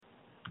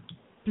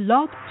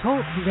Blog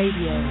Talk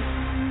Radio.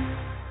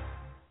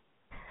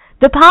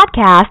 The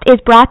podcast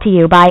is brought to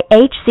you by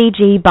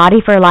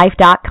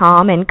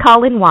HCGBodyForLife.com and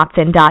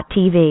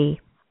ColinWatson.tv.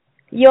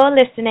 You're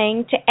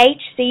listening to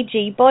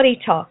HCG Body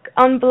Talk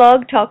on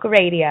Blog Talk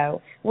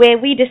Radio, where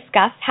we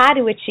discuss how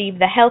to achieve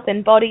the health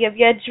and body of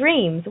your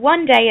dreams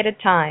one day at a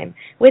time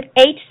with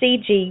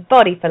HCG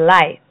Body for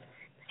Life.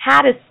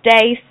 How to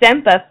stay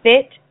semper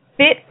fit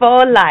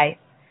for life.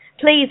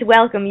 Please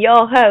welcome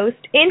your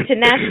host,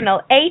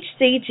 international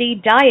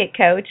HCG diet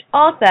coach,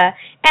 author,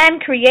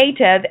 and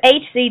creator of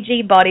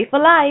HCG Body for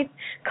Life,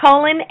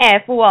 Colin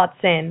F.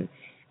 Watson.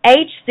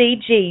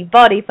 HCG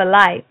Body for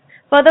Life,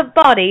 for the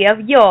body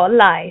of your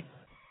life.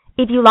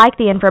 If you like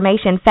the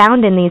information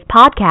found in these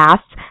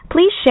podcasts,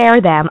 please share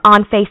them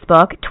on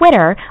Facebook,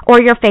 Twitter,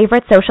 or your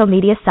favorite social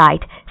media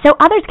site so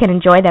others can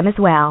enjoy them as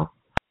well.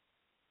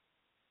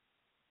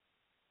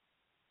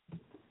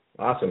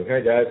 Awesome.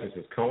 Hey guys, this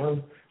is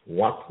Colin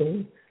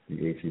Watson, the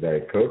HCG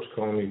diet coach,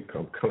 coming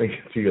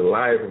to you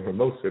live from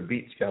Hermosa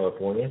Beach,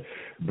 California.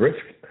 Brisk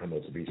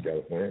Hermosa Beach,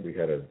 California. We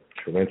had a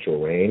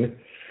torrential rain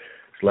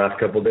this last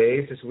couple of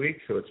days this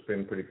week, so it's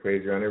been pretty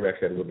crazy around here. We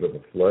actually had a little bit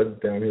of a flood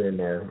down here in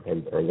our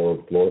lower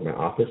floor of my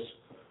office.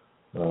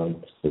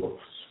 Still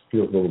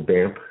feels a little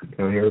damp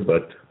down here,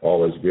 but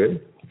all is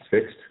good. It's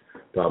fixed.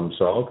 Problem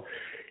solved.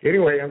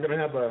 Anyway, I'm going to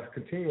have a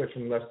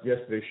continuation from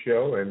yesterday's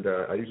show, and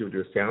I usually do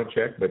a sound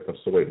check, but I'm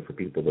still waiting for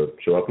people to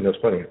show up. You know, it's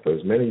funny, for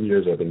as many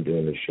years I've been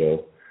doing this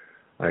show,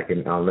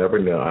 I'll never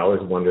know. I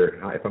always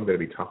wonder if I'm going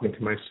to be talking to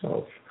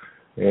myself.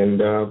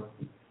 And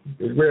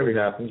it rarely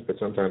happens, but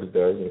sometimes it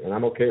does, and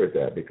I'm okay with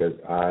that because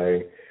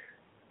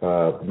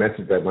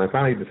message that when I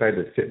finally decided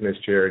to sit in this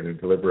chair and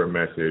deliver a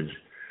message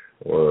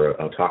or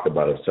talk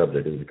about a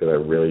subject is because I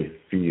really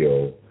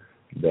feel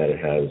that it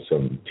has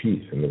some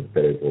teeth and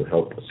that it will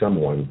help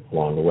someone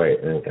along the way.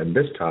 And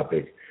this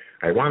topic,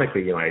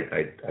 ironically, you know,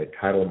 I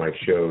title my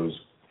shows,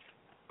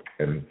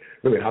 and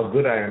really how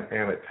good I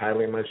am at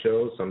titling my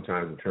shows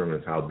sometimes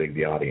determines how big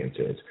the audience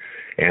is.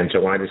 And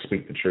so when I just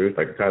speak the truth,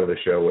 like the title of the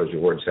show was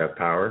Your Words Have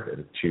Power,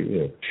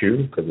 two,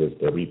 because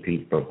it's a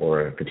repeat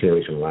or a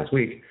continuation from last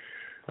week.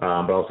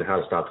 But also how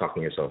to stop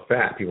talking yourself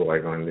fat. People are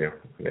going,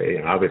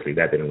 obviously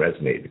that didn't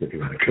resonate because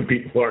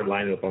people aren't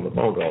lining up on the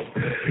phone calls.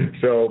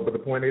 So, but the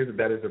point is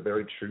that is a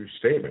very true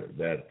statement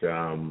that,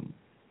 I'm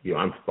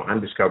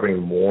discovering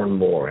more and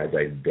more as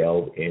I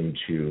delve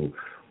into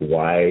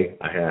why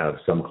I have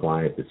some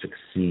clients that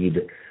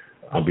succeed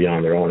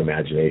beyond their own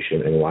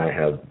imagination and why I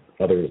have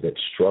others that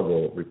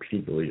struggle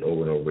repeatedly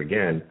over and over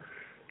again.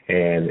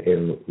 And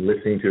in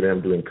listening to them,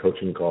 doing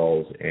coaching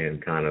calls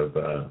and kind of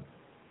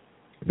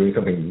doing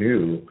something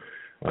new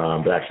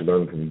that I actually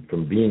learned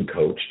from being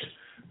coached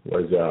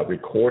was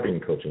recording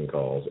coaching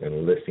calls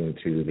and listening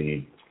to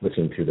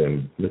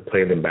them,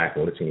 playing them back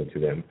and listening to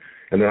them,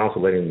 and then also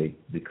letting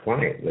the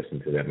client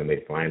listen to them, and they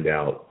find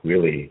out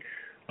really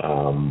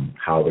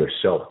how their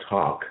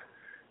self-talk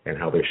and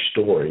how their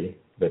story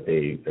that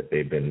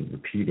they've been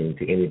repeating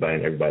to anybody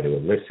and everybody who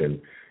will listen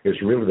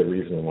is really the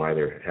reason why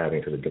they're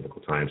having such a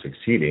difficult time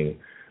succeeding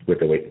with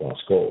their weight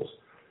loss goals.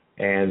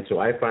 And so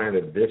I find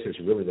that this is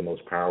really the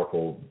most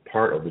powerful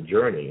part of the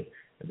journey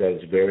that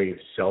is very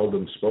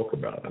seldom spoke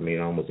about. I mean,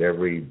 almost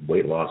every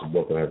weight loss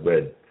book that I've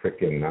read, I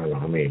don't know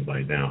how many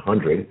by now,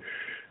 100,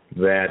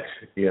 that,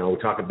 we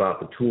talk about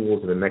the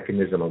tools and the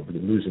mechanism of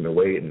losing the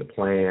weight and the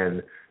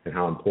plan and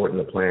how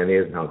important the plan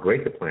is and how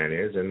great the plan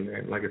is.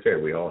 And like I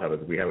said, we have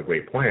a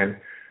great plan,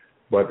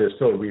 but there's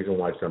still a reason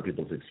why some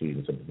people succeed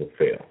and some people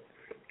fail.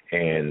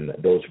 And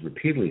those who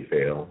repeatedly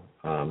fail,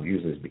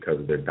 usually it's because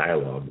of their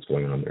dialogue that's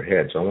going on in their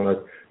head. So I want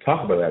to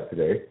talk about that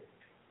today.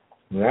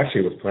 I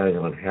actually was planning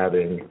on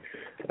having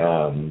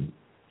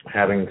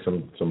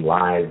some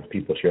live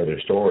people share their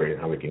story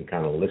and how we can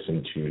kind of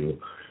listen to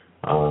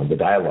the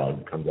dialogue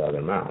that comes out of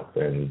their mouth.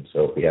 And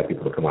so if we have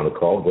people to come on the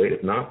call, great.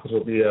 If not, this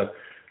will be an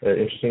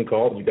interesting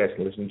call that you guys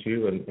can listen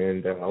to,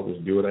 and I'll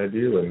just do what I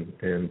do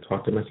and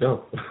talk to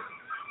myself.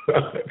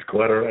 It's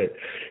quite all right.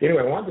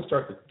 Anyway, I wanted to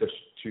start the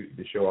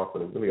show off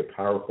with a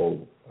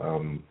powerful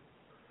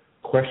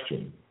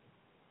question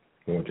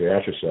you want to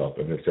ask yourself,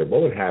 and it said,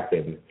 what would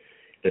happen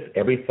if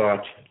every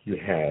thought you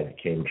had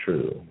came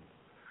true?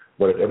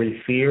 What if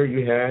every fear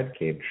you had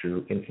came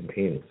true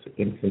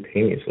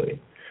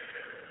instantaneously?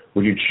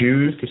 Would you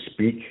choose to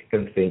speak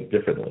and think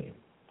differently?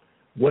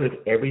 What if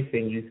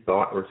everything you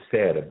thought or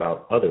said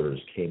about others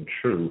came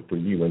true for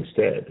you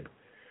instead?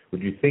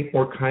 Would you think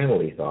more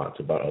kindly thoughts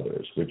about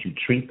others? Would you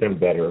treat them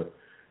better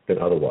than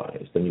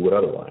you would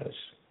otherwise?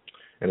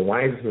 And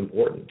why is this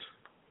important?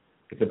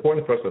 It's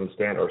important for us to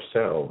understand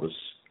ourselves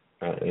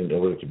in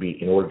order to be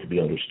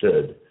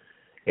understood,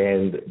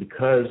 and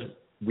because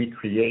we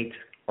create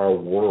our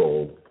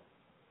world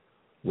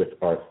with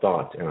our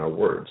thoughts and our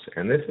words.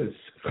 And this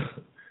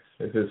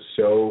is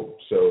so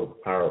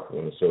powerful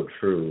and so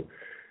true.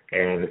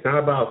 And it's not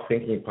about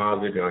thinking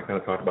positive. I kind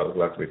of talked about this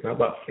last week. It's not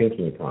about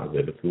thinking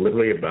positive. It's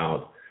literally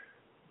about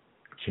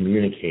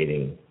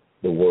communicating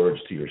the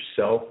words to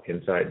yourself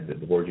inside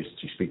the words you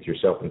speak to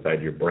yourself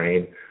inside your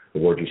brain the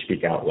words you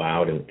speak out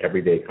loud in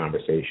everyday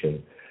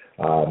conversation.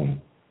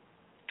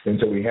 And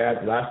so we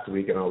had last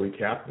week, and I'll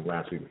recap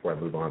last week before I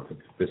move on to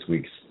this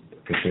week's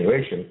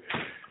continuation.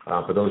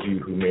 For those of you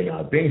who may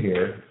not have been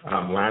here,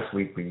 last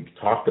week we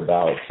talked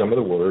about some of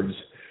the words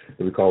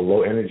that we call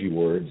low energy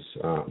words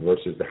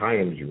versus the high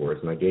energy words,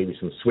 and I gave you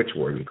some switch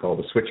words we call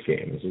the switch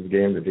game. This is a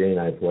game that Danny and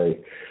I play,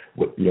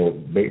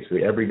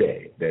 basically every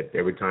day. That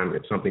every time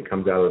if something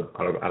comes out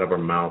of our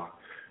mouth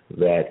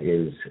that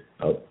is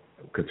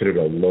considered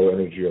a low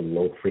energy or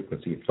low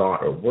frequency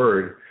thought or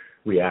word,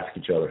 we ask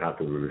each other how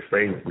to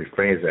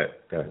rephrase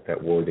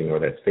that wording or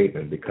that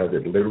statement, because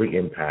it literally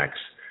impacts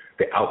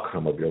the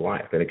outcome of your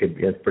life. And it could,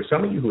 and for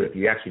some of you who, if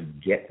you actually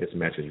get this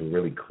message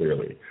really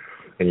clearly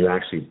and you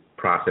actually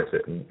process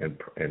it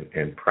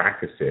and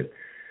practice it,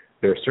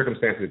 there are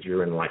circumstances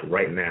you're in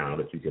right now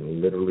that you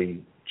can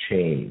literally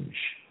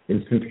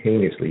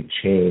instantaneously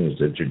change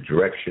the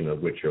direction of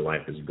which your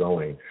life is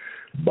going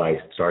by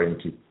starting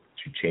to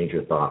change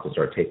your thoughts and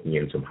start taking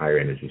in some higher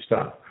energy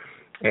stuff.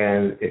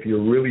 And if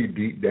you're really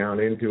deep down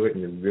into it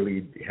and you're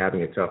really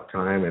having a tough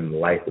time and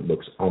life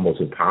looks almost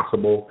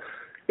impossible,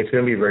 it's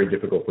going to be very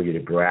difficult for you to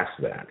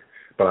grasp that.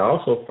 But I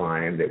also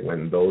find that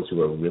when those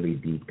who are really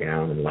deep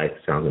down and life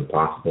sounds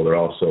impossible, they're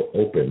also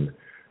open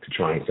to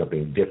trying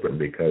something different,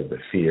 because the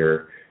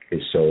fear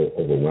is so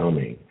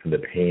overwhelming and the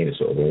pain is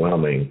so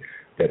overwhelming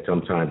that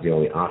sometimes the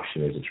only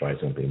option is to try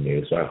something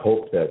new. So I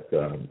hope that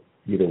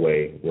either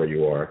way, where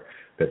you are,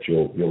 that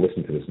you'll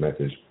listen to this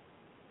message.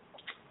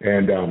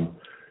 And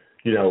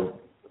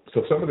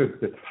so some of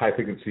the high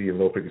frequency and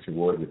low frequency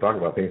words we talk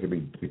about, things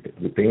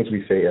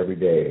we say every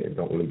day and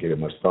don't really give it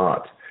much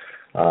thought.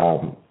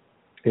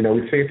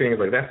 We say things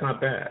like, "That's not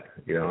bad,"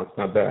 it's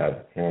not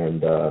bad,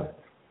 and the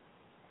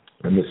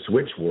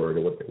switch word,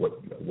 or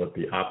what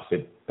the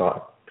opposite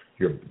thought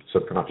your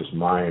subconscious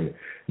mind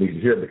needs to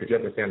hear, because you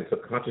understand the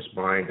subconscious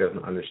mind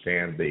doesn't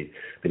understand the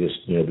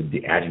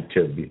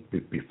adjective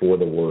before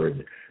the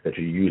word that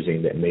you're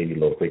using that may be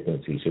low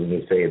frequency. So when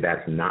you say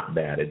that's not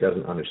bad, it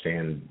doesn't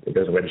understand, it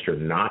doesn't register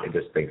not, it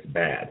just thinks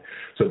bad.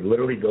 So it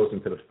literally goes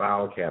into the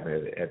file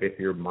cabinet as if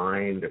your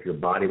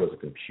body was a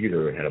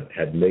computer and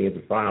had millions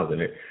of files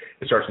in it.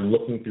 It starts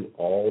looking through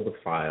all the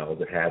files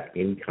that have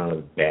any kind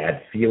of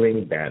bad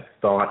feeling, bad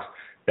thought,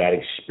 bad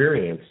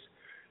experience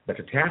that's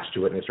attached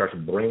to it, and it starts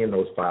bringing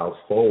those files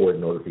forward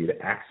in order for you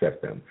to access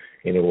them.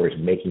 In other words,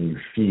 making you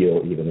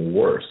feel even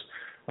worse.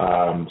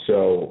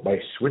 So by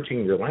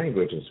switching your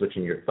language and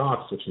switching your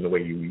thoughts, switching the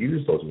way you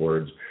use those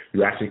words,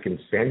 you actually can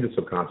send the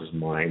subconscious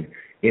mind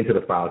into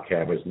the file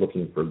cabinets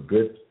looking for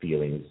good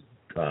feelings,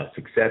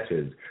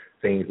 successes,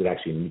 things that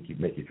actually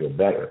make you feel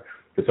better.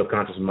 The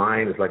subconscious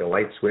mind is like a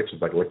light switch.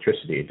 It's like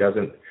electricity.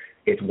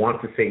 It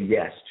wants to say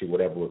yes to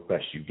whatever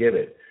request you give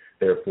it.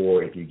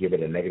 Therefore, if you give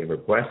it a negative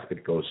request,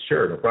 it goes,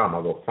 "Sure, no problem,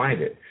 I'll go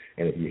find it."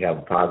 And if you have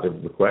a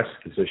positive request,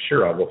 it says,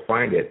 "Sure, I'll go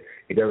find it."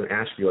 It doesn't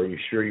ask you, "Are you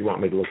sure you want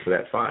me to look for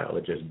that file?"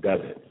 It just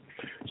does it.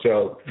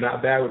 So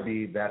not bad would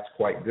be that's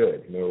quite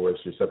good. In other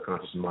words, your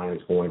subconscious mind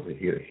is going to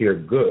hear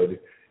good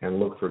and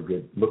look for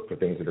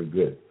things that are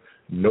good.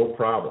 No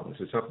problem.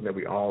 This is something that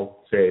we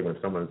all say when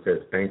someone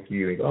says thank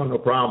you. And you go, "Oh, no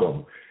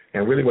problem."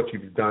 And really what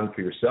you've done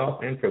for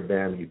yourself and for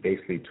them, you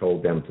basically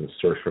told them to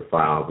search for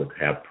files that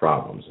have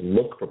problems,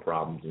 look for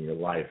problems in your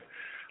life,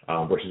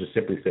 versus just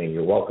simply saying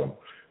you're welcome.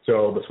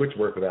 So the switch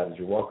word for that is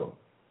you're welcome.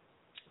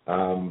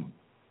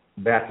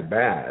 That's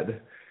bad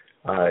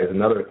is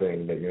another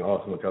thing that,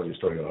 someone tells you a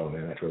story, "Oh,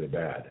 man, that's really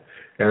bad."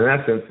 And in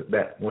that sense,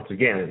 that, once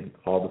again,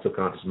 all the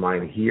subconscious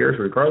mind hears,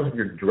 regardless if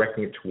you're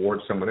directing it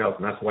towards someone else.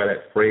 And that's why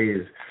that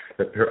phrase,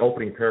 that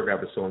opening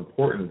paragraph is so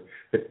important,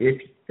 that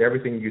if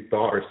everything you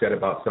thought or said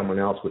about someone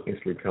else would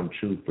instantly come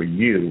true for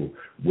you,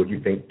 would you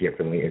think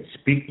differently and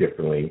speak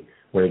differently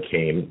when it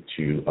came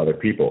to other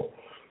people?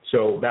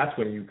 So that's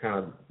when you kind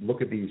of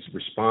look at these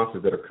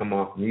responses that have come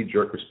off,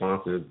 knee-jerk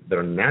responses that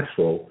are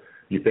natural.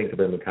 You think of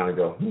them and kind of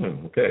go,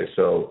 okay,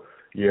 so,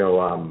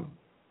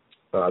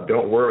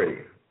 don't worry.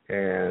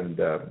 And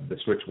the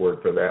switch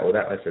word for that,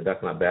 I said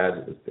that's not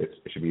bad. It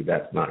should be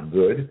that's not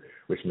good,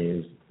 which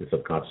means the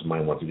subconscious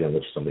mind, once again,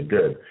 looks for something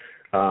good.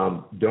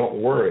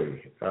 Don't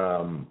worry.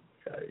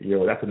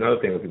 That's another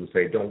thing when people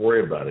say, don't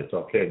worry about it. It's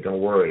okay.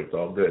 Don't worry. It's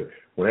all good.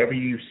 Whenever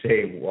you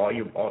say, while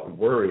you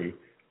worry,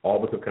 all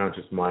the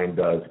subconscious mind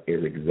does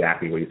is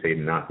exactly what you say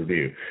not to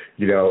do.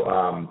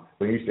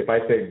 If I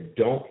say,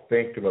 don't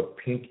think of a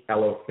pink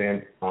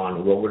elephant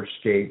on roller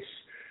skates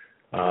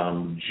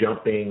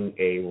jumping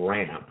a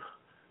ramp,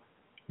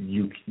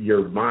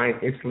 your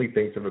mind instantly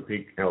thinks of a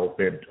pink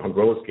elephant on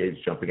roller skates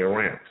jumping a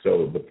ramp.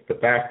 So the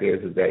fact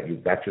is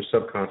that that's your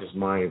subconscious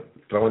mind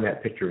throwing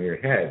that picture in your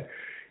head.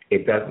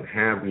 It doesn't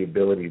have the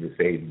ability to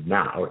say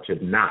not, or to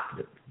not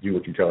do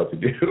what you tell it to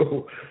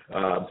do.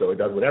 So it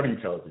does whatever you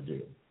tell it to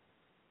do.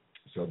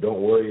 So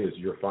don't worry,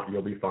 you're fine.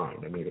 You'll be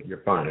fine. I mean,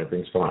 you're fine.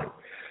 Everything's fine.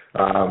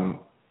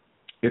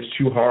 It's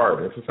too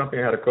hard. This is something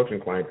I had a coaching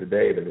client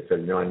today that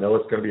said, I know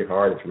it's going to be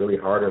hard. It's really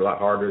hard, a lot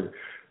harder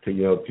to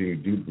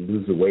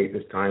lose the weight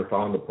this time.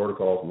 Following the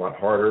protocol is a lot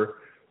harder,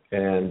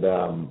 and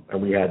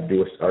we had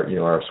to do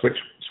our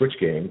switch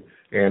game.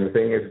 And the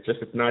thing is,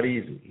 it's not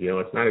easy.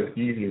 It's not as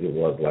easy as it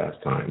was last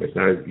time. It's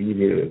not as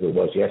easy as it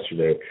was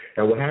yesterday.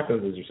 And what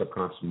happens is your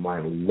subconscious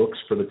mind looks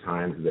for the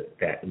times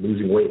that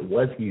losing weight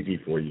was easy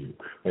for you,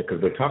 because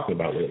they're talking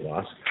about weight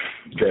loss,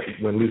 that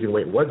when losing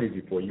weight was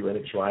easy for you, and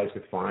it tries to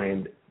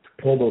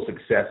pull those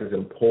successes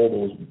and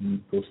pull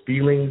those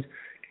feelings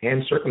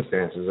and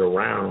circumstances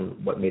around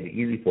what made it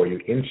easy for you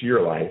into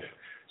your life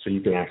so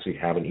you can actually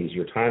have an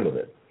easier time with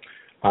it.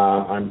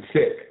 I'm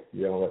sick.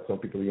 Like some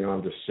people,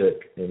 I'm just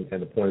sick, and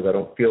the point is I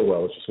don't feel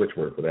well. It's a switch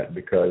word for that,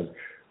 because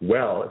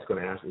it's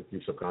going to ask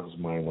your subconscious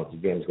mind once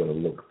again is going to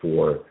look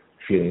for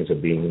feelings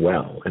of being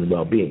well and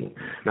well-being.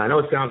 Now, I know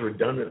it sounds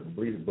redundant,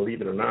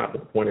 believe it or not, but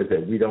the point is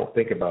that we don't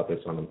think about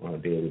this on a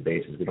daily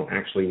basis. We don't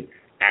actually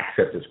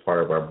access this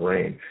part of our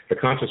brain. The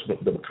conscious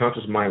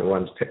mind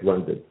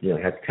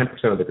has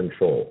 10% of the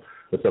control.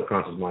 The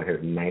subconscious mind has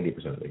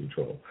 90% of the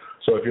control.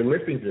 So if you're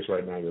listening to this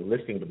right now, you're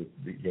listening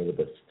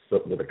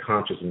with a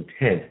conscious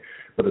intent,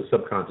 but the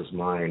subconscious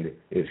mind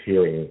is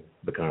hearing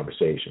the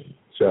conversation,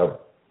 or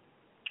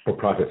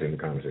processing the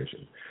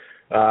conversation.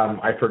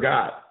 I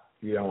forgot.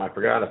 I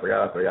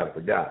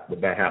forgot.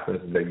 What that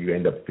happens is that you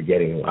end up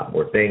forgetting a lot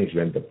more things.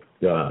 You end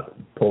up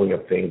pulling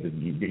up things that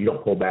you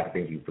don't pull back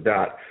things you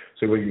forgot.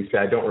 So when you say,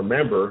 I don't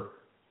remember,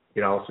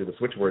 so the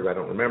switch words, I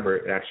don't remember,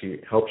 it actually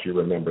helps you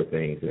remember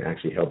things. It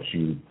actually helps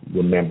you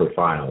remember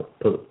files,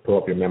 pull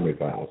up your memory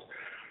files.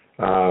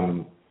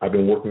 I've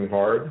been working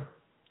hard.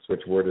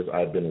 Switch word is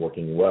I've been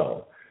working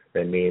well.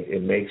 That means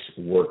it makes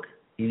work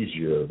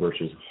easier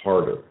versus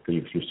harder. So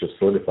you're just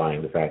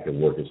solidifying the fact that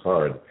work is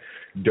hard.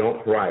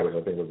 Don't cry, which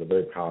I think was a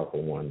very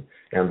powerful one.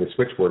 And the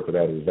switch word for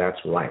that is that's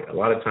right. A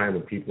lot of times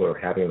when people are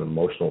having an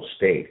emotional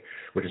state,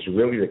 which is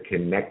really the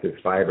connective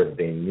fiber that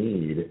they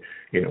need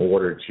in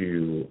order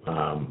to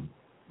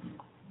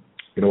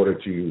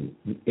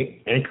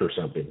anchor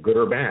something, good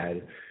or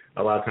bad,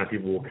 a lot of times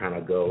people will kind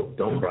of go,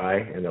 don't cry,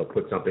 and they'll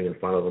put something in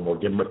front of them or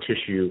give them a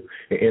tissue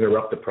and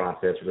interrupt the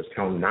process or just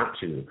tell them not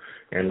to.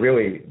 And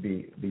really,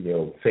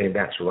 saying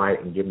that's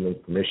right and giving them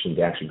permission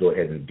to actually go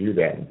ahead and do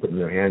that and putting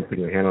your hand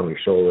on their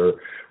shoulder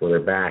or their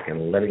back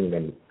and letting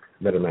them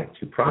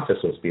actually process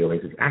those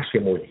feelings is actually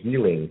a more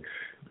healing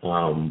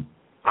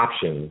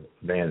option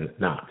than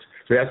not.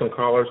 So we have some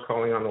callers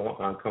coming on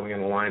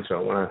the line, so I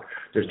want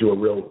to just do a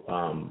real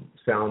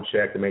sound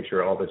check to make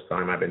sure all this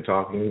time I've been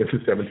talking, this is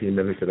 17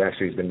 minutes, it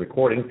actually has been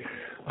recording.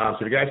 So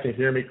if you guys can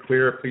hear me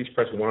clear, please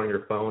press 1 on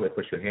your phone and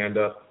push your hand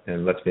up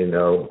and let me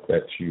know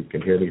that you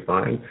can hear me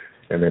fine,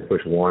 and then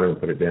push 1 and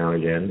put it down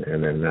again,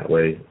 and then that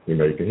way you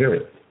know you can hear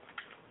me.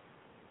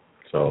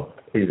 So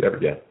please,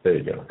 there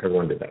you go.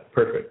 Everyone did that.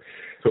 Perfect.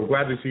 So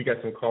glad to see you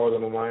got some callers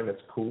on the line.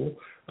 That's cool.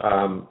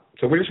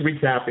 So we're just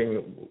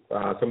recapping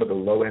some of the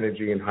low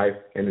energy and high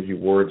energy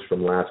words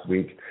from last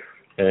week.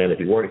 And if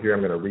you weren't here, I'm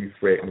going to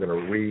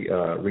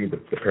read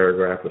the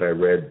paragraph that I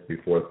read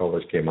before the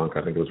callers came on,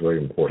 because I think it was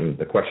very important.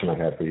 The question I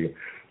had for you.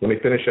 Let me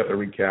finish up the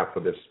recap for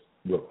this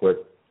real quick.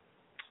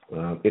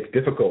 It's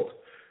difficult.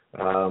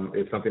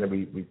 It's something that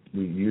we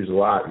use a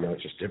lot.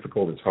 It's just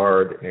difficult. It's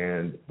hard.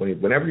 And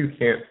whenever you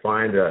can't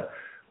find a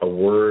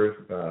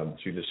word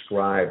to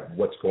describe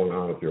what's going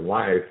on with your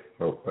life,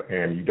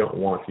 and you don't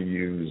want to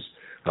use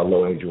a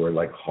low energy word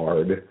like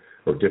hard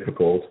or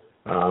difficult,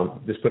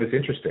 just put it's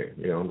interesting.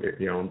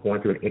 I'm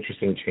going through an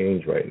interesting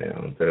change right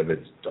now instead of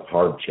it's a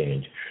hard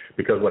change,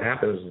 because what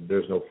happens is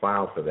there's no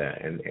file for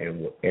that,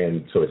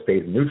 and so it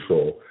stays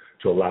neutral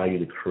to allow you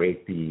to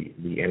create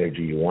the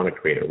energy you want to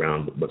create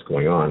around what's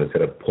going on,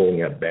 instead of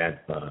pulling up bad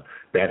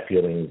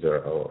feelings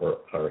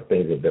or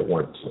things that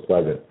weren't so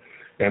pleasant.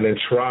 And then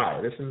try.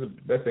 I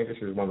think this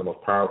is one of the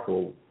most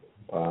powerful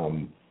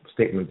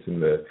statements in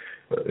the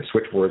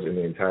switch words in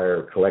the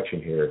entire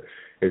collection here,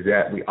 is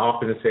that we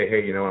often say,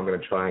 hey, I'm going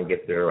to try and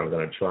get there. I'm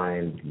going to try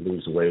and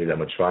lose weight. I'm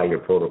going to try your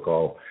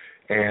protocol.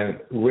 And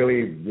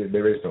really,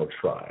 there is no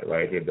try,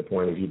 right? The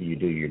point is either you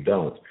do or you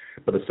don't.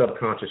 But the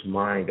subconscious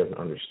mind doesn't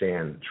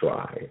understand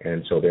try.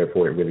 And so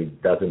therefore it really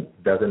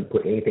doesn't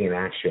put anything in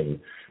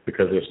action,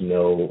 because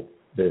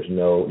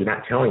you're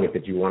not telling it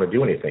that you want to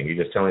do anything.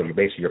 You're just telling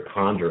it you're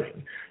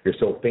pondering. You're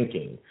still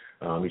thinking.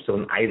 You're still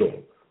in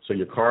idle. So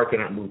your car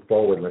cannot move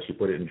forward unless you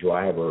put it in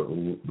drive, or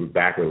move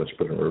backward unless you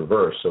put it in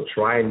reverse. So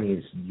try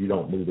means you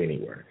don't move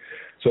anywhere.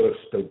 So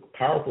the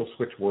powerful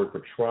switch word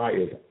for try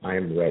is I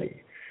am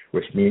ready,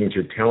 which means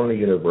you're telling the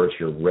universe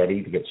you're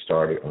ready to get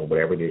started on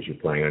whatever it is you're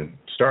planning on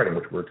starting,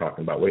 which we're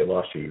talking about weight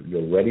loss.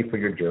 You're ready for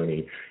your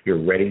journey.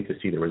 You're ready to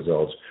see the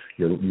results.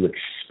 You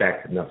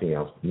expect nothing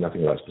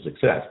less for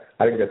success.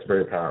 I think that's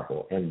very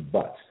powerful. And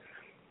but,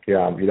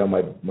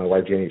 my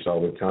wife Janie used to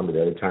always tell me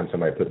that every time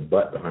somebody put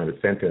but behind a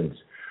sentence,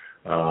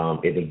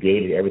 it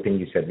negated everything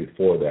you said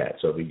before that.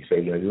 So if you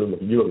say, you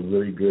look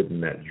really good in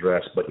that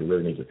dress, but you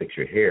really need to fix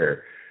your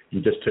hair,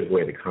 you just took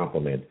away the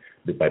compliment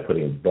by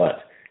putting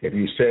but. If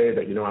you say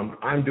that,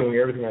 I'm doing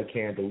everything I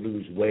can to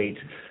lose weight,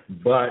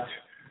 but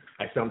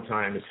I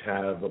sometimes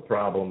have a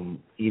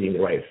problem eating the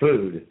right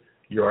food,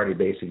 you're already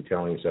basically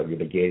telling yourself, you're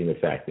negating the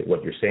fact that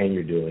what you're saying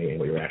you're doing and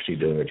what you're actually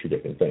doing are two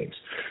different things.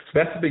 So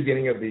that's the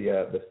beginning of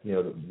the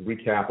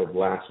recap of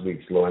last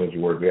week's low energy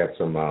words. We have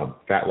some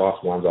fat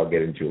loss ones I'll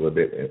get into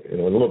in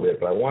a little bit,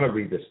 but I want to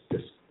read this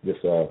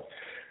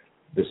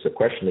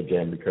question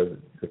again because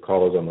the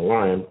callers on the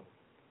line,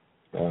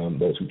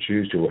 those who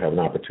choose to, will have an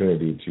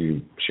opportunity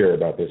to share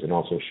about this and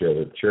also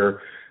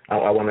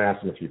I want to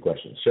ask them a few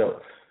questions. So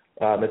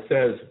it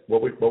says,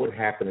 what would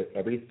happen if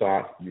every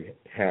thought you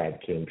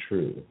had came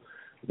true?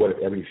 What if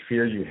every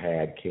fear you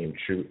had came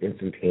true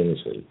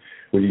instantaneously?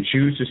 Would you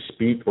choose to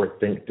speak or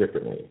think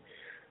differently?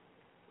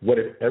 What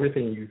if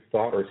everything you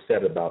thought or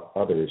said about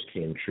others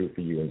came true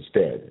for you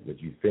instead?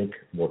 Would you think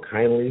more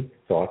kindly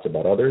thoughts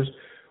about others?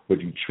 Would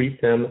you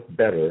treat them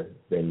better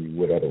than you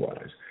would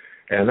otherwise?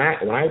 And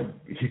when I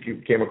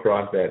came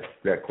across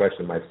that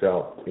question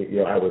myself,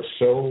 I was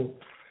so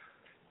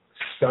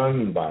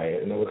stunned by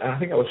it, and I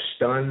think I was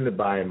stunned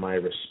by my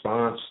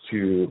response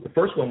to the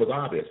first one. Was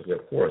obvious.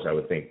 Of course, I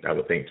would think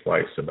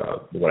twice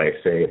about what I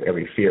say if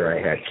every fear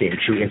I had came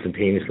true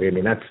instantaneously. I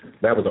mean, that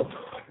was a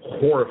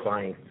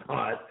horrifying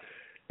thought,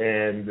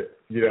 and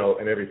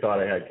and every thought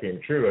I had came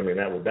true. I mean,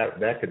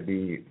 that could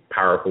be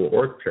powerful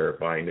or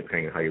terrifying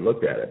depending on how you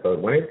looked at it.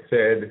 But when it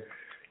said,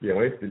 I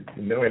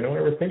no one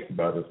ever thinks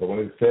about this, but when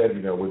it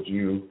said, would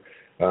you?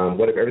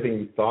 What if everything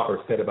you thought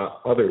or said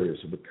about others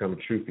would come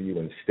true for you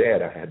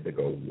instead? I had to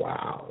go,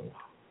 wow.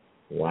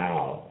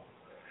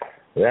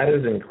 That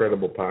is an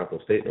incredible, powerful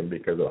statement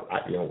because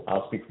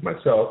I'll speak for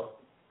myself,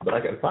 but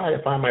I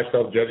find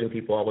myself judging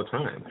people all the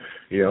time.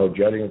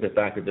 Judging the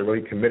fact that they're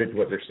really committed to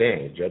what they're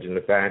saying, judging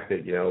the fact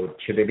that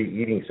should they be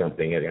eating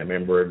something. I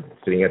remember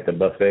sitting at the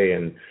buffet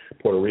in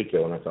Puerto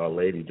Rico and I saw a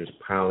lady just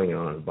piling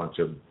on a bunch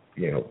of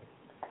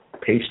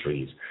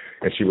pastries,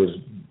 and she was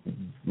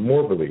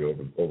morbidly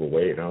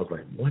overweight, and I was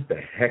like, what the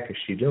heck is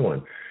she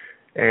doing?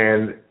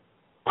 And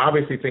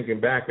obviously thinking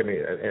back, and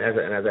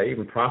as I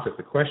even processed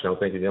the question, I was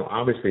thinking,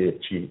 obviously if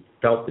she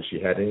felt that she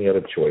had any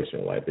other choice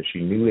in life, if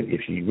she knew it,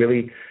 if she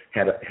really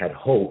had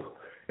hope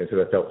instead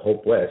of felt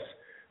hopeless,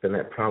 then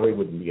that probably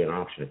wouldn't be an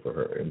option for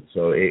her. And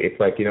so it's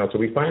like, so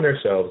we find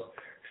ourselves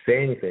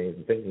saying things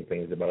and thinking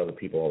things about other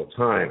people all the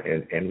time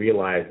and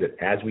realize that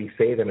as we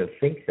say them and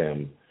think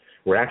them,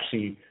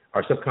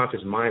 our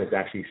subconscious mind is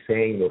actually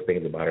saying those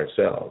things about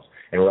ourselves,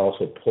 and we're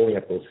also pulling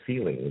up those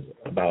feelings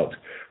about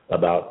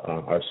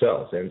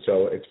ourselves. And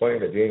so it's funny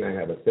that Jane and I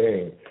have a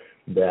saying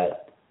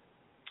that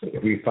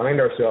if we find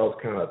ourselves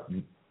kind of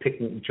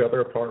picking each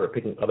other apart or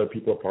picking other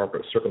people apart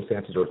or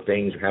circumstances or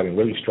things or having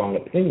really strong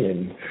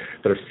opinions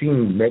that are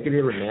seeming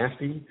negative or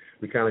nasty,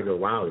 we kind of go,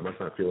 wow, we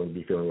must not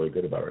be feeling really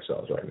good about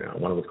ourselves right now. I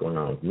wonder what's going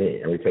on with me.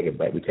 And we take it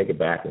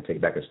back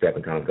a step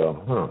and kind of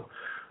go,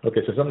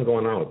 okay, so something's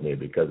going on with me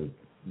because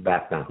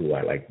that's not who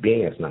I like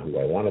being. That's not who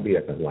I want to be.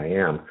 That's not who I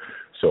am.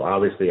 So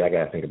obviously I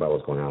got to think about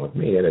what's going on with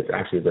me. And it's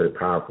actually a very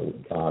powerful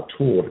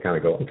tool to kind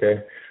of go,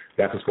 okay,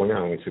 that's what's going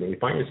on. So when you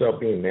find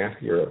yourself being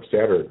nasty or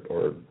upset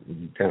or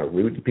kind of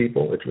rude to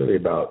people, it's really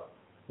about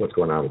what's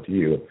going on with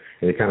you. And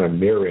you're kind of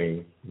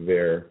mirroring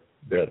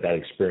that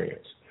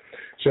experience.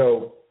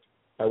 So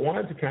I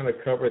wanted to kind of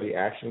cover the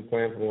action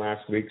plan from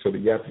last week so that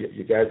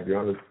you guys, if you're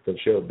on the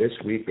show this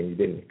week and you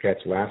didn't catch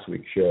last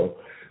week's show,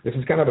 this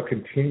is kind of a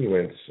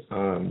continuance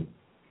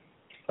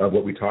of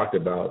what we talked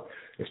about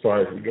as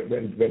far as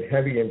went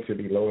heavy into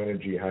the low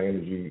energy, high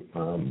energy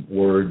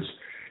words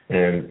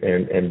and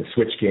the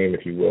switch game,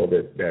 if you will,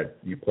 that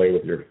you play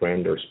with your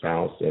friend or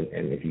spouse. And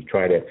if you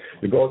try to,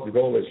 the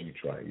goal is you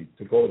try.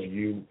 The goal is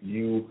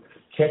you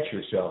catch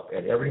yourself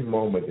at every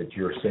moment that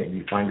you're saying,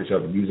 you find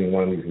yourself using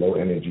one of these low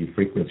energy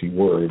frequency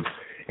words,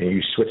 and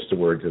you switch the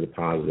word to the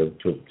positive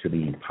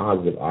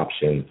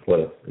option,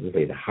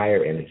 the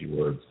higher energy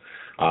words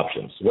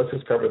options. So let's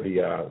just cover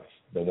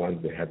the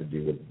ones that had to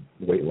do with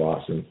weight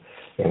loss. And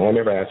I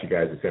remember I asked you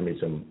guys to send me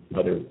some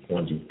other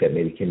ones that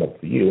maybe came up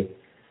for you.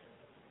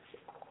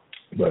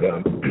 But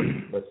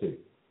let's see.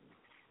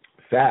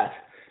 Fat.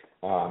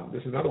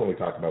 This is another one we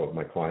talked about with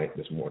my client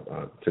this morning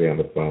today on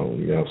the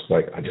phone. It's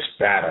like I'm just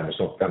fat. I'm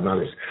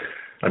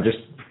just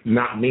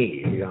not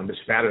me. I'm just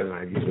fatter than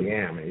I usually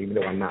am. And even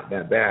though I'm not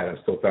that bad, I'm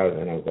still fatter.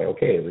 And I was like,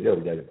 okay, we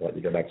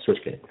got back to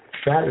switch game.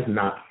 Fat is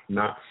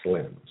not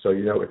slim. So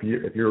if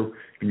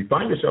you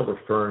find yourself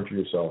referring to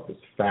yourself as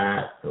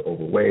fat or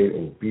overweight,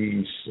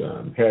 obese,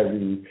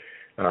 heavy,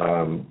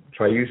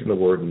 try using the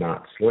word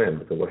not slim,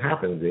 because what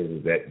happens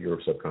is that your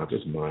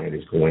subconscious mind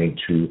is going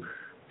to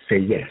say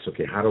yes.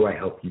 Okay, how do I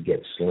help you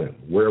get slim?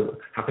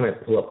 How can I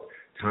pull up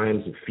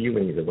times of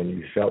feelings of when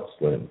you felt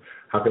slim?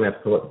 How can I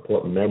pull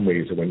up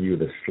memories of when you were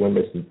the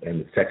slimmest and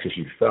the sexiest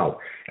you felt?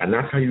 And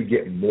that's how you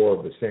get more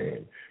of the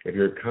same. If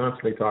you're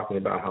constantly talking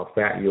about how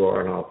fat you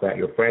are and how fat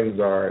your friends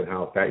are and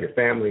how fat your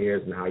family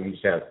is and how you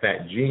just have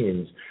fat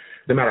genes,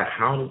 no matter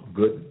how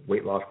good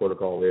weight loss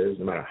protocol is,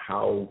 no matter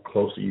how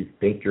closely you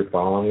think you're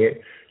following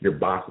it, you're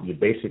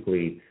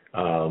basically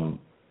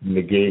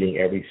negating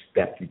every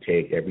step you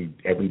take,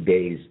 every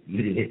day's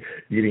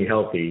eating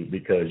healthy,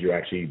 because you're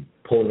actually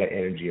pulling that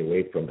energy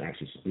away from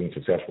actually being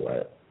successful at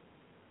it.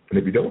 And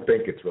if you don't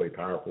think it's really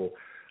powerful,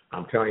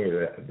 I'm telling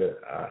you that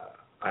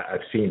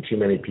I've seen too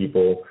many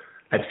people.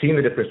 I've seen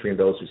the difference between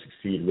those who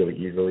succeed really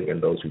easily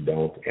and those who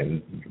don't,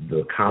 and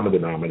the common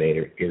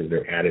denominator is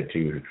their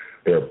attitude,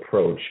 their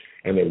approach,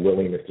 and their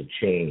willingness to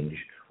change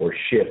or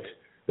shift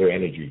their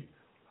energy.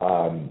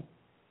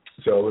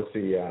 So let's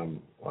see.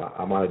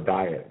 I'm on a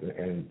diet,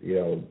 and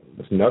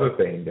it's another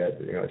thing that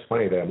it's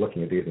funny that I'm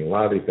looking at these, and a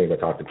lot of these things I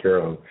talked to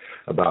Carolyn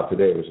about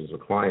today, which is a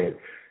client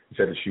who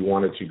said that she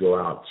wanted to go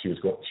out.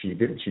 She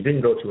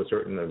didn't go to a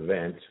certain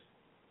event,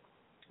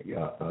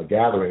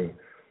 gathering,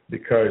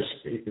 because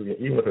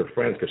even with her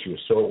friends, because she was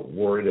so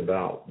worried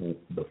about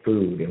the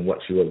food and what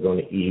she was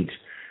going to eat,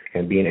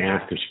 and being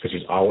asked because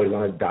she's always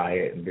on a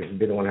diet and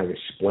didn't want to have to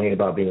explain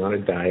about being on a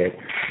diet,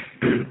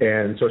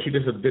 and so she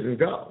just didn't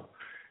go.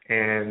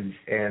 And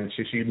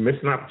she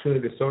missed an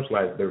opportunity to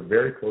socialize. They're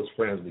very close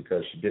friends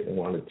because she didn't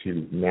want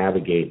to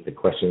navigate the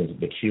questions,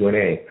 the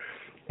Q&A.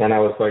 And I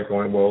was like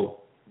going,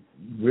 well,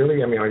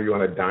 really? I mean, are you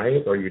on a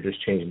diet or are you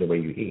just changing the way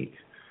you eat?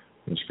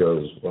 And she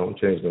goes, well, I'm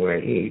changing the way I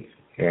eat,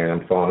 and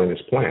I'm following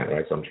this plan,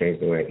 right? So I'm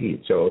changing the way I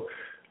eat. So,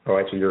 all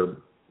right, so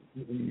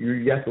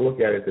you have to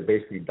look at it that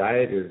basically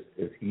diet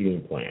is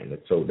eating plan.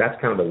 So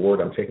that's kind of the word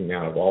I'm taking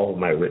out of all of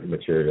my written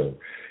material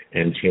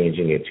and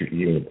changing it to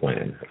eating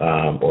plan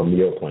or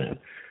meal plan,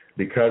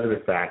 because of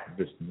the fact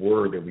that this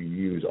word that we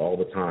use all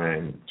the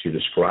time to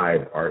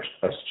describe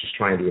us just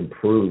trying to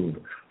improve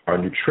our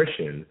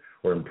nutrition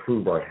or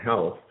improve our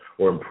health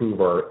or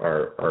improve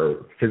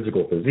our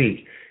physical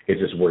physique is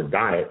this word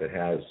diet that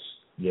has,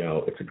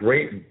 it's a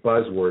great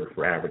buzzword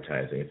for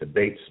advertising. It's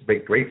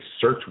a great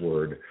search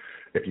word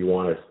if you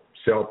want to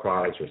sell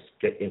products or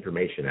get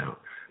information out.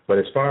 But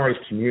as far as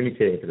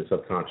communicating to the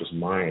subconscious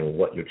mind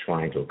what you're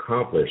trying to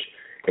accomplish,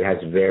 it has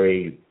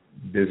very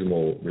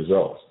dismal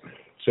results.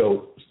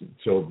 So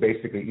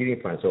basically, eating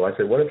plan. So I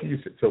said, what if you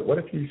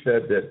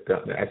said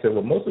that? I said,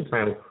 well, most of the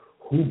time,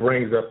 who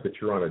brings up that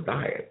you're on a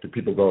diet? Do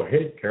people go,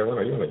 hey, Carolyn,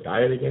 are you on a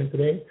diet again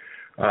today?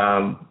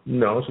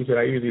 No, she said,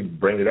 I usually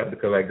bring it up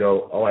because I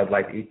go, oh, I'd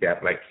like to eat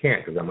that, but I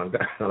can't because I'm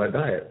on a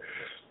diet.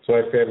 So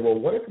I said, well,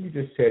 what if you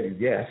just said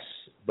yes,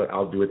 but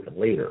I'll do it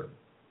later?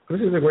 This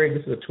is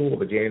a tool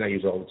that Jay and I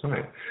use all the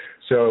time.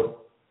 So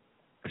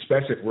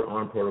especially if we're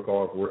on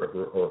protocol,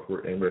 if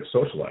we're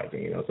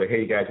socializing, say,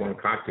 hey, you guys want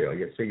a cocktail?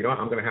 You say,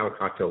 I'm going to have a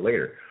cocktail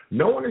later.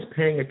 No one is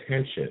paying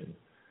attention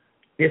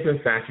if,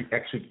 in fact, you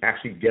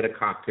actually get a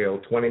cocktail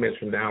 20 minutes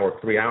from now or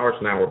 3 hours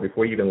from now or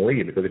before you even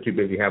leave because they're too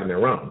busy having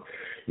their own.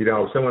 If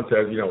someone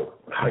says, don't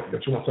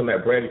you want some of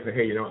that bread? You say,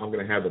 hey, I'm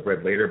going to have the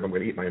bread later, but I'm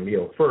going to eat my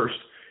meal first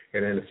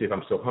and then see if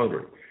I'm still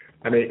hungry.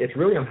 I mean, it's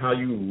really on how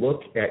you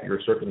look at your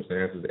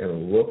circumstances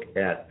and look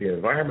at the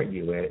environment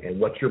you're in and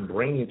what you're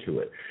bringing to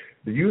it.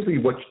 Usually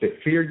the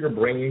fear you're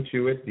bringing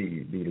to it,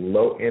 the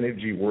low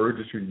energy words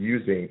that you're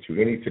using to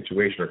any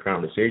situation or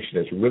conversation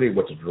is really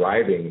what's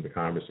driving the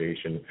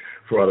conversation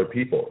for other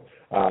people.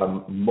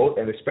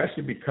 And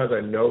especially because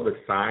I know the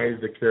size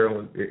that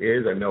Carolyn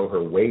is, I know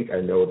her weight,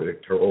 I know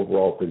that her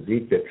overall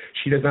physique, that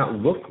she does not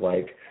look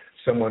like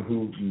someone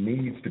who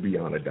needs to be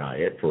on a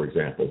diet, for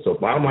example. So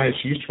bottom line,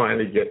 she's trying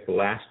to get the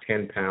last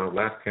 10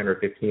 or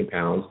 15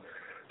 pounds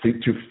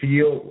to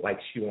feel like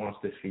she wants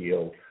to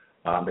feel,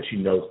 that she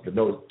knows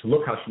to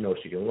look how she knows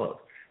she can look.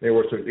 In other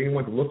words, so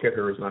anyone to look at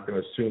her is not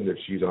going to assume that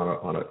she's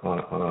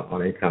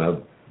on any kind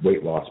of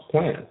weight loss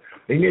plan.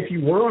 And if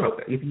you were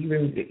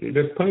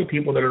there's plenty of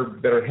people that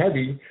are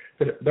heavy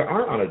that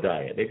aren't on a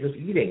diet. They're just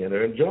eating and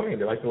they're enjoying.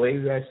 They're like the lady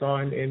that I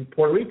saw in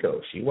Puerto Rico.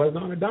 She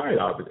wasn't on a diet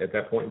at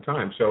that point in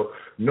time. So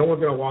no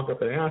one's going to walk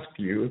up and ask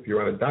you if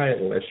you're on a diet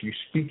unless you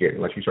speak it,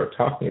 unless you start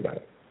talking about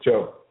it.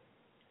 So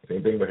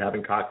same thing with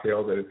having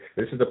cocktails.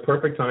 This is the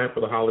perfect time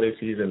for the holiday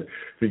season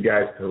for you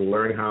guys to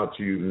learn how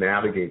to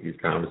navigate these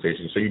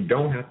conversations so you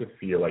don't have to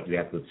feel like you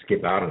have to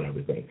skip out on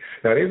everything.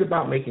 Now, it is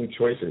about making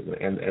choices,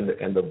 and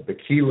the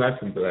key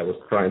lesson that I was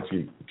trying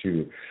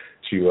to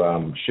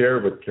share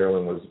with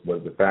Carolyn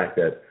was the fact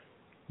that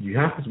we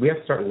have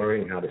to start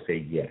learning how to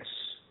say yes.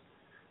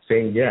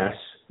 Saying yes,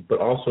 but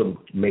also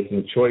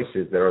making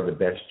choices that are the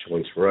best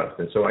choice for us.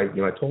 And so I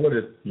told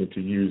her to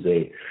use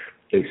a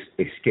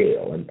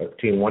scale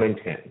between 1 and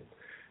 10,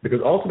 because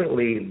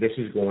ultimately this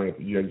is going.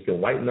 You can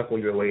white knuckle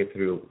your way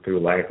through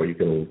life, or you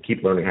can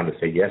keep learning how to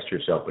say yes to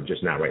yourself, but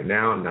just not right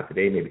now, not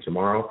today, maybe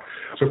tomorrow.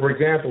 So, for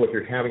example, if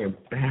you're having a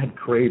bad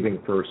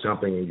craving for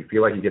something and you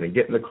feel like you're going to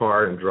get in the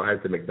car and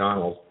drive to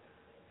McDonald's,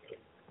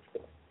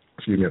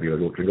 excuse me, I'll be a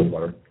little drink of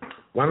water.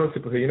 Why don't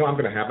you say, I'm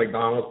going to have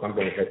McDonald's. I'm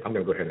going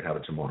to go ahead and have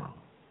it tomorrow.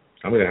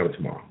 I'm going to have it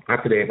tomorrow.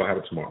 Not today, but I'll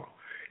have it tomorrow.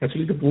 And so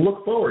you can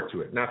look forward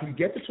to it. Now, if you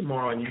get to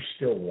tomorrow and you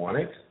still want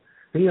it,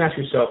 then you ask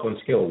yourself on a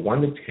scale of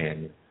 1 to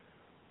 10,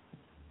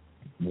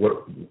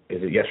 what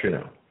is it, yes or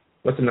no?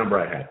 What's the number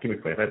I have? Give me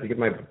a quick. If I have to give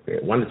my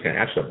 1 to 10,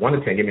 actually 1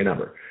 to 10, give me a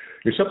number.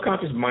 Your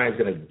subconscious mind is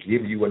going to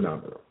give you a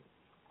number.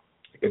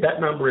 If that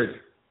number is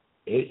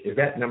 8, if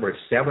that number is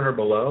 7 or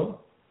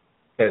below,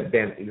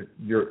 then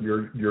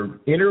your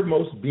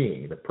innermost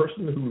being, the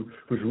person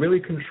who's really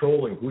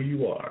controlling who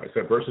you are,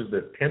 so versus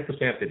the 10%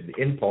 that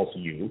the impulse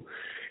you,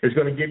 is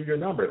going to give you a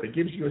number. If it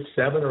gives you a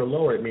 7 or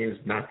lower, it means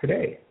not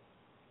today.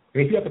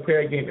 And if you have to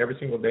play that game every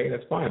single day,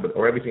 that's fine.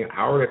 Or every single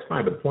hour, that's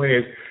fine. But the point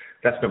is,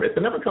 that's the number. If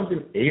the number comes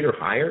in 8 or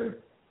higher,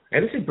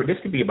 and this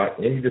could be about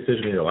any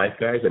decision in your life,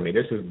 guys. I mean,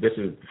 this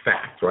is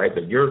fact, right?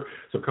 That your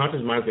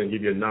subconscious mind is going to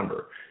give you a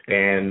number,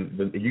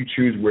 and you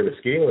choose where the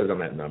scale is on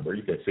that number.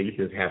 You can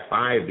have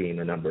 5 being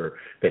the number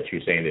that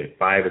you're saying that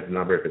 5 is the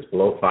number. If it's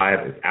below 5,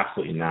 it's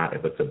absolutely not.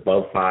 If it's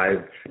above 5,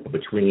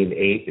 between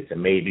 8, it's a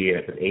maybe. And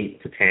if it's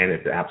 8 to 10,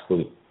 it's an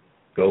absolute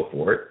go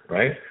for it,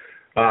 right?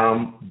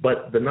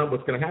 But the number,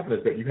 what's going to happen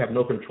is that you have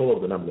no control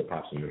of the number that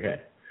pops in your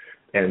head.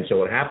 And so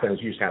what happens,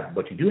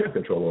 what you do have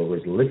control over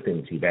is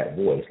listening to that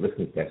voice,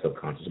 listening to that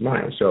subconscious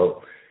mind.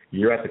 So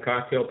you're at the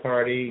cocktail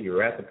party,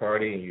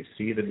 and you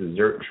see the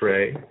dessert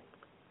tray,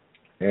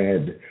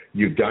 and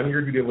you've done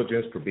your due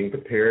diligence for being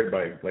prepared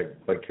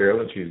by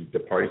Carolyn. The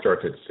party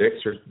starts at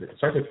 6, or it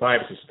starts at 5,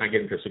 so she's not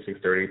getting to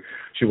 6:30.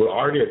 She will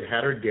already have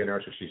had her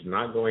dinner, so she's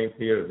not going to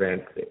the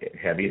event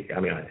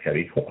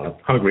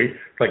hungry.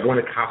 It's like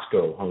going to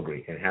Costco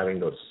hungry and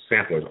having those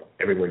samplers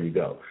everywhere you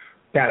go.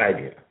 Bad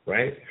idea,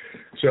 right?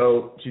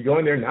 So she's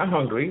going there not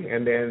hungry,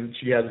 and then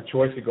she has a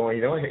choice of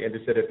going, and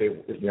just said if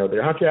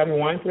they're not having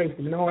wine today,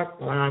 you know what?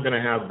 I'm going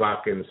to have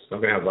vodka and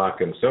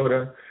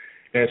soda,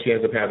 and she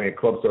ends up having a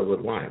club soda with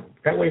lime.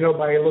 That way,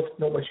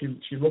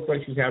 she looks like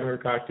she's having her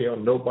cocktail.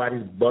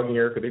 Nobody's bugging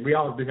her, because we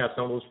all do have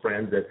some of those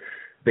friends that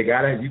you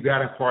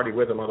gotta party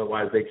with them,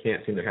 otherwise they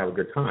can't seem to have a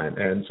good time.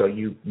 And so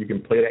you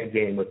can play that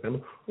game with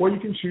them, or you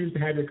can choose to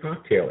have your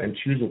cocktail and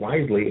choose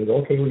wisely and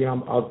go, okay,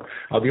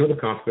 I'll deal with the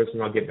consequences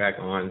and I'll get back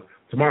on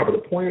tomorrow.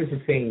 But the point is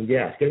saying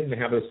yes, getting to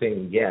have them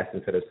saying yes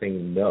instead of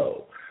saying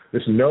no.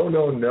 This no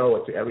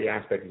to every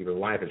aspect of your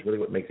life is really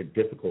what makes it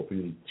difficult for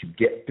you to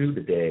get through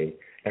the day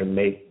and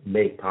make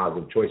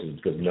positive choices.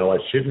 Because no, I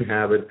shouldn't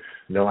have it.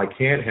 No, I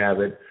can't have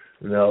it.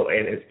 No,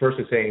 and it's first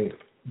is saying,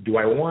 do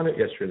I want it?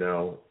 Yes or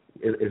no.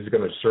 Is it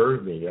going to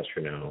serve me? Yes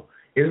or no.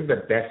 Is it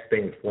the best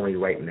thing for me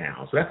right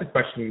now? So that's the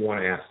question you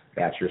want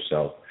to ask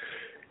yourself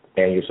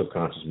and your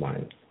subconscious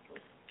mind.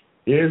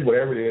 Is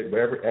whatever it is,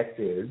 whatever X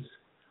is,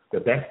 the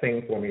best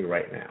thing for me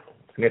right now?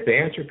 And if the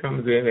answer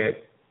comes in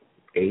at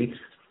 8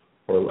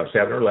 or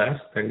 7 or less,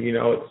 then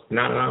it's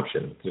not an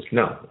option. Just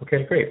no.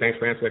 Okay, great. Thanks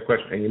for answering that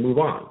question. And you move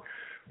on.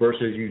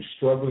 Versus you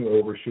struggling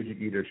over should you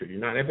eat or should you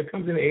not. If it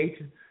comes in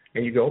 8,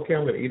 and you go, okay,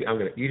 I'm going to eat it,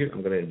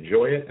 I'm going to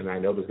enjoy it, and I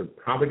know there's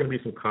probably going to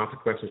be some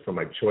consequences for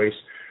my choice,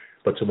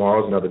 but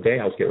tomorrow's another day,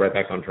 I'll just get right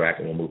back on track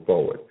and we'll move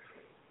forward.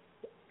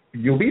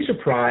 You'll be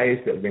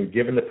surprised that when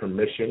given the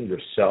permission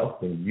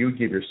yourself, when you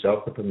give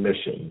yourself the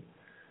permission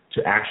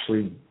to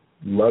actually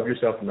love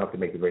yourself enough to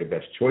make the very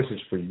best choices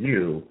for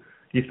you,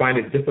 you find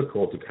it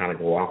difficult to kind of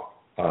go off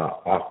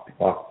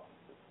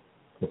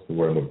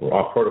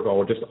protocol,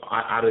 or just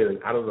out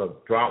of the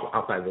draw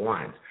outside the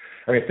lines.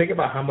 I mean, think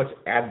about how much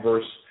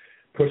adverse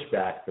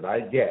pushback that I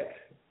get,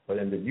 but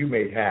then that you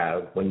may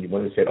have when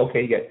they said,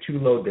 okay, you got 2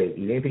 load days,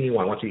 eat anything you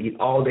want. I want you to eat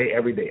all day,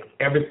 every day.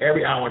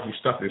 Every hour I want you to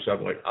stuff yourself.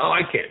 I'm like,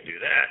 I can't do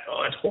that.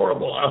 Oh, that's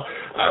horrible. I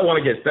don't want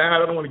to get fat.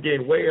 I don't want to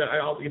gain weight.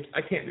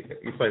 I can't do that.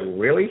 It's like,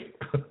 really?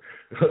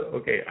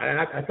 Okay,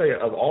 I tell you,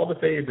 of all the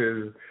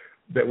phases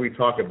that we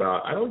talk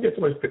about, I don't get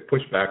so much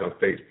pushback on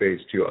phase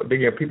 2.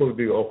 Again, people who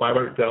do,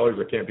 500 calories,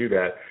 I can't do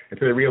that,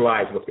 until they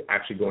realize what's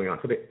actually going on,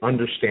 so they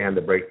understand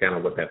the breakdown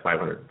of what that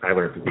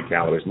 550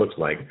 calories looks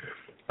like.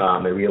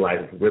 They realize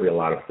it's really a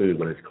lot of food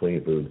when it's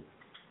clean food.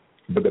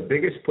 But the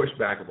biggest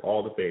pushback of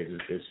all the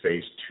phases is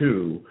phase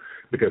 2,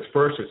 because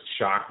first it's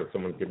shock that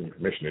someone's giving you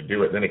permission to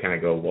do it. Then they kind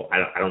of go, well,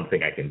 I don't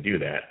think I can do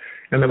that.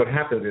 And then what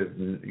happens is,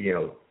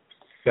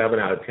 7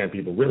 out of 10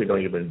 people really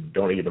don't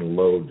even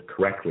load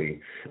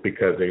correctly,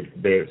 because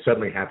they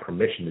suddenly have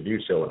permission to do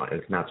so, and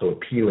it's not so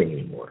appealing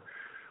anymore.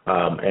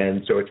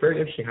 And so it's very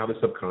interesting how the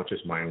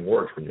subconscious mind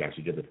works when you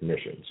actually give the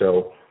permission.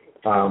 So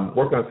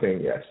work on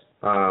saying yes.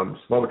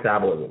 Slow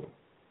metabolism.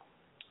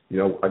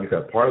 Like I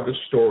said, part of the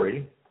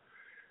story,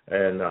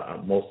 and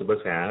most of us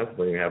have,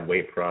 when you have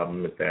weight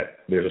problems, is that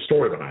there's a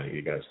story behind it.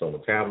 You got a slow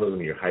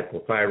metabolism, you're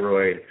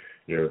hypothyroid,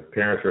 your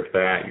parents are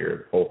fat,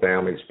 your whole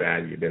family's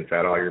fat, you've been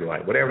fat all your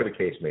life, whatever the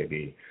case may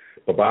be.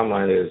 The bottom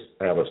line is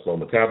I have a slow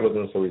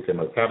metabolism, so we say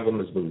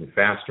metabolism is moving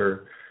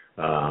faster.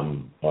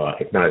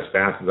 It's not as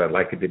fast as I'd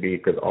like it to be,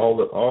 because all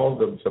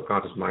the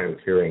subconscious mind is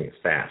hearing is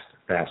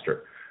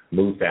faster.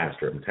 Move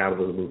faster.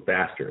 Metabolism move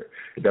faster.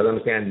 It doesn't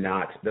understand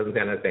not. It doesn't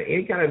understand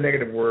any kind of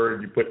negative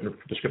word you put in the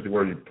descriptive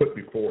word you put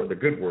before the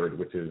good word,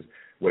 which is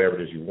whatever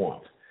it is you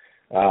want.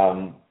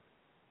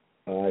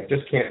 I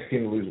just can't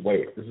seem to lose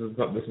weight. This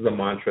is a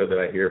mantra that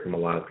I hear from a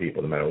lot of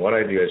people. No matter what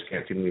I do, I just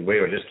can't seem to lose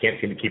weight, or I just can't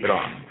seem to keep it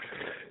on.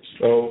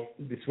 So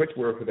the switch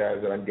word for that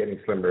is that I'm getting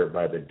slimmer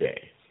by the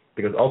day.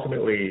 Because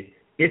ultimately,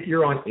 if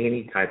you're on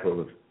any type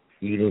of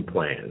eating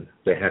plan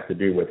that has to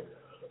do with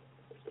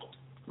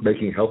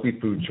making healthy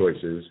food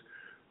choices,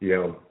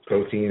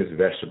 proteins,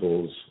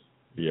 vegetables,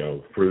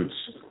 fruits,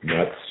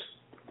 nuts,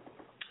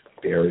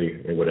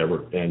 dairy, and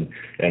whatever,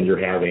 and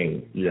you're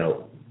having,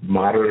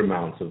 moderate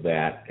amounts of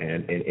that,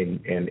 and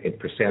in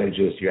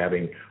percentages, you're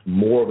having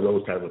more of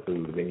those type of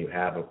foods than you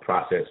have of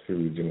processed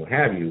foods and what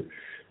have you,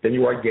 then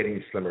you are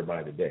getting slimmer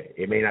by the day.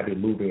 It may not be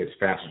moving as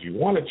fast as you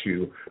want it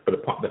to, but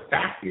the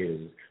fact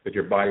is that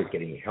your body is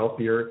getting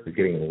healthier, it's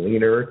getting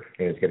leaner,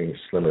 and it's getting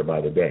slimmer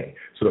by the day.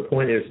 So the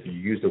point is to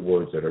use the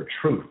words that are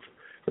truth.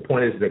 The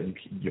point is that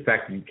the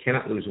fact that you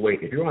cannot lose weight,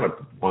 if you're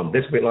on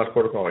this weight loss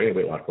protocol or any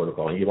weight loss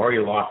protocol, and you've already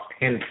lost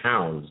 10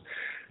 pounds,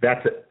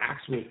 that's an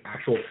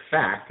actual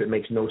fact that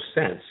makes no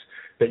sense,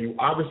 that you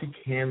obviously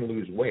can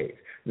lose weight.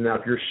 Now,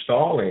 if you're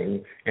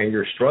stalling and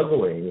you're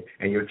struggling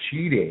and you're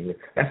cheating,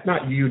 that's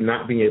not you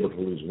not being able to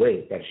lose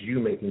weight. That's you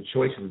making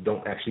choices that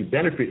don't actually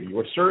benefit you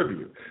or serve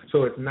you.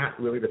 So it's not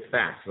really the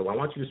fact. So I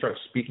want you to start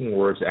speaking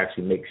words that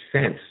actually make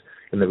sense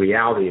in the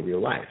reality of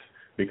your life.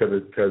 Because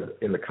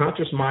in the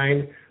conscious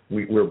mind,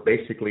 we're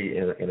basically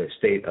in a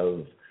state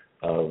of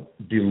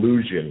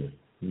delusion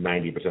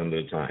 90% of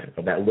the time.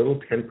 Of that little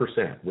 10%,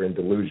 we're in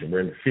delusion, we're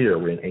in fear,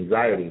 we're in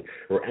anxiety,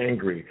 we're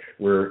angry,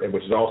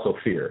 which is also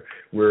fear.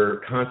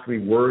 We're constantly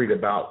worried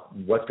about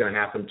what's going to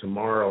happen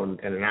tomorrow and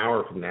an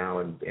hour from now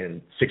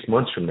and 6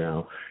 months from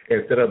now,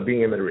 instead of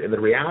being in the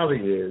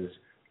reality is,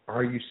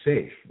 are you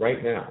safe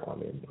right now? I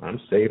mean, I'm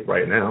safe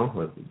right now.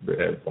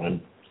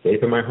 I'm safe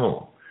in my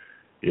home.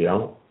 You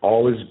know,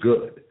 all is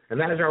good. And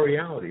that is our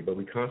reality, but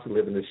we constantly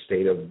live in this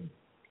state of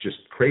just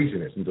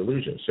craziness and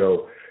delusion.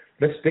 So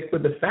let's stick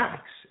with the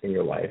facts in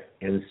your life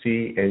and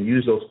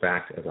use those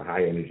facts as a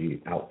high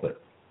energy output.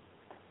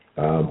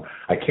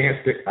 I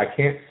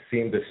can't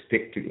seem to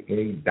stick to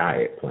any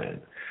diet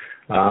plan.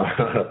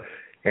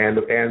 And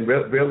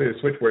really the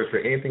switch words for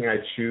anything I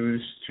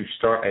choose to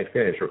start, I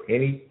finish, or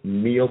any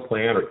meal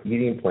plan or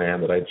eating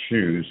plan that I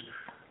choose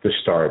to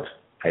start,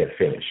 I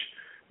finish.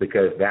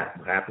 Because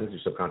that happens, your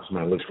subconscious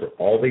mind looks for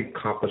all the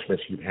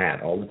accomplishments you've had,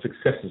 all the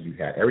successes you've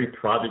had, every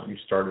project you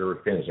started or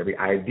finished, every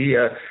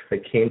idea that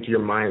came to your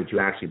mind that you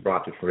actually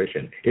brought to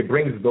fruition. It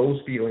brings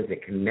those feelings,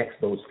 it connects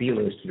those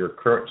feelings to your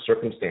current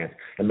circumstance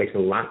and makes it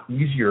a lot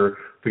easier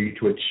for you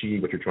to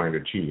achieve what you're trying to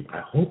achieve. I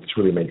hope this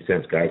really makes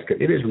sense, guys,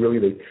 because it is really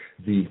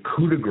the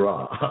coup de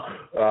grace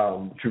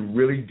to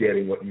really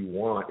getting what you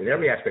want in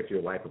every aspect of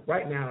your life. But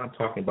right now I'm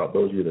talking about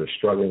those of you that are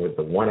struggling with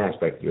the one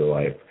aspect of your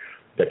life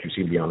that you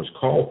seem to be on this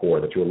call for,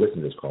 that you're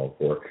listening to this call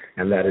for,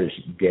 and that is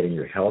getting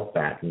your health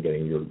back and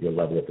getting your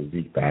level of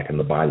physique back and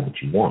the body that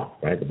you want,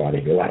 right, the body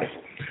of your life.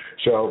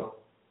 So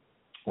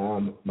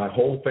my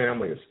whole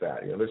family is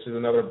fat. You know, this is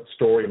another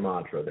story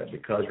mantra that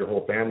because your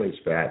whole family is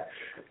fat,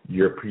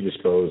 you're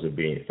predisposed to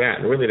being fat.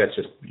 And really that's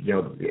just,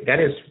 that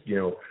is,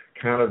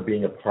 kind of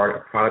being a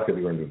product of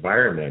your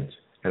environment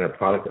and a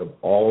product of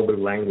all the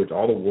language,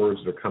 all the words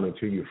that are coming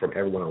to you from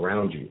everyone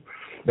around you.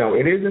 Now,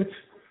 it isn't,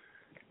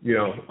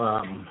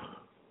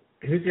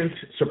 it isn't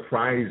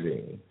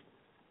surprising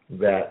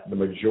that the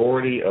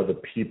majority of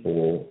the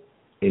people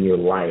in your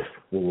life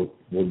will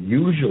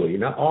usually,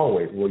 not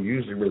always, will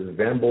usually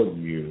resemble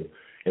you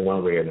in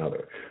one way or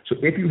another. So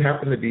if you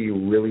happen to be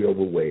really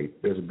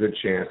overweight, there's a good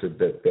chance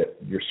that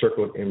your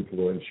circle of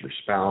influence, your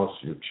spouse,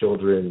 your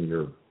children,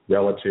 your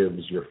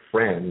relatives, your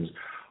friends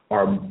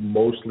are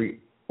mostly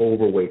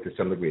overweight to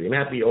some degree. They may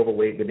not be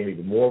overweight, they may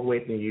be more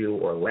overweight than you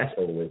or less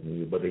overweight than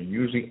you, but they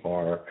usually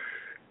are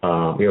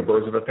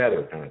birds of a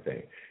feather kind of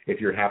thing. If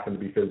you happen to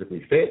be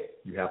physically fit,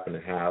 you happen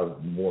to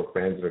have more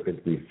friends that are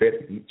physically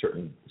fit, eat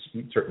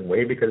certain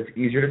way because it's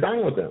easier to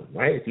dine with them,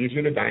 right? It's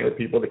easier to dine with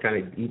people that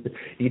kind of eat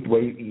the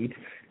way you eat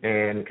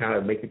and kind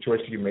of make the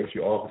choices you make.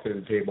 You all sit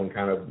at the table and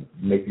kind of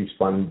make these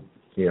fun,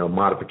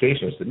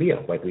 modifications to the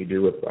meal, like we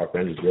do with our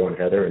friends Joe and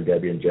Heather and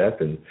Debbie and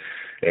Jeff and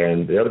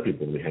the other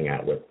people we hang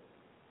out with.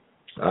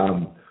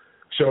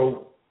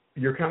 So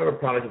you're kind of a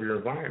product of your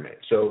environment.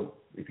 So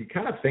if you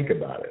kind of think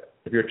about it,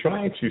 if you're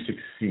trying to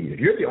succeed, if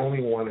you're the only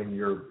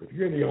if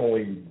you're the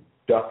only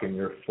duck in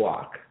your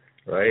flock,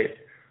 right,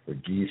 or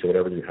geese or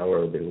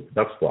however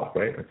duck's flock,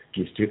 right, that's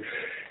geese too,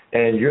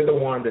 and you're the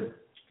one that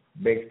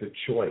makes the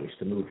choice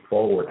to move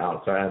forward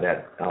outside of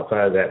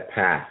that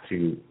path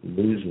to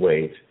lose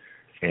weight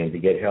and to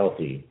get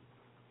healthy,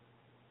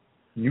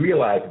 you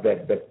realize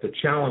that the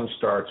challenge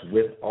starts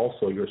with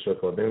also your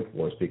circle of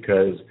influence,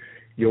 because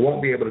you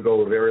won't be able to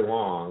go very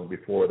long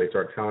before they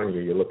start telling you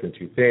you're looking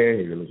too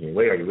thin, you're losing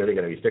weight, are you really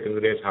going to be sticking to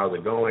this, how's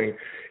it going?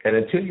 And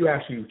until you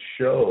actually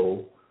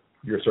show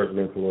your circle of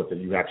influence that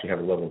you actually have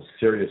a level of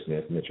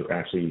seriousness and that you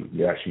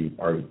actually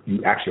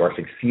are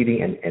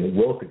succeeding and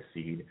will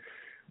succeed,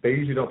 they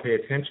usually don't pay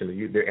attention to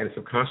you, and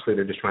subconsciously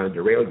they're just trying to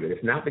derail you.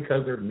 It's not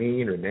because they're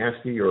mean or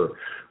nasty or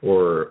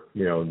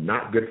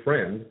not good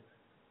friends.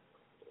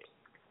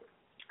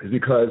 It's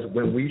because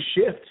when we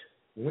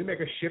make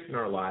a shift in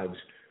our lives,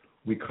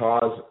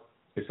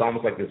 it's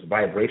almost like this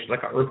vibration,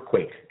 like an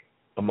earthquake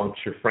amongst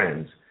your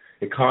friends.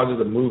 It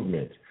causes a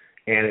movement,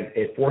 and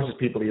it forces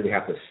people to either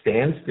have to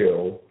stand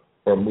still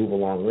or move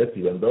along with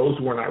you. And those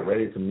who are not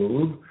ready to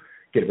move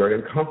get very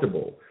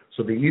uncomfortable.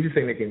 So the easy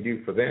thing they can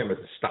do for them is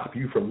to stop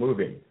you from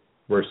moving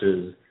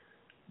versus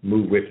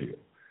move with you.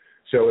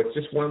 So it's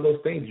just one of those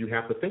things you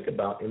have to think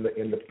about in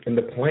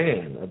the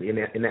plan,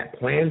 in that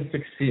plan to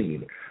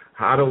succeed.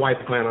 How do I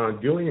plan on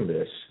doing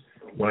this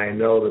when I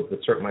know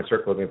that my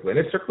circle of influence,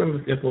 and this circle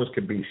of influence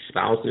could be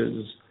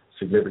spouses,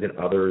 significant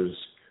others,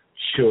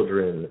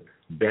 children,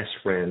 best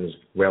friends,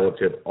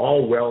 relatives,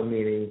 all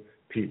well-meaning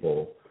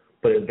people.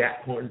 But at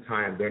that point in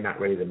time, they're not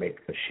ready to make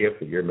a shift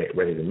that you're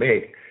ready to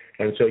make.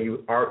 And so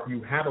you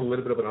have a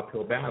little bit of an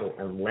uphill battle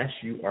unless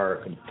you are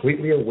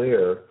completely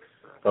aware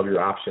of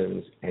your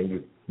options and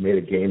you've made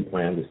a game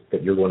plan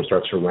that you're going to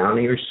start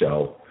surrounding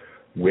yourself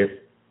with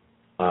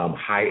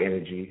high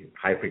energy,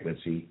 high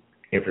frequency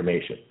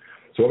information.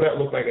 So what that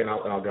looks like, and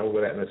I'll go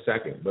over that in a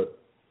second, but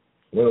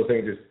one of the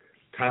things is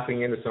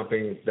tapping into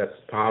something that's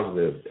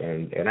positive.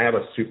 And I have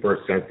a super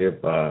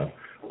sensitive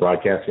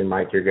broadcasting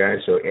mic here,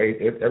 guys. So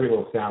every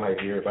little sound I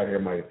hear, if I hear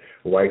my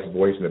wife's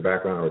voice in the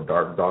background or a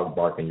dark dog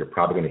barking, you're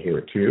probably going to hear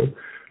it too.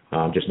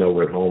 Just know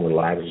we're at home and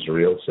live is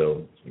real.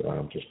 So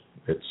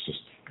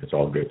it's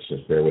all good.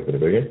 Just bear with it a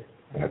bit.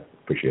 I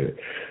appreciate it.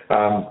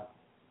 I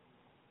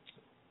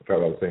forgot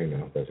what I was saying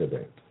now. That's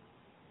it.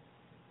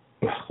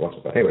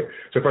 Anyway,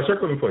 so if I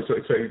circle in point, so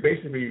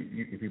basically,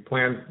 if you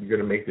plan you're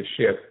going to make this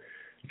shift,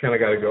 you kind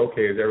of got to go,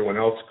 okay, is everyone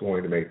else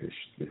going to make this?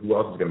 Who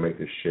else is going to make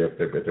this shift?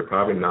 If they're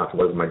probably not, so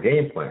what is my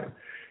game plan?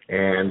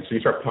 And so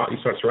you start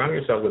surrounding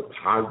yourself with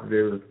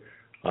positive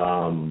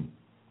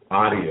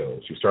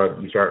audios. You start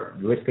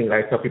listening.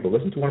 I tell people,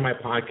 listen to one of my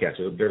podcasts.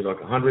 There's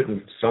like 100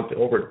 and something,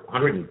 over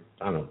 100,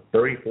 I don't know,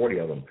 30, 40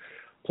 of them.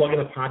 Plug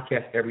in a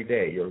podcast every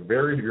day. You'll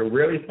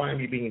rarely find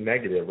me being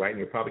negative, right? And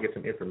you'll probably get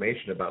some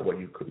information about what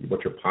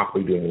you're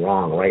possibly doing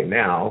wrong right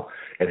now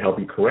and help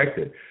you correct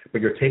it. But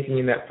you're taking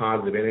in that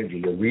positive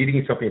energy. You're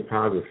reading something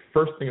positive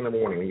first thing in the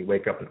morning when you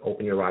wake up and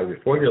open your eyes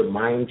before your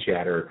mind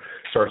chatter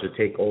starts to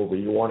take over.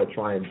 You want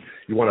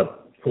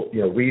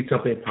to read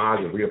something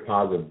positive. Read a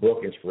positive book,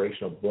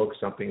 inspirational book,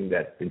 something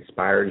that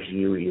inspires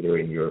you, either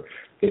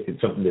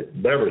it's something that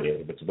whatever it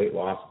is. If it's weight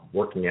loss,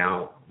 working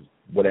out,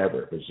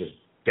 whatever. If it's just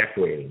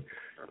decorating.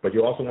 But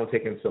you also want to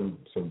take in some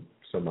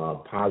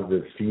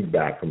positive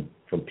feedback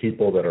from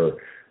people that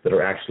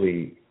are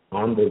actually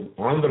on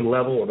the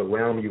level or the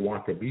realm you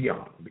want to be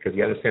on. Because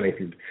you understand,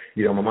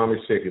 my mom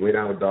used to say, if you lay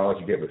down with dogs,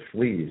 you get with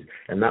fleas,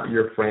 and not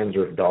your friends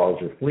or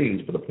dogs or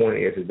fleas. But the point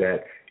is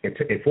that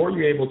before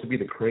you're able to be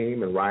the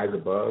cream and rise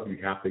above, you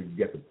have to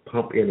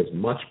pump in as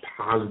much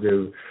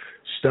positive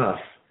stuff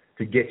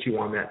to get you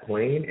on that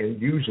plane. And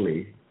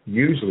usually,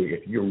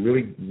 if you're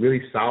really,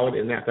 really solid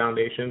in that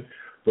foundation,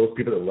 those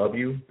people that love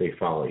you, they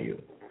follow you.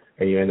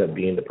 And you end up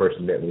being the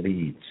person that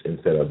leads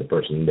instead of the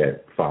person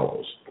that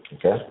follows.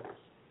 Okay?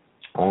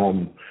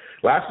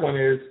 Last one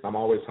is I'm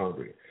always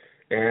hungry.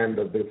 And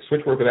the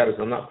switch word for that is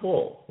I'm not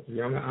full.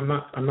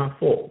 I'm not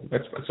full.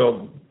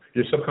 So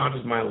your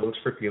subconscious mind looks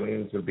for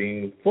feelings of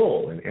being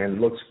full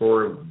and looks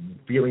for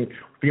feelings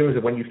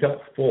of when you felt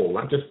full,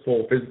 not just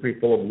full physically,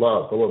 full of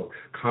love, full of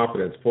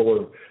confidence,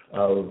 full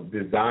of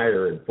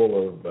desire, and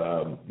full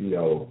of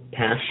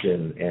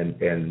passion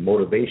and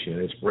motivation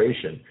and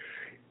inspiration.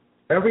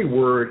 Every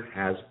word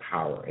has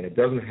power, and it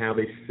doesn't have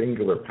a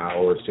singular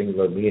power or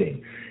singular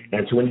meaning.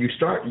 And so when you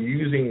start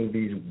using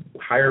these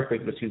higher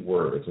frequency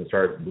words and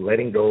start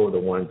letting go of the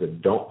ones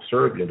that don't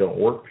serve you and don't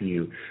work for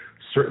you,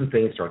 certain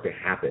things start to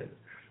happen.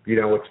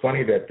 It's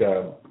funny that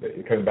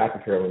coming back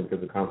to Carolyn,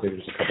 because the conversation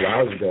was a couple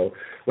hours ago,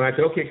 when I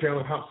said, okay,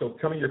 Carolyn, so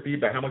tell me your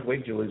feedback. How much weight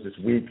did you lose this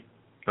week?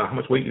 How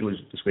much weight did you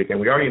lose this week? And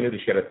we already knew that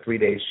she had a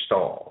 3-day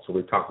stall. So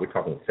we're talking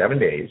 7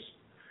 days.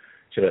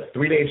 She had a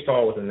 3-day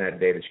stall within that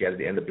day that she had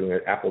to end up doing an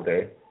Apple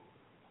day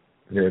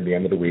near the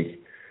end of the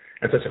week.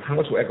 And so I said, how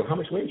much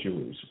weight did you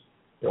lose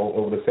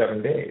over the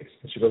 7 days?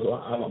 And she goes,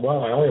 well,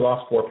 I only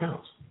lost 4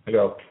 pounds. I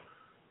go,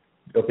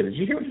 okay, did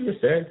you hear what you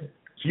just said?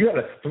 So you had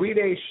a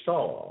 3-day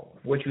stall,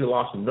 which you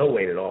lost no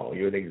weight at all.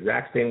 You were the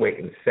exact same weight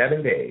in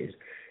 7 days,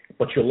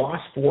 but you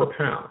lost 4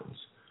 pounds.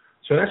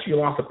 So actually you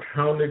lost a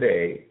pound a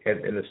day,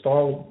 and the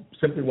stall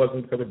simply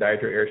wasn't because of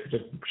dietary error.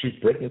 She's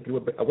breaking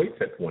through a weight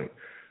set point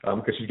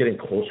because she's getting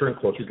closer and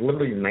closer. She's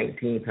literally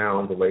 19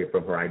 pounds away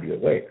from her ideal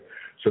weight.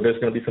 So there's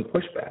going to be some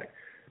pushback.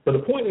 But the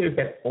point is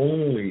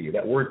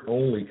that word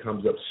only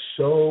comes up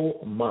so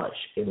much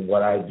in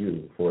what I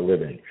do for a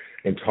living,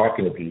 in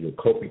talking to people,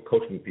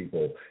 coaching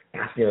people,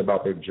 asking them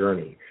about their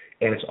journey.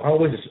 And it's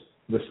always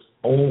this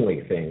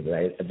only thing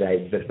that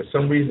for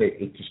some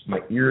reason my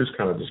ears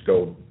kind of just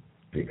go,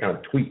 they kind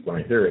of tweak when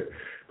I hear it.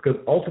 Because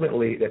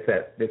ultimately it's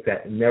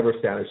that never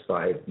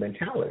satisfied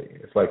mentality.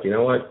 It's like, you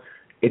know what?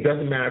 It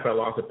doesn't matter if I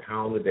lost a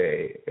pound a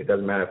day. It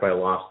doesn't matter if I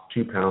lost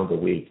 2 pounds a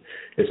week.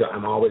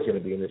 I'm always going to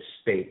be in this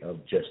state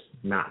of just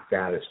not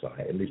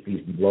satisfied, and these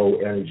low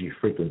energy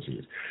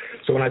frequencies.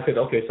 So when I said,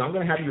 okay, so I'm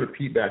going to have you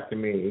repeat back to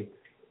me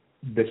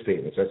this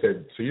statement. So I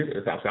said,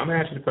 I'm going to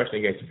ask you the question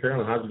again. So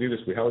Carolyn, how did you do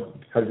this week? How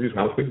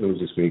much weight did you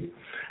lose this week?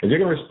 And you're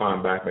going to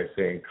respond back by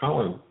saying,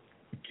 Colin,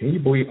 can you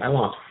believe I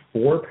lost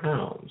 4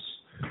 pounds?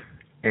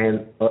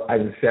 And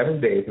in 7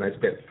 days, and I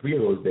spent 3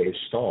 of those days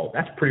stalled.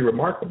 That's pretty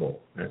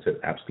remarkable. And I said,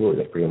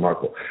 absolutely, that's pretty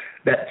remarkable.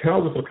 That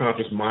tells the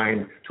subconscious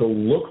mind to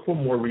look for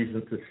more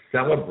reasons to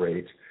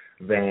celebrate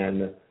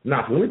than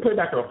not. When we played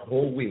back our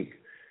whole week,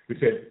 we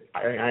said,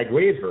 I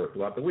graded her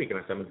throughout the week, and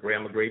I said, I'm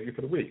going to grade you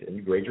for the week, and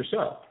you grade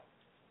yourself.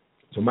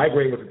 So my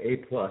grade was an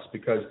A+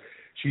 because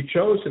she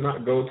chose to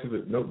not go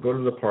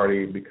to the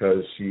party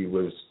because she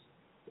was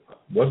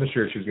wasn't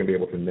sure she was going to be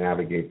able to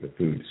navigate the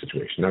food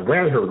situation. Now,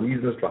 granted, her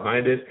reasons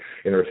behind it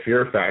and her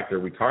fear factor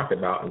we talked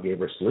about and gave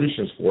her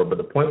solutions for, but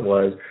the point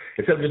was,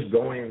 instead of just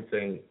going and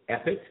saying,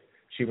 F it,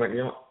 she went,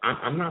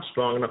 I'm not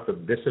strong enough for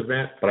this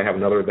event, but I have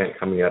another event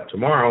coming up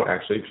tomorrow,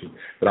 actually,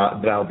 that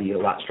I'll be a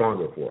lot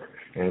stronger for.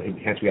 And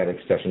hence we had a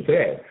session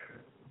today.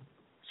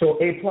 So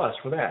A+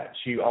 for that.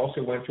 She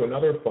also went to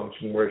another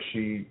function where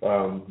she,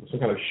 some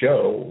kind of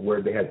show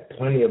where they had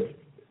plenty of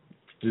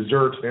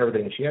desserts and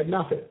everything, and she had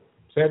nothing.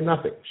 She had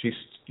nothing. She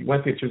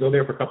went there. She was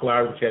there for a couple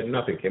hours, and she had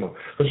nothing. Came home.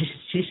 So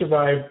she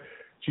survived.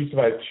 She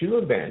survived 2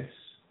 events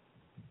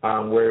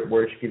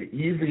where she could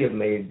easily have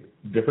made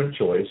different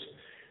choice.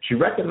 She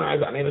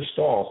recognized I'm in a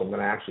stall, so I'm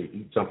going to actually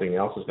eat something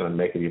else that's going to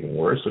make it even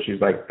worse. So she's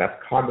like, that's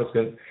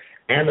cognizant.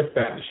 And the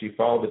fact that she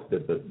followed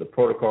the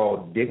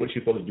protocol, did what she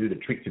was supposed to do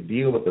to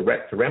deal with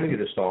to remedy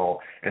the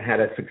stall, and had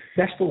a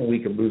successful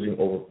week of losing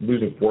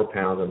 4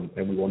 pounds,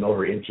 and we will know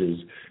her inches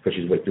because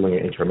she's doing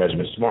an inch her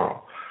measurements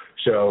tomorrow.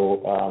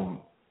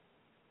 So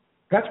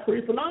that's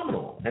pretty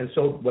phenomenal. And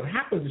so what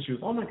happens is she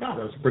goes, oh my God,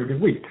 that was a pretty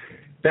good week.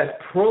 That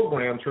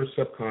programs her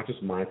subconscious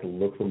mind to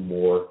look for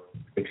more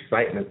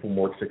excitement, for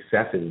more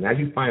successes. And as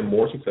you find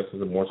more successes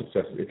and more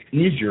successes, it's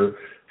easier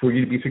for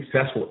you to be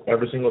successful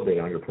every single day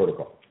on your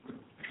protocol.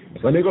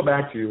 So let me go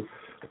back to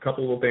a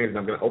couple of little things, and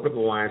I'm going to open the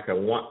lines. I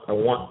want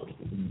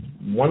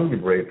one of you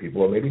brave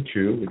people, or maybe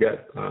 2. We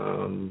got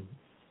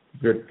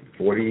good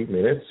 40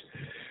 minutes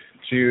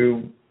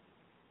to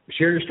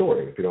share your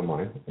story, if you don't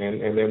mind,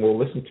 and then we'll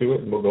listen to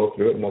it, and we'll go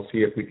through it, and we'll see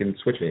if we can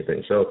switch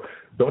anything. So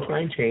don't try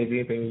and change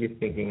anything you're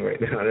thinking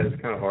right now.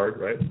 That's kind of hard,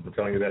 right? I'm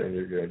telling you that, and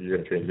you're going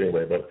to change it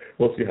anyway, but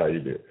we'll see how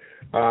you do.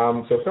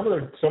 So some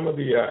of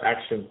the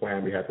action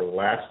plan we had for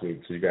last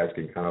week, so you guys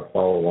can kind of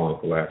follow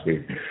along for last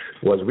week,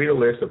 was read a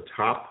list of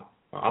top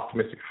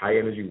optimistic,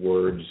 high-energy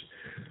words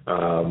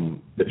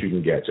that you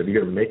can get. So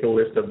you're going to make a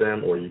list of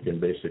them, or you can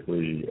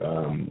basically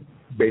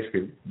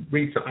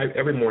read.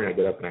 Every morning I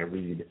get up and I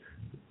read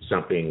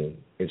something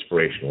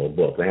inspirational, a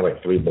book. I have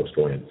like 3 books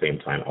going at the same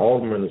time. All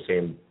of them are in the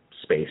same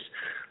space.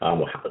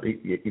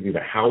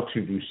 Either how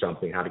to do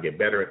something, how to get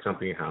better at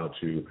something, how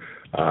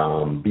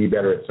to be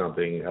better at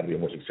something, how to be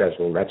more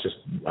successful. That's just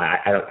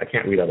I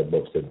can't read other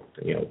books that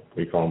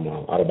we call them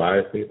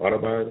autobiographies.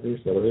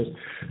 Is that what it is?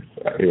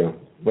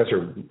 Unless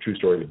they're true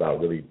stories about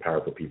really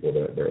powerful people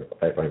that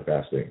I find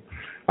fascinating.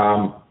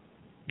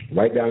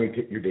 Write down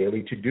your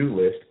daily to-do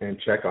list and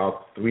check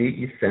off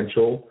 3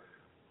 essential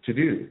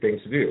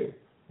things to do.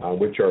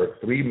 Which are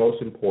the 3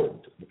 most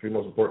important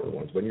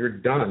ones. When you're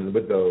done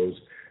with those,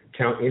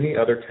 count any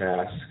other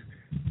tasks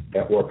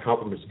or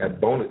accomplishments as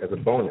a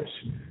bonus.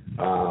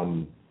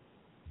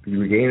 You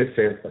regain a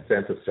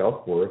sense of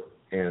self-worth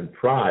and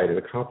pride and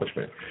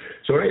accomplishment.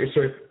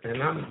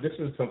 This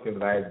is something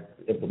that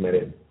I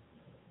implemented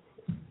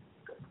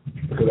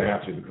because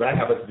I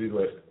have a to-do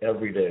list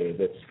every day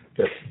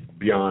that's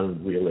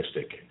beyond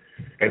realistic.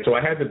 And so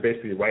I had to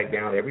basically write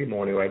down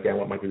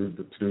what my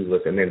to-do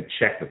list, and then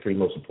check the 3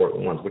 most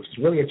important ones, which is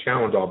really a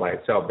challenge all by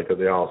itself because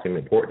they all seem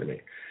important to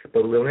me.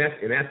 But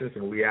in essence,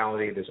 in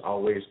reality, there's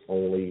always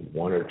only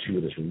 1 or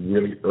 2 that's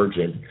really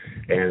urgent.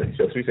 And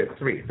so we said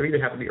 3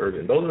 that have to be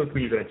urgent. Those are the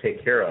 3 you're going to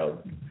take care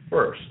of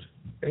first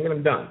and get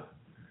them done.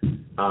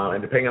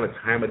 And depending on the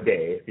time of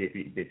day, if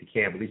you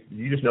can, but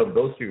you just know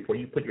those 3 before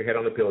you put your head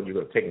on the pillow,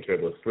 you're taking care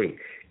of those 3.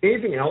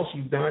 Anything else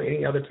you've done,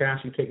 any other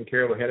tasks you've taken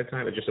care of ahead of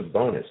time, is just a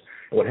bonus.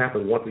 And what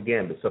happens, once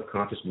again, the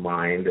subconscious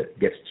mind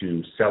gets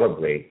to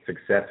celebrate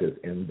successes,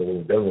 and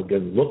then we'll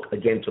look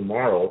again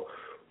tomorrow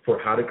for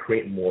how to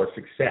create more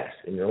success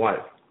in your life.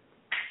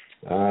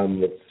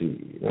 Let's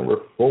see, number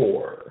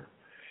 4.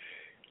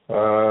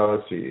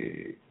 Let's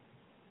see.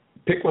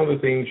 Pick one of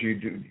the things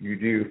you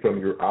do from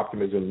your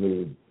optimism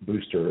mood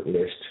booster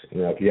list.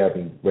 If you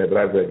haven't read, but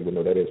I've read, you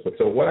know what that is. But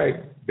so what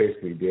I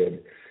basically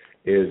did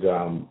is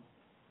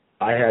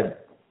I had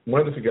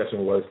one of the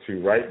suggestions was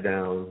to write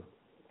down.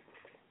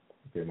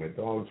 Okay, my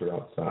dogs are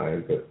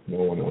outside, but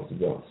no one else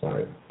is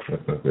outside.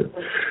 That's not good.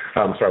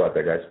 Sorry about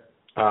that, guys.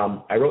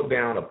 I wrote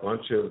down a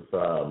bunch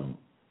of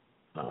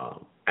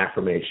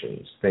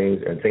affirmations, things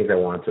I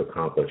wanted to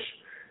accomplish,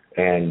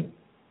 and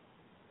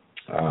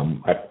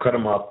I cut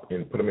them up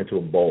and put them into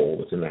a bowl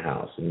that's in the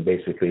house. And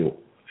basically,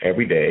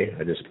 every day,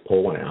 I just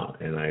pull one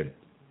out and I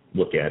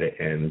look at it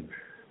and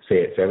say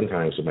it 7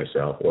 times to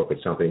myself. Or if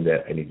it's something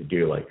that I need to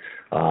do, like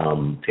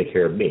take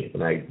care of me,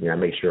 and I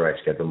make sure I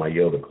schedule my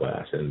yoga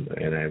class, and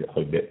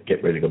I'll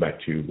get ready to go back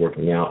to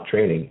working out,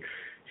 training.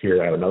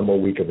 Here, I have another more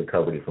week of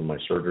recovery from my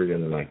surgery,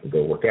 and then I can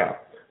go work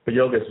out. But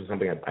yoga is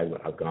something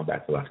I've gone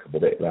back the last couple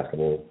of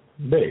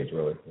days,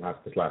 really,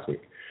 this last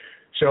week.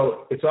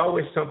 So it's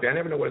always something. I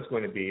never know what it's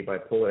going to be, but I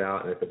pull it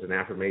out, and if it's an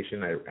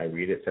affirmation, I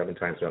read it 7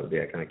 times throughout the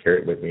day. I kind of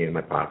carry it with me in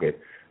my pocket,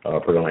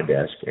 put it on my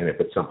desk. And if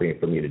it's something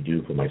for me to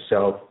do for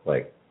myself,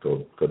 like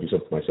go do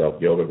something for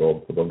myself, yoga,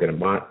 go get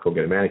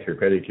a manicure,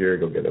 pedicure,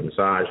 go get a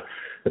massage.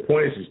 The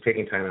point is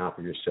taking time out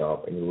for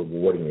yourself, and you're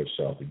rewarding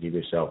yourself to give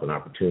yourself an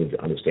opportunity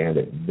to understand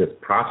that the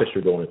process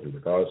you're going through,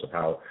 regardless of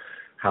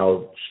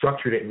how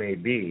structured it may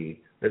be,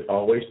 there's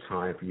always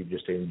time for you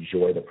just to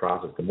enjoy the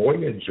process. The more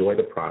you enjoy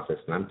the process,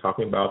 and I'm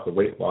talking about the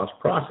weight loss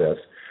process,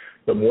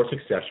 the more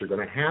success you're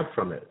going to have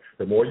from it.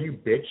 The more you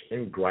bitch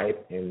and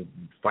gripe and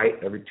fight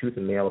every tooth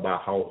and nail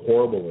about how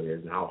horrible it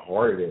is and how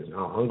hard it is and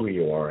how hungry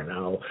you are and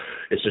how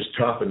it's just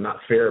tough and not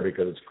fair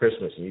because it's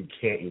Christmas and you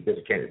can't eat this,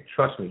 you can't.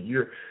 Trust me,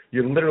 you're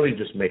literally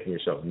just making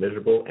yourself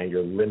miserable and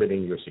you're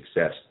limiting your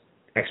success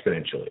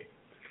exponentially.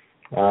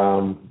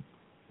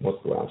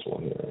 What's the last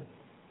one here?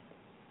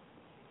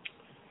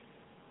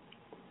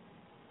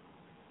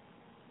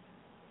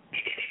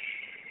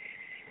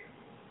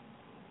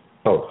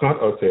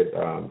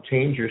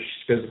 Change your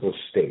physical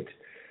state.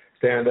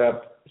 Stand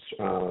up,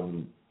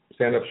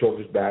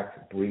 shoulders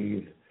back,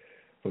 breathe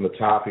from the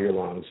top of your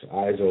lungs,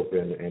 eyes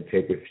open, and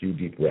take a few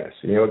deep breaths.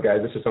 And you know what, guys,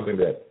 this is something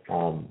that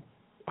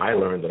I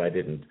learned that I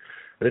didn't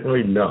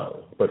really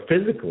know. But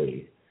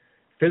physically,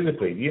 do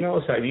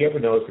you ever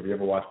notice if you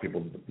ever watch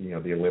people,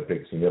 the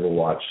Olympics, and you ever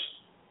watch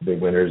the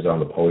winners on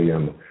the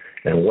podium,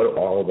 and what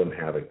all of them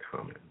have in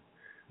common?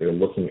 They're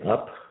looking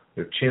up,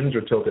 their chins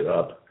are tilted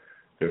up,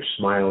 they're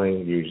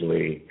smiling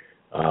usually,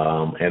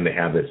 and they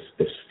have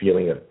this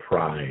feeling of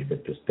pride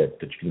that you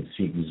can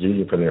see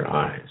oozing from their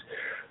eyes.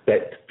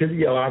 That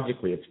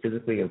physiologically, it's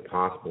physically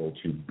impossible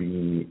to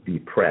be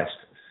depressed,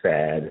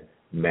 sad,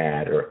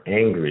 mad, or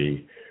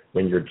angry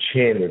when your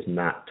chin is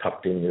not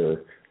tucked into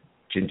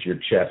your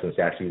chest and it's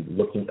actually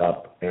looking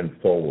up and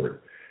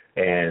forward.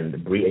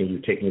 And breathe, and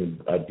you're taking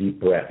a deep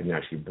breath and you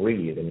actually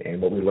breathe.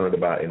 And what we learned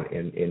about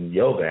in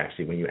yoga,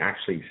 actually, when you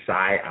actually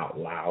sigh out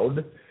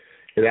loud,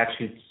 it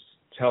actually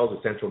tells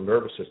the central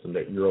nervous system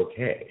that you're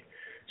okay.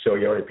 So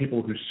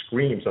people who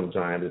scream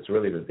sometimes, it's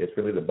really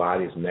the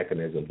body's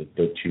mechanism to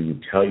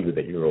tell you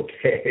that you're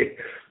okay.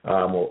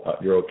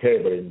 You're okay.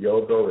 But in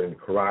yoga or in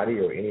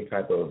karate or any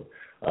type of,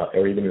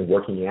 or even in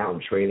working out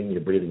and training, you're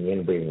breathing in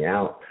and breathing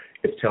out.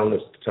 It's telling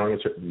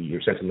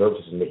your central nervous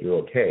system that you're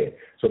okay.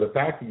 So the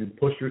fact that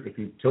if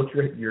you tilt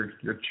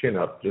your chin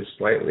up just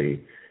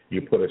slightly,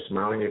 you put a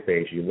smile on your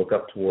face, you look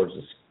up towards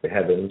the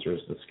heavens or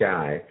the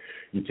sky,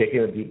 you take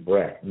in a deep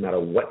breath, no matter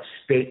what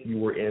state you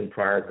were in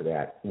prior to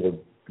that will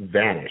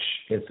vanish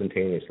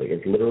instantaneously.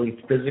 It's literally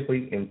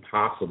physically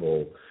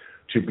impossible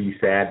to be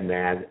sad,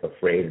 mad,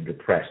 afraid, or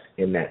depressed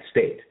in that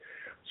state.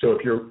 So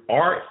if you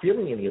are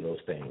feeling any of those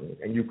things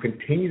and you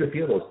continue to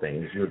feel those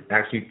things, you're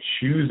actually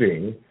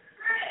choosing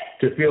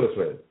to feel this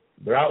way.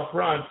 They're out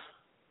front.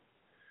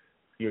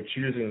 You're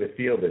choosing to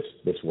feel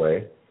this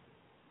way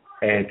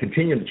and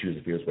continue to choose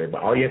to feel this way.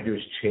 But all you have to do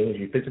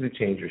is physically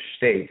change your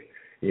state.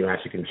 You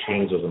actually can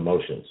change those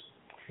emotions.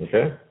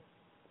 Okay?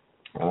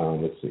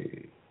 Let's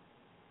see.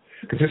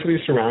 Consistently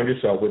surround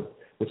yourself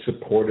with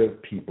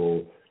supportive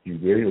people you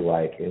really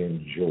like and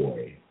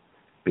enjoy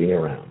being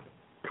around.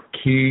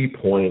 Key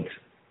point,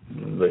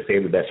 let's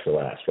save the best for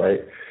last,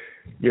 right?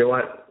 You know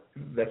what?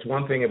 That's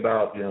one thing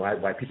about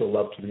why people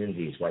love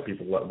communities, why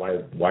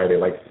they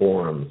like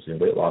forums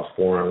and weight loss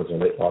forums and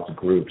weight loss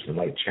groups and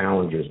like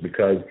challenges,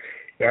 because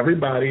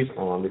everybody's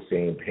on the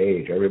same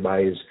page.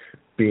 Everybody's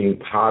being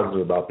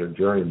positive about their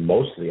journey.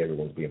 Mostly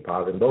everyone's being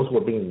positive. And those who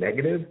are being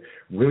negative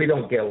really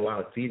don't get a lot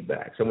of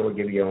feedback. Someone will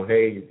give you,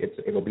 hey,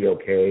 it'll be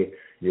okay,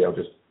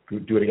 just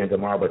do it again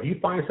tomorrow. But if you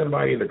find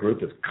somebody in the group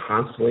that's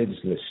constantly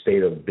just in a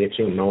state of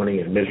bitching, moaning,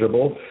 and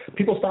miserable,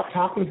 people stop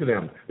talking to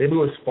them. They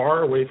move as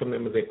far away from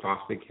them as they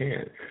possibly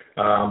can.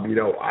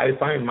 I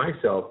find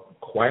myself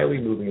quietly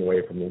moving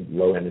away from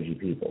low energy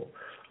people.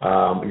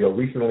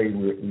 Recently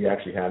we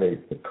actually had a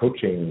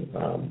coaching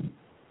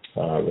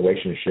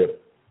relationship.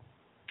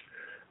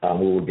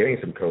 We were getting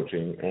some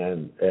coaching,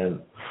 and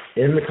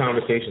in the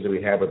conversations that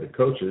we had with the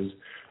coach,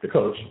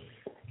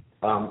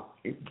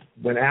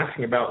 when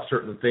asking about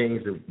certain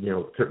things,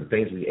 certain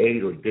things we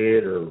ate or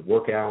did, or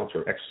workouts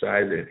or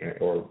exercise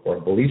or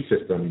belief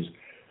systems,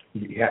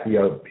 he had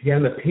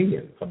an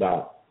opinion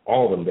about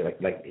all of them.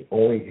 That like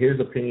only his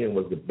opinion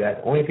was the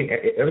best.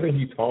 Everything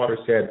he taught or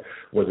said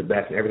was the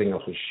best, and everything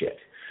else was shit.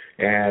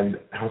 And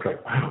I was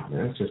like, wow,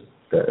 man,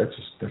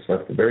 that's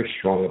a very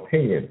strong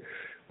opinion.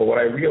 But what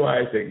I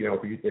realized that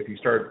if you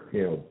start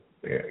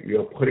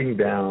putting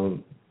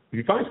down, if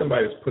you find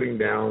somebody that's putting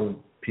down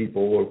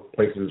people or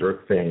places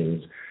or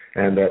things,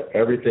 and that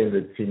everything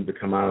that seems to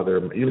come out of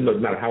there, even though no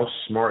matter how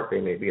smart they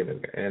may be,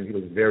 and he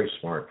was very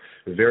smart,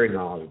 very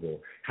knowledgeable,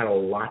 had a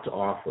lot to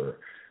offer,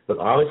 but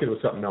obviously there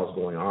was something else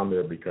going on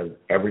there, because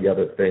every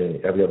other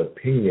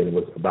opinion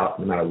was about,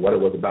 no matter what it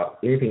was about,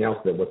 anything else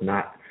that was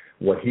not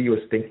what he was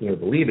thinking or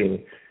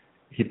believing,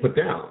 he put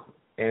down.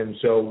 And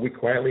so we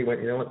quietly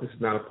went, this is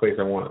not a place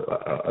a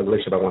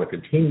relationship I want to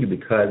continue,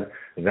 because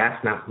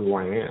that's not who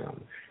I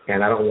am.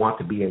 And I don't want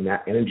to be in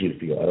that energy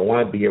field. I don't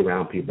want to be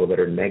around people that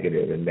are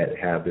negative and that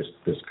have this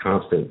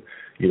constant,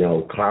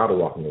 cloud of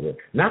walking over.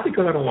 Not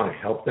because I don't want to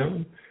help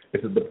them.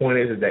 Because the point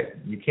is that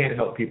you can't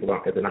help people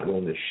if they're not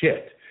willing to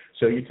shift.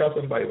 So you tell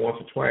somebody once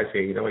or twice,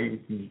 hey,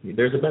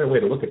 there's a better way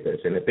to look at this.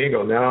 And if they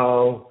go,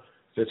 no,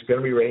 So it's going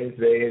to be raining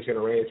today. It's going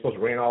to rain. It's supposed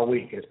to rain all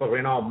week. It's supposed to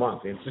rain all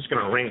month. It's just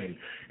going to rain.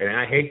 And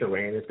I hate the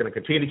rain. It's going to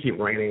continue to keep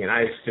raining, and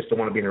I just don't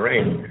want to be in the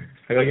rain.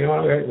 I go, you know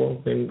what? Okay, well,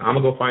 then I'm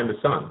going to go find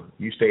the sun.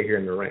 You stay here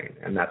in the rain.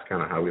 And that's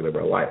kind of how we live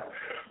our life.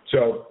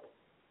 So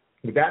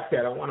with that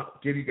said, I want to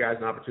give you guys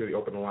an opportunity to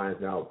open the lines.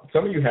 Now,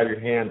 some of you have your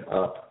hand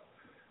up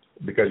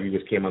because you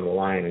just came on the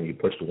line and you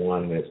pushed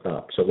one and it's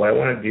up. So what I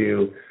want to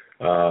do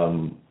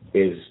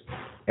is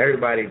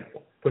everybody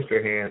push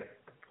their hand,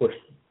 push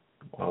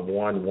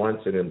one once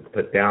and then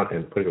put down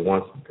and put it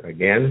once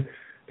again,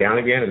 down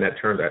again, and that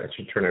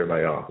should turn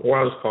everybody off. Or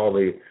I'll just call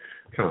the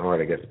kind of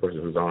hard, I guess, the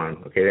person who's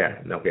on. Okay,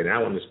 that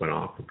one just went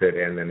off. Good,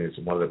 and then there's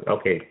one of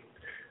the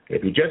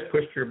if you just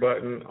pushed your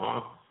button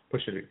off,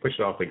 push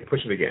it off,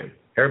 push it again.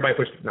 Everybody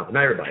push. No,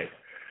 not everybody.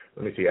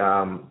 Let me see.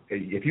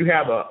 If you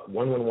have a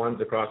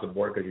 111s across the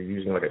board because you're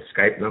using like a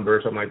Skype number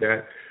or something like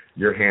that,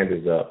 your hand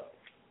is up.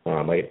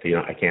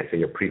 I can't say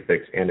your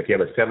prefix. And if you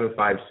have a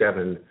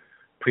 757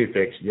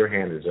 prefix, your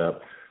hand is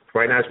up.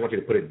 Right now, I just want you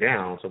to put it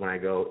down, so when I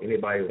go,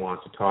 anybody who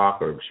wants to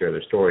talk or share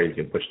their story, you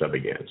can push it up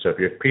again. So if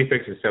your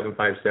prefix is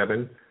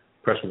 757,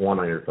 press 1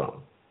 on your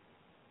phone.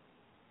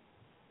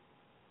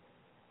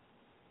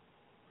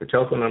 The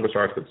telephone number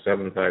starts with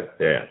 75.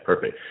 Yeah,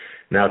 perfect.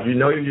 Now, if you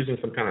know you're using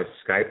some kind of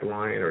Skype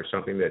line or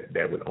something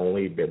that would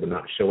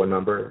not show a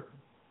number,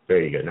 there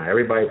you go. Now,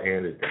 everybody's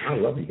hand is down. I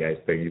love you guys.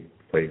 You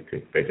play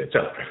that. So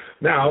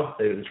now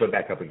let's go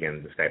back up again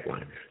to the Skype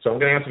line. So I'm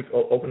going to ask you to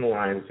open the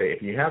line and say,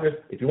 if you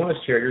want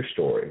to share your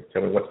story,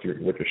 tell me what your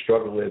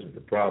struggle is, what the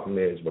problem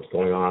is, what's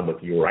going on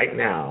with you right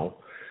now.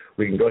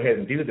 We can go ahead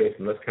and do this,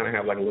 and let's kind of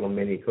have like a little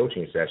mini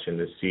coaching session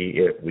to see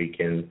if we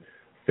can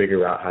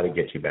figure out how to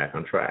get you back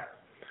on track.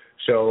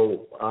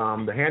 So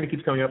the hand that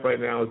keeps coming up right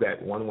now is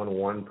that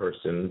 111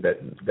 person that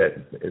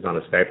is on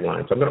the Skype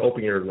line. So I'm going to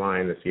open your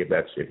line to see if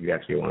you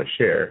actually want to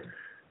share.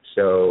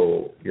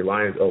 So your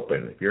line is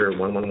open. If you're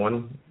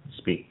 111,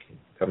 speak.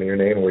 Tell me your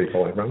name and where you're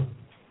calling from.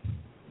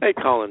 Hey,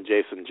 Colin,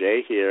 Jason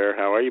J. here.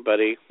 How are you,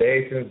 buddy?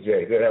 Jason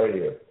J. Good. How are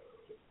you?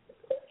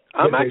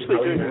 I'm actually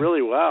doing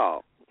really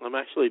well. I'm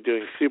actually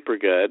doing super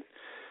good.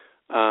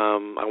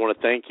 I want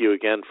to thank you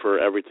again for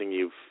everything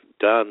you've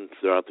done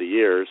throughout the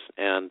years,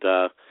 and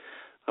I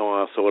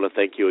also want to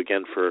thank you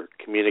again for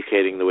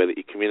communicating the way that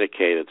you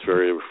communicate. It's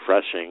very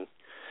refreshing,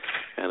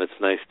 and it's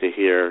nice to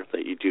hear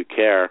that you do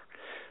care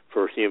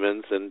for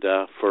humans and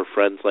for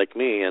friends like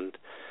me, and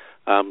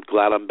I'm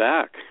glad I'm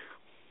back.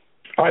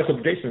 All right, so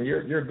Jason,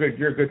 you're a good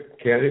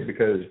candidate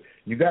because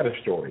you got a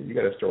story. You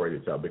got a story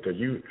to tell because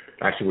you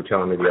actually were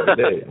telling me the other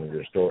day on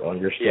your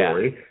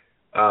story.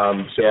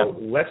 Yeah.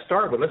 Let's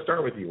start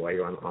with you while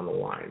you're on the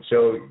line.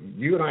 So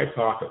you and I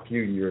talked a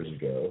few years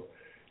ago.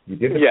 You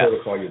did the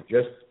protocol. You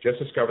just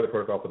discovered the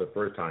protocol for the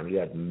first time. You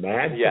had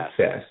mad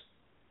success.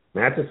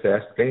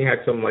 Then you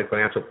had some like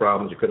financial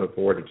problems. You couldn't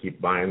afford to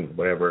keep buying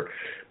whatever.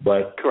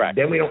 But correct.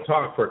 Then we don't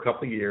talk for a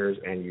couple of years,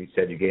 and you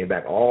said you gained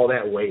back all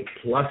that weight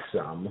plus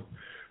some.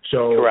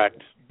 So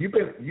correct.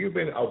 You've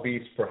been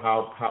obese for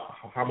how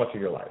much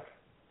of your life?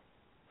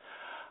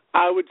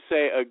 I would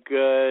say a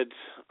good,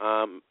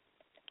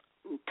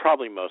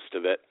 probably most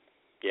of it.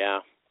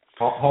 Yeah.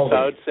 How old so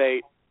I would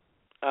say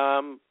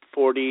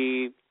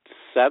 47,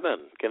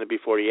 going to be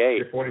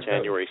 48,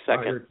 January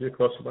 2nd. You're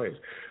close to bodies.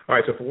 All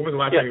right, so when was the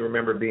last time you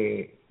remember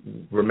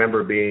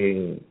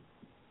being,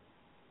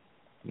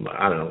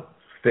 I don't know,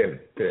 thin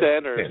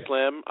or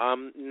slim?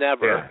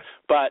 Never. Yeah.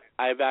 But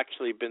I've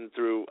actually been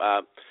through,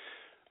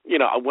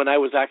 when I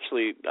was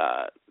actually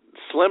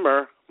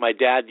slimmer, my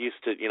dad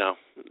used to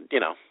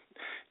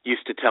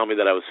tell me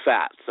that I was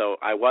fat. So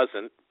I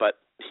wasn't, but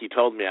he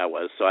told me I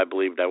was, so I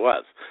believed I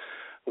was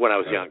when I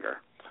was younger.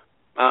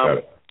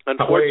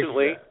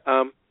 Unfortunately,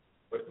 what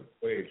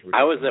age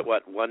I was at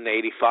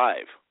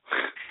 185.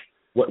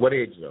 What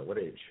age though? What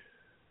age?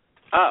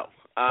 Oh,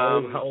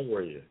 how old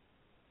were you?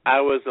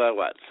 I was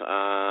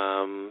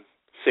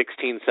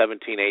 16,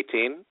 17,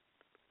 18.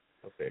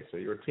 Okay, so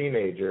you're a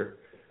teenager,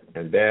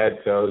 and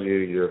Dad tells you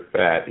you're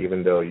fat,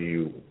 even though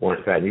you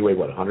weren't fat. You weighed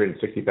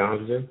 160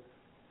 pounds, is it?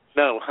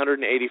 No,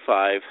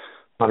 185.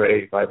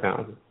 185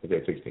 pounds.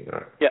 Okay, 16. All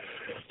right. Yeah.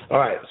 All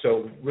right.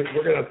 So we're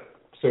gonna.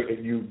 So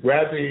you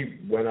gradually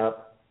went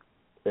up.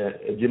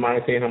 Do you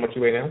mind saying how much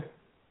you weigh now?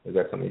 Is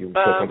that something you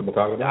feel comfortable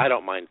talking about? I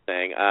don't mind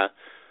saying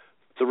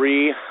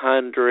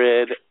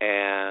 300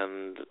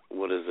 and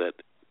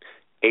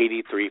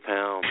 83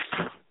 pounds.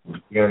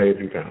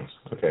 383 pounds.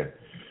 Okay.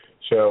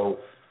 So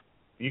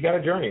you got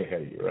a journey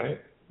ahead of you, right?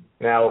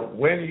 Now,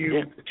 when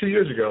you 2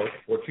 years ago,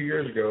 or 3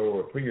 years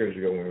ago,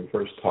 when we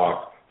first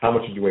talked, how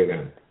much did you weigh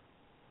then?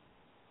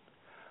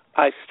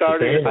 I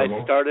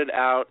started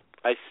out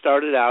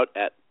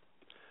at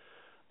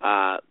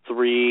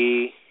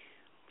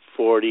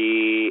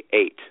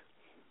 348,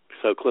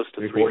 so close to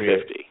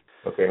 350.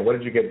 Okay, and what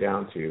did you get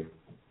down to?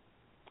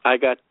 I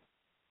got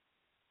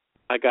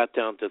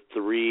down to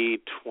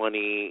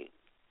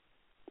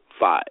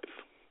 325.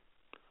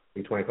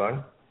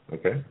 325?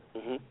 Okay.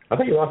 Mm-hmm. I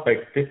think you lost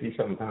like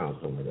 50-something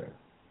pounds over there.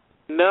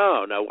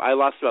 No, I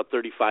lost about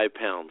 35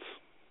 pounds.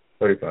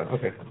 35,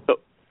 okay. So,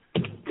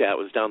 Yeah, it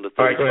was down to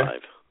 35. All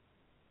right,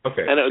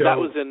 okay. And so, that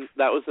was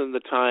in the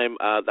time.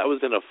 That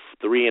was in a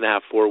 3.5,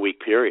 4 week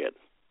period.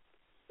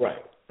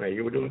 Right.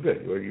 You were doing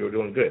good. You were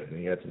doing good,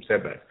 and you had some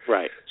setbacks.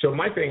 Right. So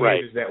my thing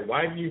is that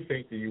why do you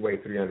think that you weigh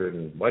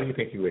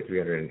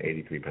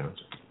 383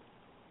 pounds?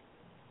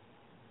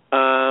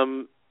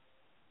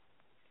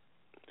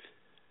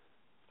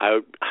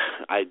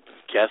 I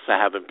guess I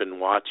haven't been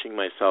watching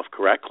myself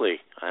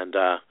correctly, and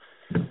I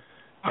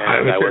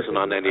wasn't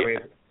on any.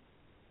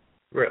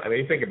 I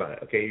mean, think about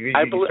it. Okay,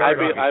 I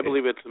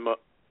believe it's emotional.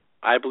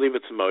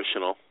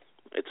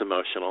 It's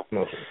emotional.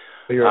 Emotional.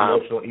 So you're an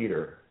emotional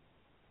eater.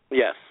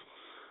 Yes.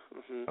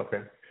 Mm-hmm.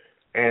 Okay.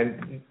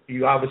 And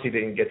you obviously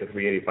didn't get to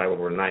 385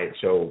 overnight.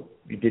 So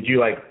did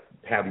you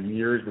have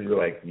years where you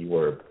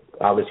were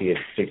obviously at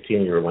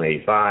 16 you were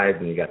 185,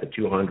 and you got the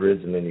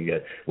 200s, and then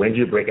when did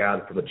you break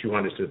out from the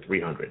 200s to the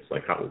 300s?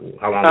 How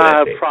long did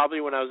that take?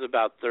 Probably when I was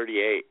about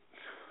 38.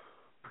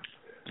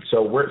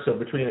 So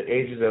between the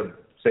ages of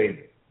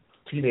say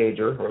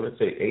teenager, or let's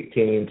say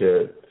 18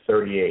 to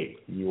 38,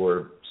 you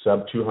were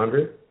sub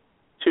 200?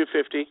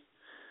 250.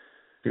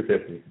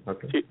 250.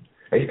 Okay.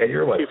 And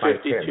you're what?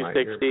 250,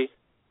 260.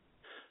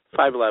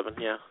 Right? 5'11",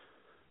 yeah.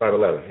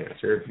 5'11", yeah.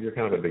 So you're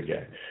kind of a big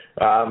guy.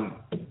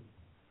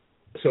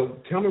 So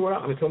tell me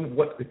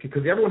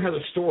because everyone has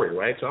a story,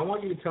 right? So I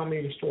want you to tell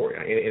me your story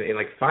in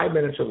 5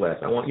 minutes or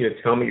less. I want you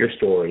to tell me your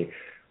story,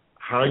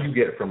 how you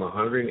get from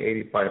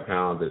 185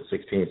 pounds at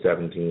 16,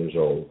 17 years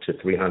old to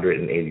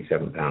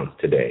 387 pounds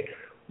today.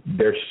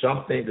 There's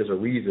a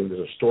reason,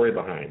 there's a story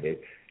behind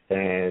it,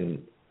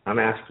 and I'm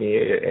asking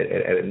you,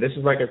 and this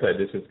is, like I said,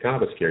 this is kind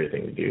of a scary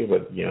thing to do,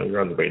 but, you're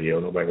on the radio,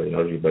 nobody really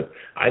knows you, but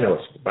I know,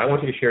 but I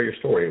want you to share your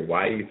story.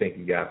 Why do you think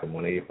you got from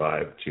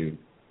 185 to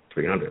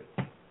 300?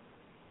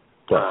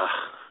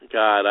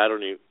 God, I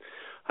don't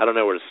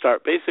know where to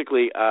start.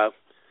 Basically,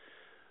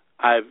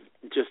 I've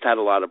just had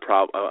a lot of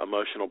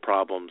emotional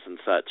problems and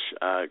such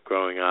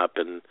growing up,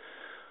 and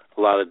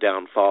a lot of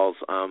downfalls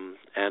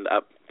and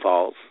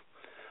upfalls.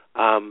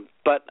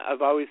 But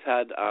I've always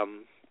had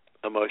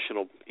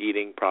emotional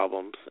eating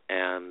problems,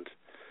 and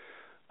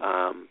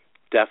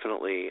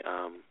definitely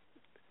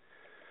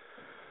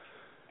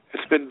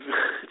it's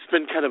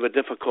been kind of a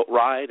difficult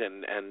ride,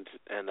 and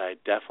I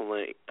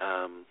definitely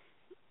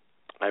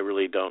I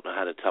really don't know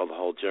how to tell the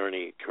whole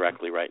journey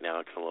correctly right now.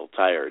 I'm a little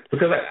tired.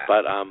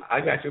 I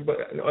got you, but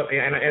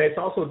and it's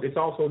also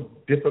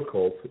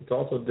difficult. It's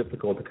also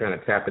difficult to kind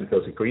of tap into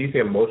those. Because you say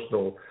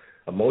emotional.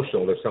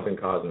 There's something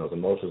causing those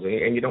emotions,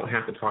 and you don't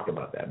have to talk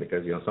about that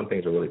because some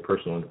things are really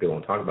personal and people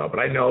don't talk about. But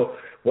I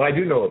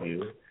do know of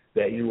you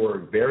that you were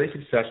very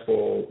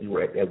successful. You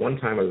were at one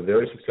time a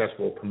very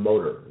successful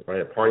promoter, right?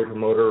 A party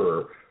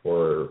promoter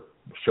or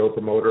show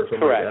promoter or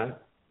something Correct. like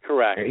that.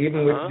 Correct. And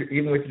even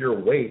with your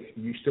weight,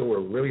 you still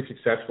were really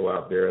successful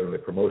out there in the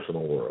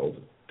promotional world.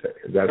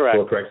 Is that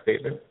still a correct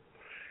statement?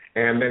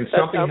 And then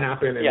something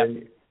happened, and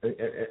then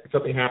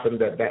something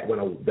happened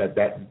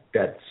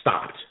that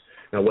stopped.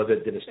 Now,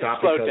 did it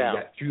stop because you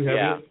got too heavy?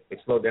 Yeah. It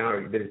slowed down,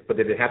 or did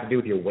it have to do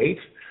with your weight,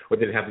 or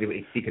did it have to do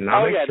with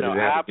economics? Oh yeah,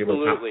 no,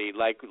 absolutely.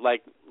 Like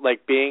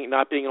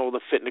not being able to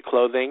fit into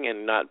clothing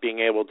and not being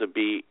able to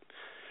be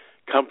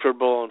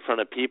comfortable in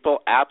front of people.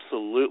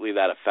 Absolutely,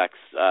 that affects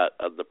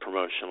the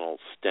promotional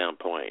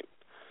standpoint.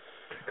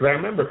 Because I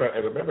remember, if I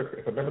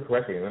remember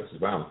correctly, and this is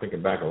why I'm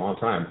thinking back a long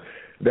time,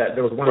 that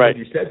there was one thing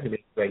you said to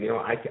me, I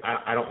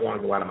don't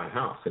want to go out of my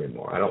house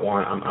anymore.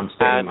 I'm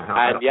staying in my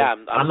house.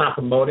 I'm not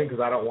promoting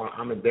because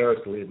I'm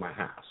embarrassed to leave my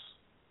house.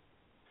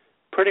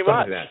 Pretty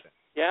much. Like that.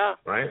 Yeah.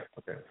 Right?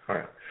 Okay. All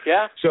right.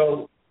 Yeah.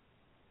 So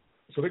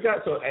we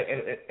got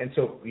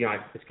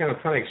it's kind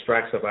of trying to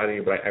extract stuff out of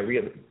you, but I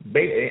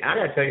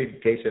got to tell you,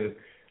 Jason,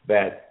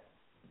 that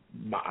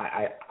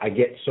I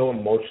get so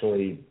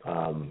emotionally.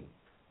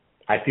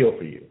 I feel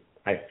for you.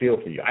 I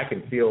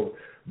can feel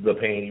the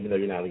pain, even though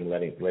you're not even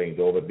letting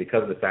go of it,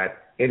 because of the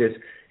fact it is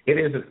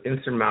an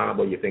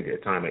insurmountable. You think at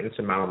the time, an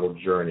insurmountable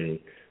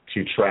journey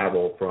to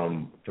travel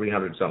from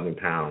 300 something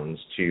pounds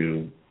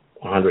to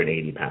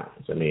 180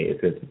 pounds. I mean,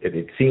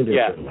 it seems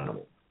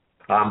insurmountable.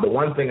 The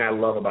one thing I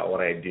love about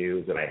what I do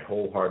is that I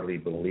wholeheartedly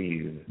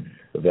believe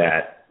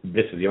that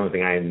this is the only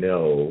thing I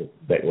know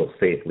that will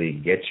safely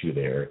get you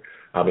there.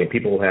 I mean,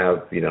 people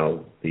have, the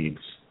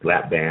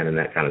lap band and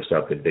that kind of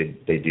stuff that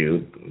they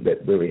do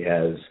that really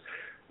has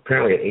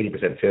apparently an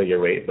 80% failure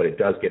rate, but it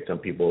does get some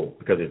people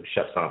because it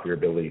shuts off your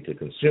ability to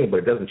consume, but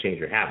it doesn't change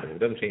your habits. If it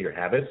doesn't change your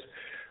habits,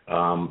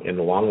 in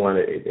the long run,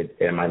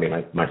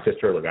 my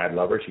sister, look, I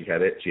love her. She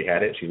had it.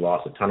 She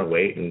lost a ton of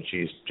weight, and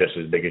she's just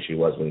as big as she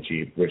was when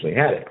she originally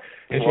had it.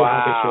 And she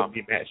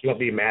won't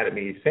be mad at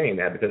me saying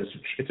that because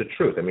it's the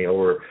truth. I mean,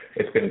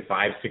 it's been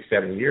 5, 6,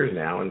 7 years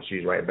now, and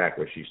she's right back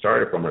where she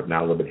started from.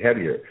 Now a little bit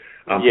heavier.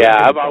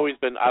 I've always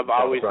been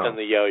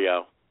the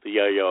yo-yo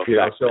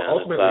effect. So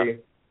ultimately,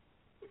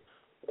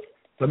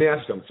 let me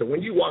ask them. So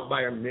when you walk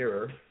by a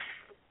mirror,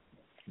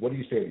 what do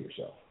you say to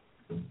yourself?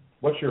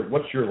 What's your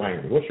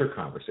language? What's your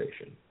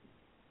conversation?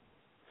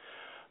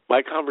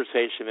 My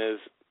conversation is,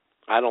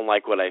 I don't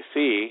like what I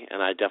see,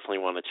 and I definitely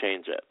want to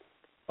change it.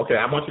 Okay,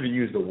 I want you to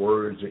use the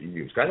words that you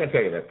use. I got to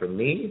tell you that for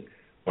me,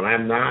 when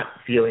I'm not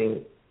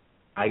feeling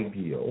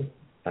ideal,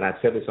 and I've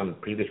said this on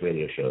previous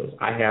radio shows,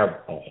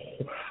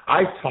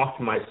 I talk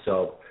to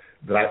myself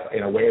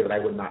in a way that I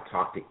would not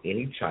talk to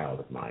any child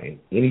of mine,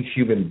 any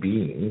human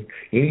being,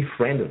 any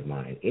friend of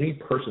mine, any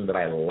person that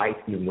I like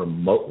even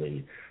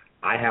remotely.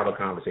 I have a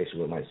conversation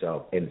with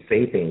myself and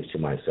say things to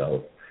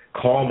myself,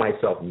 call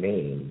myself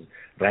names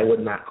that I would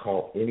not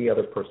call any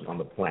other person on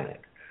the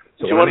planet.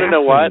 So do you want to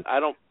know what? I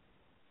don't.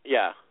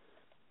 Yeah.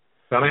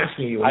 So I'm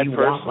asking you, when you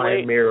walk by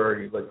a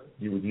mirror, do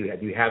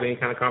you have any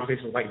kind of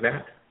conversations like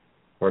that,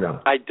 or no?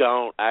 I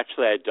don't.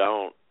 Actually, I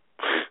don't.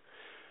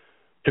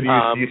 So do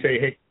you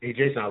say, hey,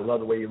 Jason, I love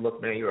the way you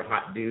look, man. You're a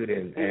hot dude,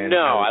 and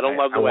no, I don't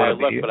love the way I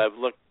look, but I've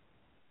looked.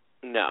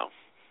 No,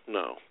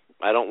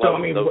 I don't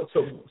love.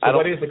 So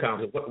what is the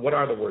conversation? What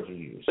are the words you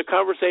use? The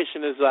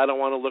conversation is, I don't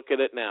want to look at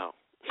it now.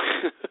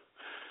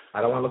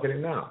 I don't want to look at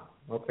it now.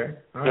 Okay,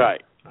 all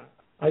right.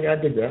 I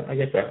dig that. I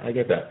get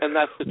that. And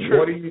that's the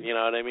truth. You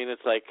know what I mean?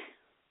 It's like.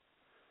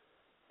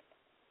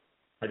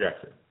 I got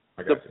you.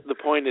 The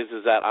point is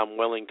that I'm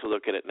willing to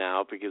look at it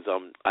now because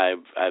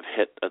I've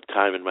hit a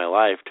time in my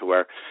life to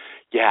where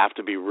you have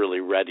to be really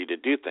ready to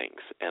do things,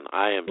 and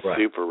I am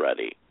super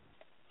ready.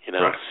 You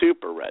know,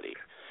 super ready.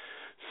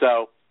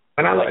 So.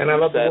 And I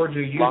love the words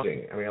you're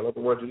using. I love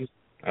the words you're using.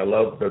 I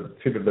love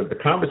the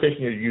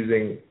conversation you're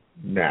using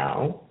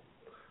now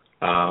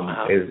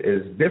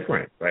is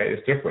different, right?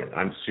 It's different.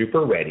 I'm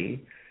super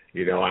ready.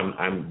 You know,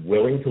 I'm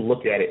willing to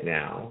look at it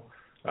now.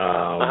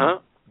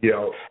 You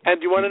know,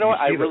 and you want to know what?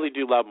 I really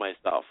do love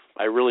myself.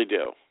 I really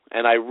do.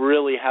 And I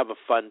really have a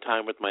fun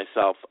time with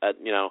myself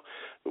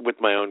with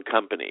my own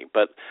company.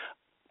 But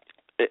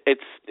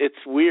it's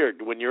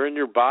weird when you're in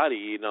your body,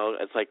 you know,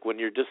 it's like when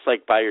you're just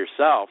like by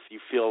yourself, you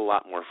feel a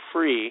lot more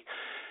free.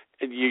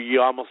 And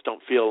you almost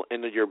don't feel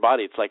into your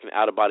body. It's like an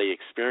out-of-body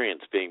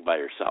experience being by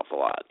yourself a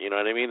lot. You know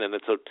what I mean? And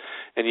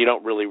and you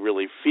don't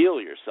really feel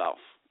yourself,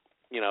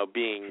 you know,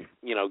 being,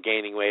 you know,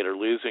 gaining weight or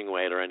losing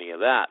weight or any of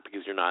that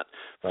because you're not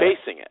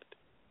facing it.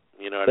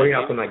 You know what I mean?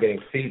 You're also not getting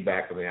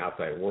feedback from the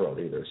outside world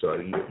either, so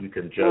you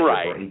can judge.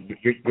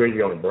 You're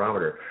your own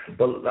barometer.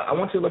 But I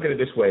want you to look at it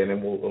this way, and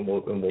then we'll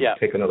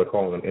take another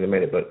call in a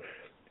minute. But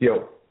you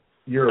know,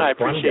 you're a fun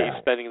guy. I appreciate you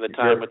spending the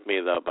time with me,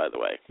 though. By the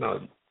way.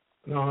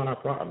 No, not a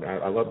problem.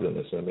 I love doing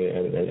this. I mean,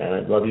 and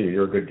I love you.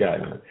 You're a good guy,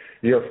 man.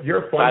 You're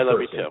a fun person. I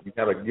love you too.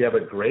 You have a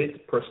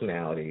great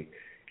personality.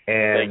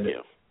 And thank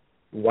you.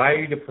 Why are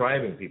you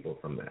depriving people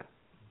from that?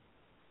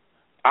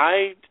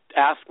 I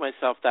ask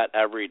myself that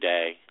every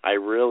day. I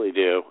really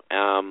do.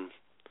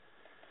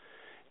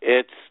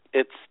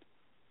 It's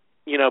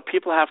you know,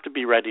 people have to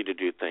be ready to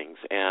do things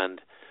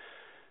and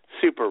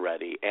super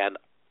ready. And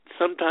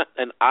sometimes,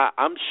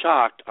 I'm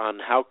shocked on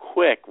how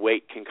quick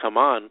weight can come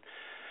on.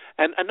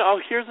 And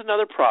here's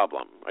another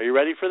problem. Are you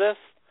ready for this?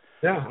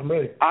 Yeah, I'm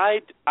ready.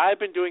 I've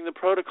been doing the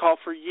protocol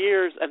for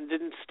years and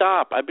didn't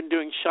stop. I've been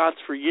doing shots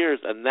for years,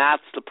 and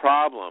that's the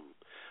problem.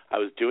 I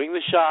was doing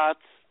the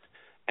shots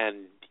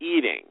and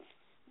eating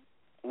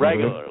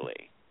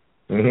regularly.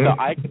 Mm-hmm.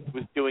 So I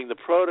was doing the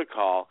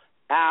protocol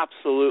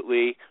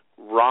absolutely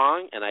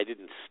wrong, and I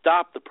didn't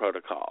stop the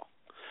protocol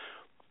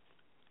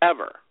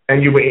ever.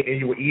 And you were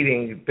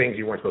eating things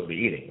you weren't supposed to be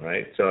eating,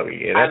 right? So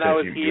and I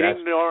was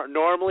eating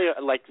normally,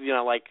 like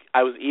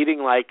I was eating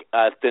like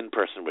a thin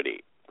person would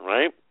eat,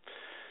 right?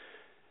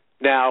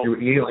 Now you were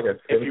eating like a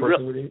thin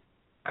person would eat.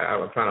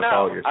 I'm trying to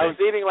follow your thing. I was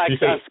eating like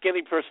a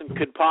skinny person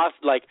could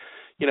possibly,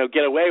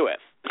 get away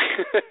with.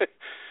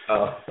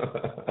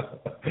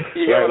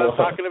 You hear what I'm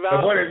talking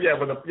about? The point is,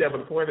 but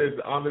the point is,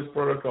 on this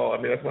protocol,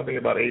 I mean, that's one thing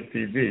about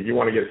HCG. You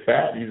want to get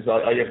fat,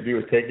 all you have to do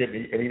is take it and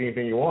eat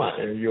anything you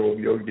want, and you'll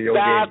gain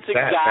fat. That's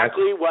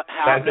exactly what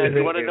happened.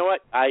 You want to know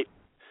what?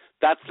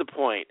 That's the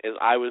point, is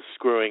I was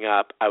screwing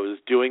up. I was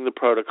doing the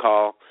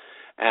protocol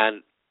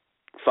and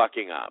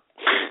fucking up.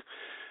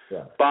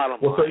 Yeah.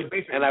 Bottom line.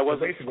 And I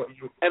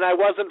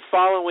wasn't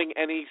following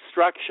any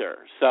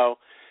structure. So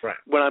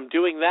when I'm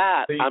doing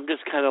that, I'm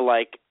just kind of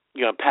like,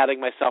 patting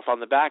myself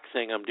on the back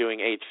saying I'm doing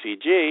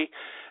HCG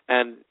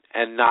and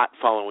not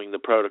following the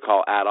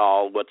protocol at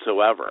all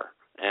whatsoever.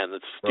 And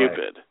it's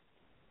stupid.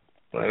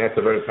 Well, and that's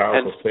a very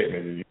powerful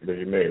statement that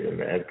you made,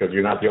 because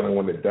you're not the only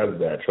one that does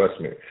that,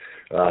 trust me.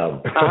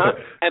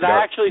 And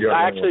I actually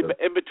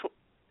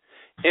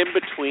in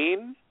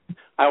between,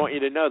 I want you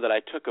to know that I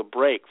took a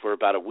break for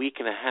about a week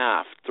and a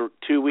half,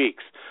 2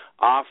 weeks,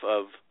 off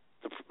of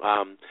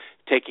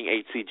taking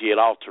HCG at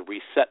all to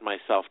reset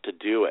myself to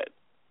do it.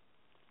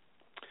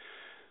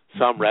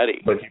 So I'm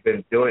ready. But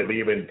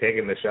you've been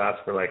taking the shots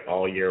for like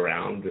all year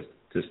round.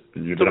 Just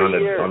you've been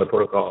on the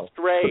protocol.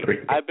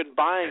 Straight. I've been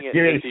buying it.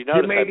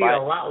 You may be a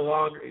lot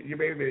longer. You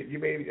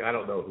may. I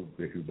don't know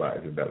who buys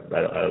it.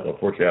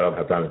 Unfortunately, I don't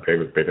have time to pay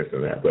with fitness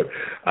in that. But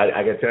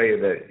I can tell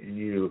you that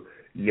you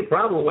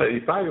probably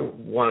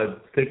want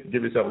to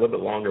give yourself a little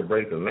bit longer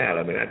break than that.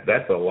 I mean,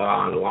 that's a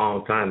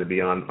long time to be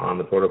on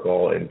the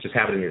protocol and just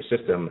have it in your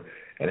system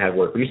and have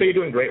work. But you say you're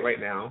doing great right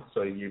now.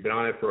 So you've been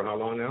on it for how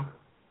long now?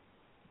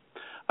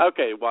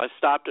 Okay, well, I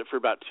stopped it for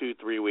about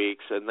 2-3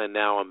 weeks, and then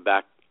now I'm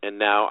back, and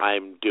now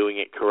I'm doing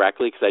it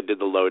correctly because I did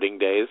the loading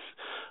days.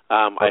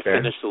 I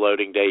finished the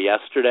loading day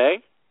yesterday.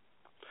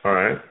 All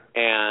right.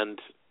 And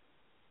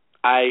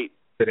I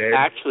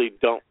actually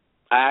don't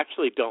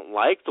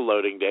like the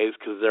loading days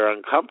because they're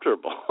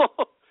uncomfortable.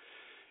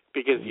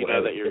 Because you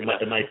know that you're going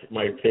to...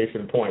 My case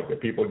in point, that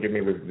people they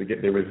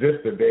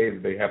resist the days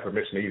they have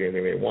permission to eat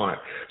anything they want.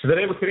 So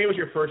today was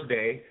your first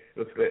day.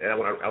 I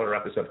want to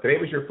wrap this up. Today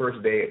was your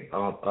first day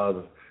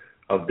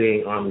of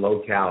being on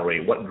low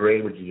calorie. What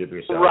grade would you give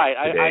yourself? Right.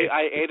 Today?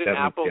 I ate an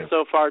apple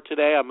so far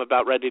today. I'm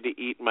about ready to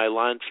eat my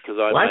lunch because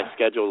my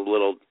schedule is a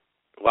little...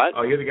 What?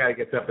 Oh, you're the guy that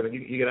gets up, and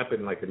you get up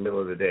in like the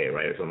middle of the day,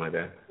 right, or something like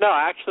that? No,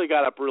 I actually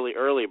got up really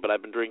early, but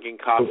I've been drinking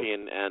coffee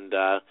and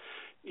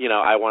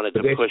I wanted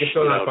to push. You're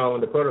still not following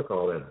the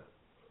protocol then.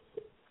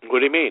 What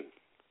do you mean?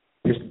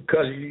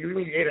 Because you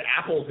ate an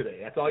apple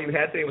today. That's all you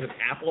had today was an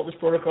apple. This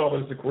protocol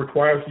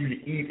requires you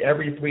to eat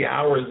every 3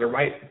 hours the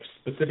right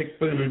specific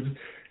foods.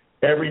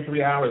 Every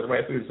 3 hours, the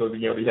right food. So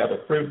you have a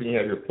fruit, then you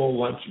have your full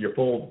lunch, your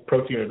full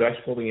protein and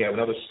vegetable, then you have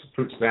another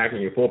fruit snack,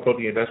 and your full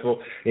protein and vegetable,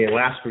 and your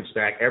last fruit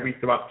snack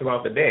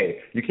throughout the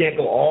day. You can't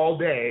go all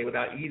day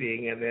without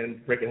eating and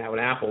then freaking have an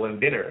apple and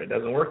dinner. It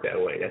doesn't work that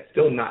way. That's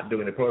still not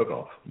doing the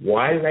protocol.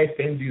 Why did I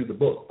send you the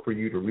book for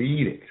you to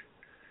read it?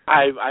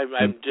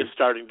 I'm just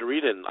starting to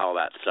read it and all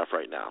that stuff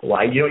right now.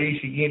 Why? You know what you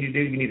need to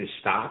do? You need to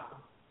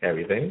stop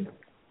everything.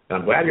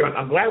 I'm glad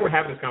we're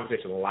having this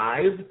conversation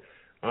live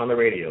on the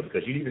radio,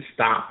 because you need to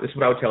stop. This is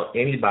what I would tell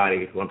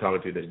anybody who I'm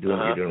talking to that's doing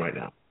what you're doing right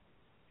now.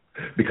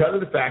 Because of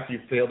the fact you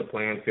failed the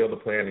plan,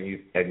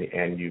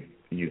 and you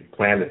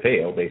plan to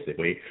fail,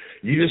 basically,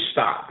 you just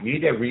stop. You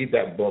need to read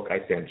that book I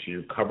sent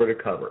you, cover to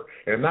cover,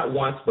 and not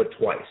once but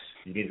twice.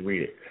 You need to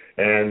read it.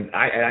 And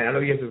I know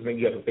you have to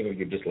think of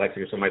you're dyslexic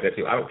or something like that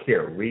too. I don't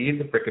care. Read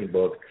the freaking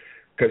book,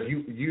 because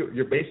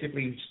you're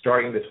basically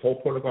starting this whole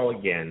protocol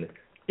again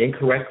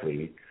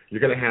incorrectly. You're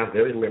going to have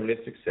very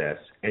limited success,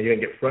 and you're going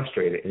to get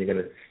frustrated, and you're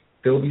going to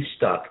still be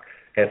stuck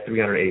at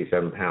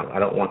 387 pounds. I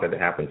don't want that to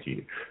happen to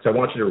you. So I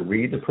want you to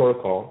read the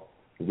protocol,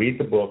 read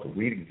the book,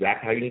 read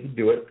exactly how you need to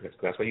do it.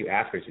 That's why you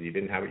asked for it, so you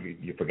didn't have it,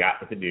 you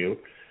forgot what to do.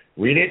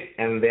 Read it,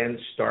 and then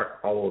start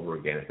all over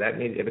again.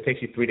 If it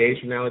takes you 3 days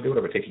from now to do it,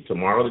 or if it takes you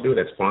tomorrow to do it,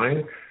 that's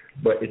fine.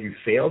 But if you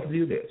fail to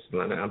do this,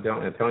 and I'm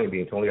telling you,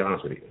 being totally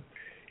honest with you,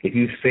 if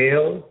you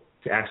fail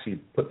to actually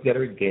put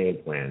together a game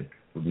plan,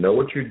 know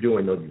what you're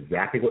doing, know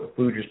exactly what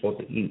food you're supposed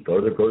to eat. Go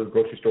to the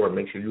grocery store and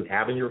make sure you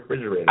have in your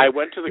refrigerator. I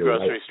went to the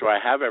grocery store. I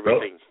have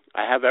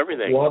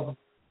everything. Well,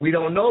 we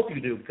don't know if you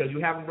do because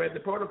you haven't read the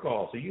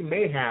protocol. So you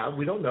may have,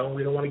 we don't know,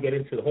 we don't want to get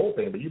into the whole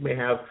thing, but you may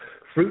have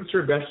fruits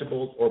or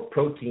vegetables or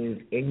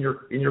proteins in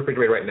your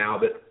refrigerator right now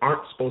that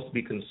aren't supposed to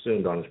be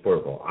consumed on this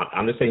protocol.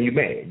 I'm just saying you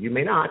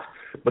may not,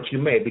 but you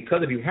may,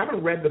 because if you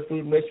haven't read the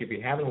food list, if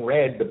you haven't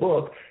read the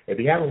book, if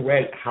you haven't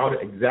read how to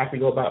exactly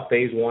go about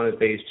phase 1 and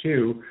phase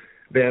 2,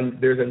 then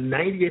there's a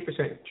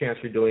 98% chance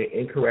you're doing it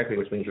incorrectly,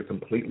 which means you're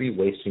completely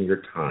wasting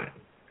your time.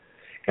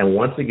 And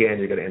once again,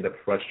 you're going to end up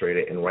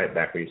frustrated and right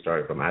back where you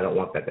started from. I don't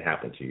want that to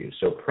happen to you.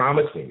 So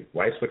promise me,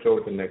 while I switch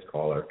over to the next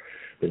caller,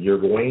 that you're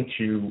going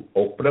to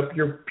open up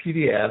your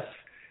PDF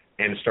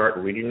and start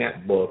reading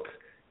that book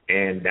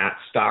and not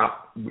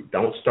stop.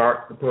 Don't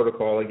start the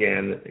protocol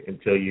again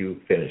until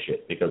you finish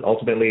it, because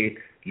ultimately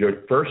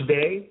your first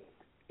day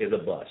is a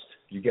bust.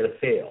 You get a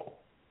fail.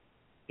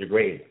 Your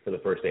grade for the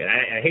first day. And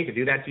I hate to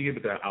do that to you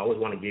because I always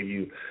want to give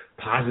you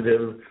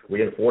positive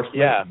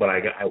reinforcement, but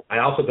I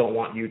also don't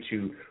want you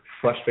to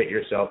frustrate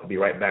yourself to be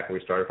right back where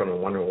we started from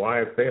and wondering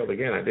why I failed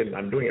again.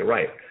 I'm doing it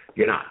right.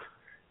 You're not.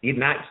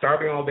 Not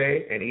starving all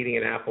day and eating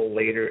an apple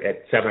later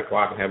at 7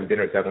 o'clock and having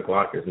dinner at 7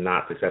 o'clock is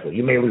not successful.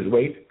 You may lose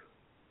weight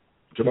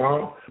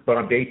tomorrow, but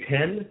on day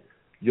 10,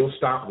 you'll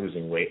stop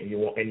losing weight and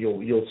you'll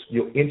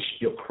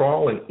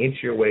crawl and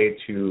inch your way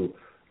to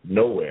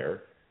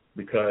nowhere.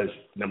 Because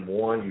number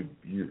one,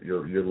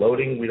 you're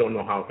loading. We don't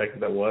know how effective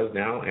that was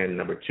now, and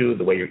number two,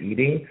 the way you're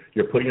eating,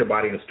 you're putting your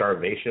body in a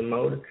starvation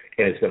mode,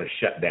 and it's going to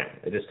shut down.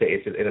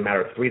 It's in a matter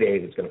of 3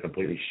 days, it's going to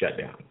completely shut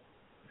down.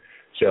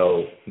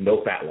 So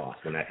no fat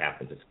loss when that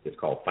happens. It's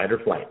called fight or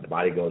flight. The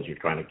body goes, you're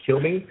trying to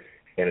kill me,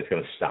 and it's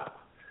going to stop.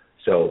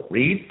 So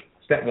read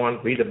step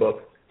 1, read the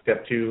book.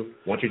 Step 2,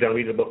 once you're done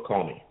reading the book,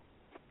 call me.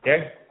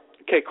 Okay.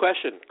 Okay.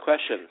 Question.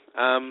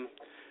 I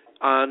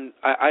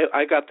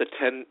got the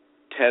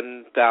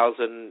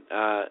 10,000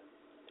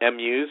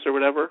 MUs or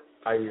whatever?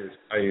 I use.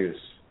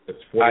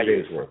 It's 40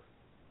 days worth.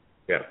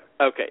 Yeah.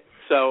 Okay.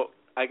 So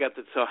I got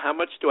that. So how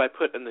much do I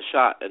put in the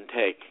shot and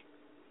take?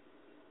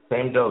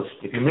 Same dose.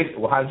 If you mix it,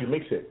 well, how did you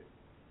mix it?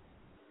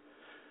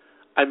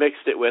 I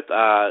mixed it with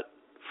 5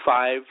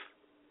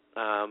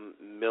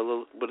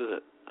 milli. What is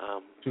it?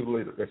 2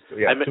 liters. 2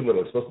 liters.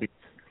 It's supposed to be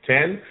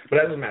 10, but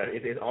that doesn't matter.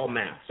 It's all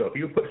math. So if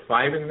you put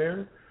 5 in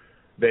there,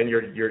 then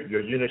your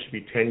unit should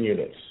be 10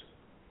 units.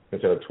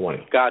 Instead of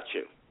 20. Got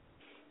you.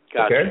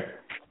 Okay?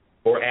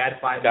 Or add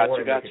 5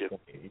 more. Got you.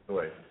 20. Either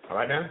way. All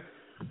right, now?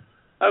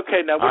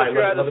 Okay, now what if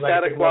you're out of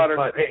static water?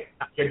 Hey,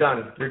 you're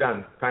done.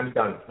 Time's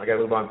done. I got to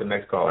move on to the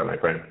next caller, my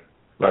friend.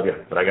 Love you.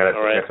 But I got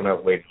right. someone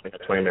else waiting. I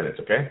got 20 minutes,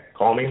 okay?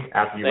 Call me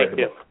after you read the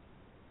book.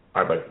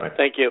 All right, buddy. Bye.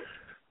 Thank you.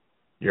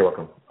 You're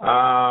welcome.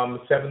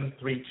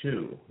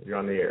 732. You're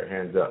on the air.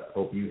 Hands up.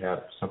 Hope you have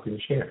something to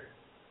share.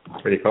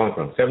 Where are you calling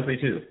from?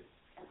 732.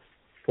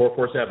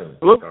 447.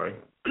 Hello? Sorry.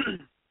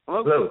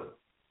 Hello? Hello.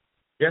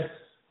 Yes.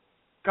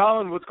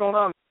 Colin, what's going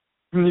on?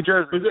 From New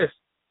Jersey. Who's this?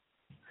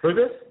 Who's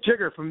this?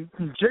 Jigger from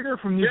New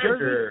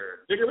Jersey.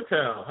 Jigger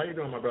Patel. How you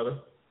doing, my brother?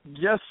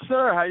 Yes,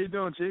 sir. How you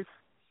doing, Chief?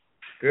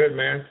 Good,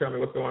 man. Tell me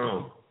what's going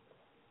on.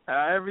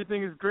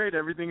 Everything is great.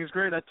 Everything is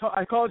great.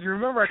 I called you.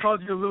 Remember, I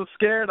called you a little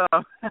scared.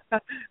 I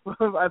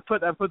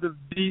put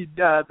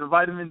the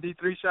vitamin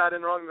D3 shot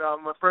in wrong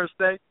on my first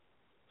day.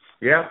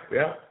 Yeah.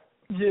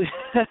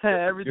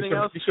 Everything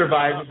else. You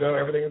survived, though.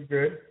 Everything is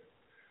good.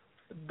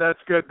 That's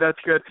good.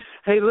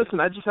 Hey, listen,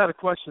 I just had a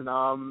question.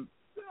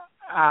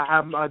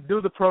 I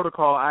do the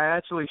protocol. I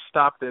actually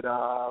stopped it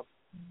a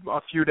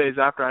few days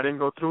after. I didn't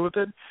go through with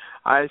it.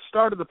 I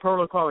started the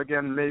protocol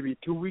again maybe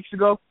 2 weeks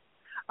ago.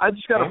 I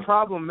just got a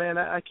problem, man.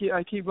 I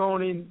keep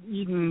going in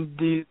eating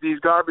these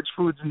garbage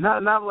foods.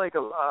 Not like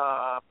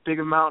a big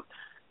amount.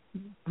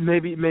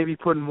 Maybe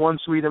putting one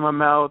sweet in my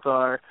mouth,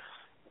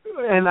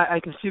 and I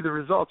can see the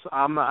results.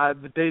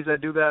 The days I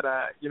do that,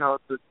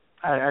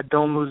 I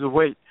don't lose the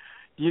weight.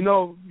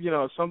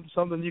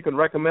 Something you can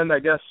recommend, I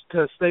guess,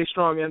 to stay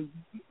strong. And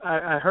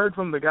I heard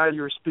from the guy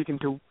you were speaking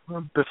to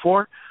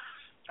before.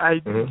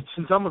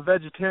 Since I'm a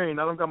vegetarian,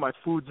 I don't got my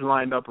foods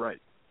lined up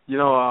right.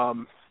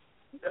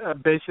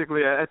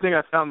 Basically, I think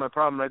I found my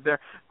problem right there.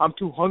 I'm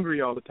too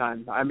hungry all the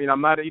time. I mean,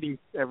 I'm not eating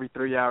every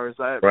 3 hours.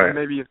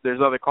 Maybe if there's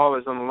other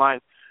callers on the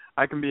line,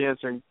 I can be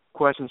answering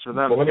questions for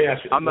them. Well, let me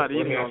ask you. I'm not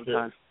eating all the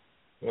time.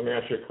 Let me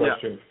ask you a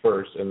question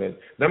first, and then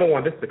number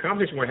one, the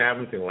conversation we're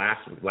having between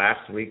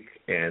last week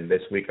and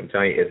this week, I'm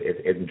telling you,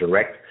 it's in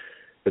direct.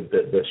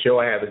 The show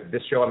I have,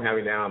 this show I'm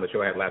having now, and the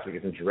show I had last week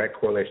is in direct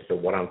correlation to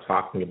what I'm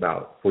talking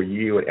about for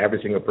you and every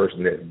single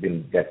person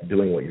that's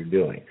doing what you're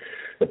doing.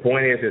 The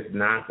point is, it's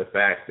not the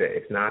fact that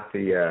it's not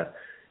the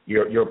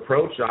your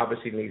approach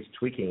obviously needs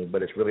tweaking,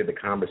 but it's really the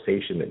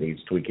conversation that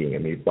needs tweaking. I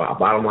mean,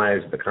 bottom line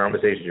is the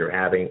conversation you're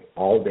having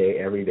all day,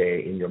 every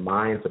day in your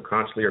mind,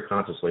 subconsciously or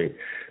consciously,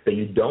 that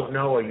you don't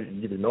know or you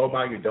either know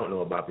about or you don't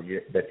know about, that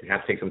you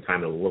have to take some time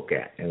to look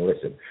at and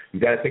listen. You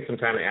got to take some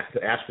time to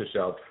ask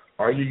yourself,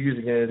 are you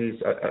using any of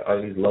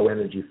these low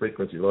energy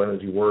frequencies, low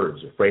energy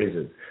words or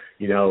phrases?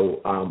 That's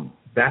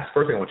the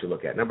first thing I want you to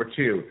look at. Number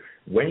two,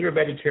 when you're a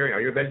vegetarian, are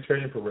you a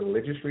vegetarian for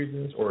religious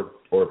reasons or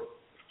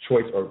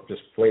choice or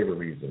just flavor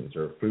reasons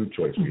or food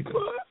choice reasons?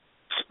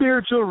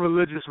 Spiritual,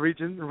 religious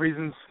reasons,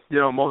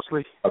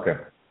 mostly. Okay.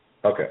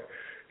 And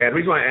the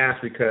reason why I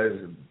ask, because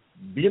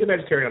being a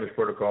vegetarian on this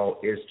protocol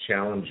is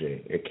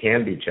challenging. It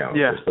can be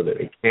challenging. Yeah. So that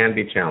it can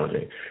be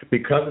challenging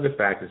because of the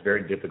fact it's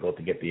very difficult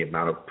to get the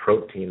amount of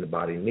protein the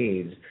body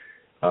needs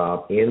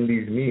in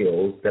these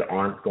meals that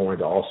aren't going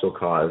to also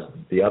cause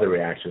the other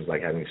reactions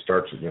like having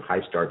starchy,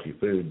 high starchy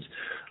foods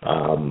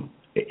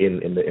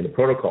in the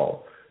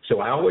protocol. So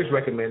I always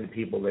recommend to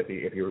people that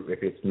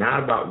if it's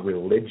not about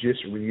religious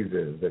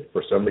reasons that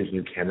for some reason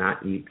you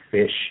cannot eat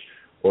fish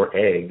or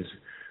eggs,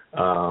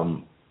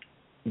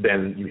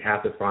 then you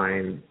have to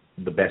find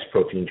the best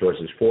protein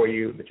choices for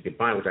you that you can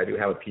find, which I do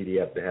have a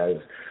PDF that has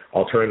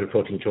alternative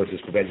protein choices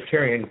for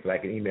vegetarians that I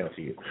can email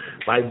to you.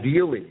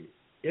 Ideally,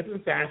 if in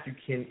fact you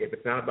can, if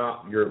it's not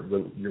about your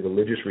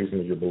religious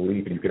reasons, your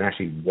belief, and you can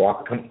actually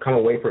come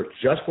away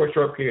just for a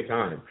short period of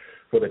time,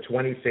 for the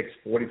 26,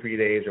 43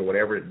 days or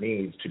whatever it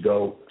needs to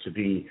go to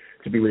be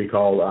what you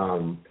call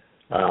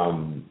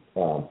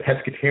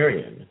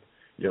pescatarian,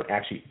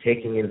 actually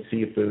taking in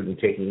seafood and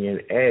taking in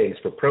eggs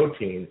for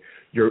protein,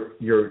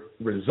 your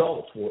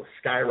results will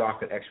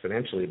skyrocket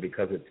exponentially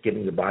because it's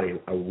giving the body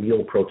a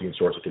real protein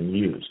source it can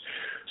use.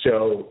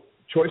 So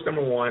choice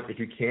number one, if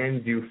you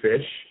can do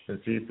fish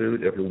and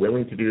seafood, if you're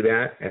willing to do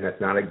that, and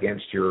that's not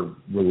against your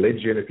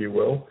religion, if you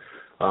will,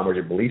 or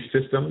your belief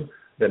system,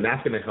 then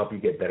that's going to help you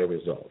get better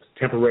results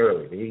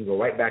temporarily. Then you can go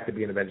right back to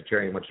being a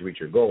vegetarian once you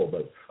reach your goal,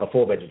 but a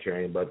full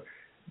vegetarian, but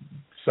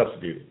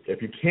substitute.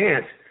 If you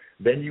can't,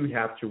 then you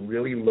have to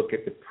really look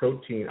at the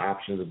protein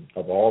options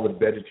of all the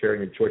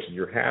vegetarian choices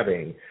you're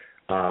having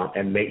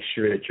and make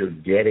sure that you're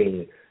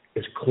getting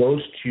as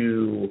close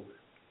to,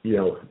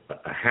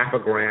 a half a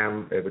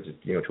gram, which is,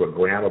 to a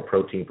gram of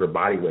protein per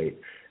body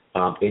weight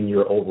in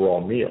your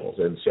overall meals.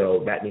 And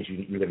so that means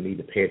you're going to need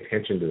to pay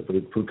attention to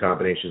the food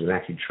combinations and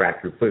actually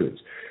track your foods.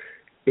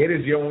 It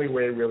is the only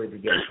way really to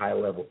get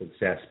high-level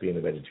success being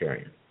a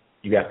vegetarian.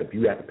 You have to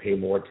pay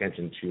more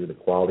attention to the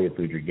quality of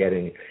food you're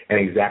getting and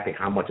exactly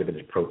how much of it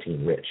is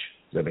protein-rich.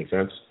 Does that make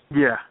sense?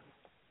 Yeah.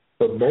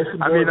 But most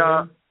importantly,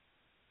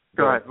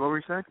 go ahead. What were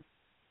you saying?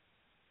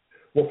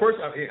 Well, first,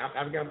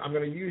 I'm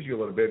going to use you a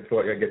little bit until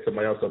I get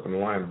somebody else up on the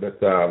line.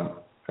 But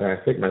I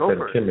think my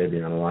friend Kim may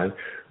be on the line.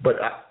 But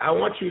I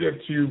want you to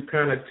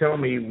kind of tell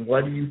me,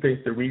 what do you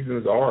think the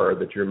reasons are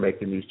that you're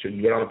making these changes?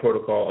 You get on the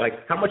protocol.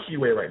 Like, how much do you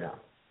weigh right now?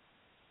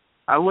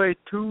 I weigh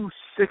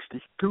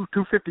 260,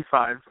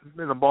 255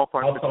 in the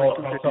ballpark. How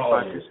tall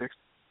are you? 260.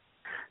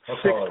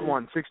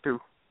 6'1", 6'2".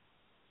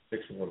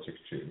 6'1",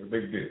 6'2", a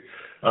big dude.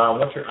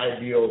 What's your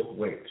ideal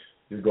weight?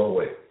 Your goal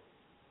weight?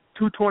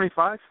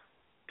 225.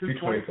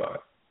 225.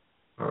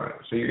 All right.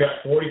 So you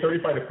got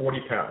 35 to 40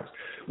 pounds,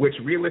 which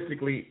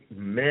realistically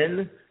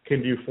men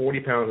can do 40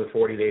 pounds in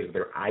 40 days with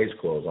their eyes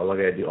closed. All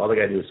they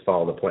gotta do is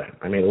follow the plan.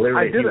 I mean,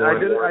 literally.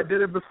 I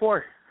did it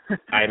before.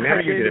 I know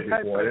you did it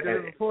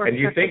before. And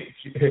do you think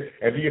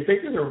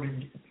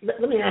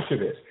let me ask you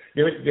this.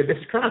 This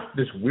is kind of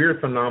this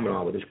weird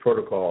phenomenon with this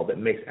protocol that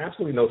makes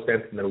absolutely no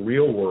sense in the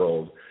real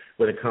world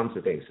when it comes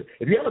to things.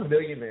 If you have a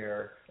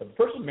billionaire, if a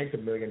person makes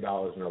 $1 million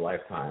in their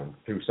lifetime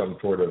through some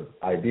sort of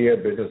idea,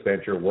 business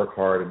venture, work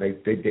hard, and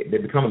they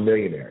become a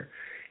millionaire,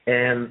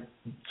 and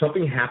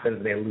something happens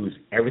and they lose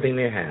everything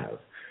they have,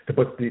 to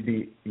put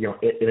in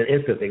an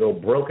instant, they go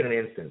broke in an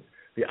instant.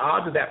 The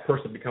odds of that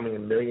person becoming a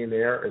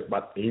millionaire is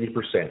about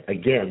 80%.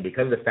 Again,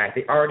 because of the fact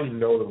they already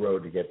know the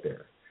road to get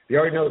there. They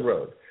already know the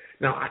road.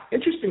 Now,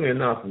 interestingly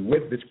enough,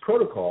 with this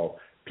protocol,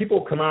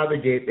 people come out of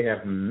the gate, they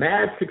have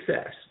mad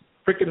success,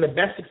 freaking the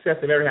best success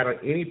they've ever had on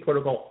any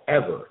protocol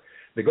ever.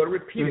 They go to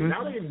repeat it.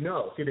 Now they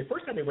know. See, the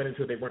first time they went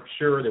into it, they weren't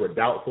sure. They were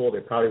doubtful.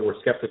 They probably were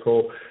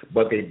skeptical.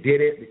 But they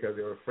did it because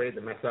they were afraid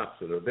to mess up.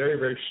 So they're very,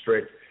 very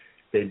strict.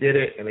 They did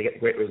it, and they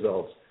get great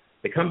results.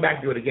 They come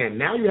back, do it again.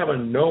 Now you have a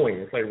knowing.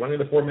 It's like running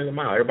the 4-minute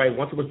mile. Everybody,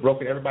 once it was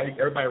broken, everybody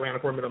ran a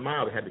 4-minute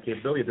mile. They had the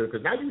capability to do it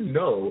because now you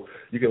know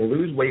you can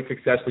lose weight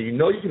successfully. You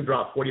know you can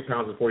drop 40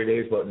 pounds in 40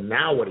 days, but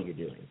now what are you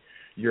doing?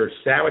 You're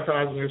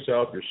sabotaging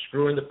yourself. You're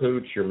screwing the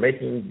pooch. You're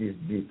making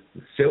these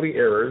silly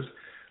errors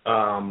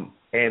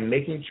and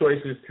making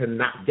choices to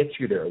not get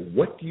you there.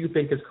 What do you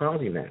think is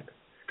causing that?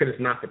 Because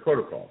it's not the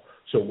protocol.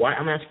 So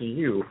I'm asking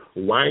you,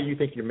 why do you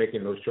think you're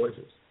making those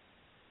choices?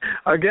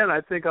 Again,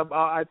 I think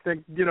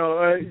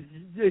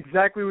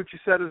exactly what you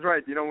said is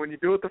right. When you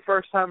do it the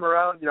first time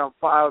around,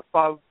 follow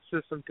the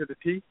system to the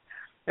T,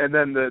 and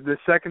then the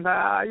second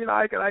time,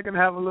 I can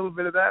have a little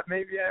bit of that.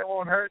 Maybe it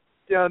won't hurt.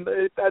 I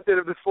did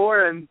it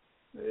before, and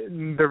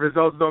the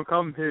results don't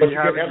come. But you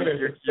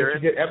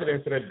get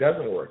evidence that it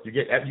doesn't work. You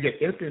get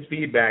instant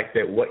feedback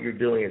that what you're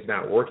doing is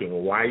not working.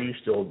 Why are you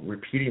still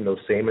repeating those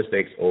same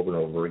mistakes over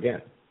and over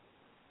again?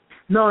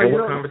 No,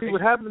 what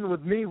happened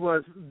with me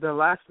was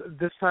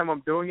this time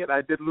I'm doing it,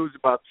 I did lose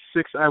about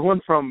 6. I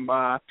went from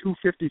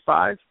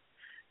 255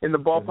 in the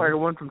ballpark. I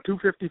went from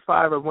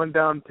 255. I went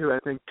down to, I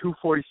think,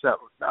 247.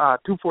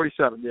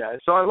 247, yeah.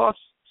 So I lost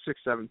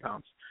 6-7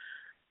 pounds.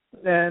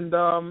 And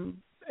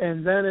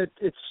then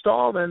it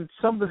stalled and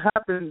something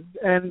happened,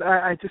 and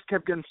I just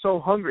kept getting so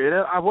hungry. And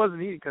I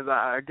wasn't eating because,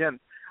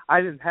 I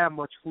didn't have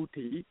much food to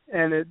eat.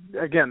 And,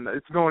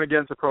 it's going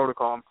against the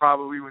protocol. And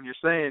probably when you're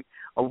saying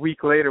a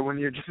week later when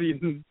you're just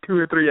eating 2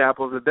 or 3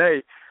 apples a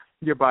day,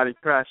 your body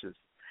crashes.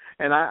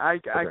 And I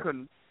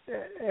couldn't.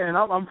 And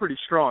I'm pretty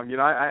strong.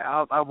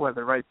 I'll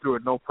weather right through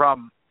it, no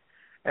problem.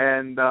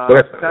 And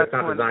that's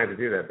not designed to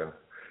do that, though.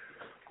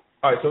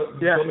 All right, so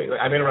yeah.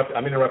 I'm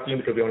interrupting you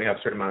because we only have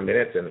a certain amount of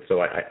minutes, and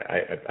so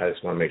I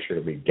just want to make sure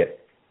that we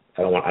get.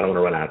 I don't want to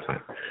run out of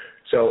time.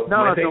 So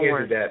my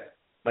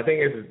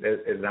thing is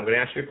I'm going to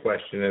ask you a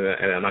question, and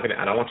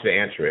I don't want you to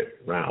answer it.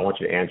 Ron. I want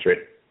you to answer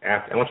it.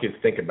 I want you to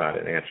think about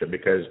it and answer it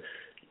because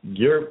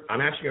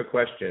I'm asking you a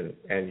question,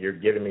 and you're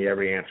giving me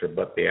every answer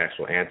but the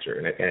actual answer,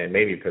 and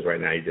maybe because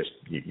right now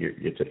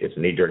it's a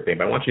knee-jerk thing.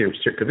 But I want you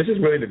to, because this is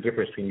really the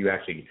difference between you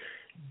actually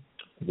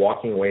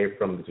walking away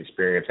from this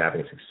experience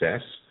having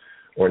success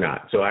or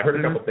not. So I heard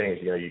a couple things.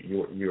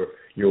 You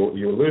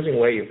were losing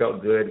weight. You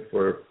felt good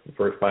for the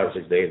first 5 or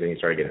 6 days, and you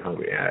started getting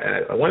hungry.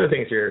 And one of the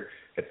things here,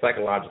 it's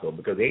psychological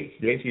because the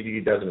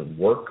HCG doesn't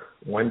work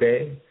one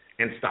day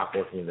and stop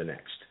working the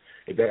next.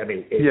 It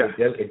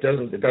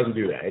doesn't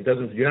do that. It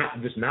doesn't. You're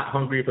not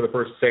hungry for the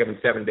first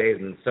 7 days,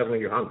 and then suddenly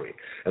you're hungry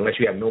unless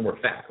you have no more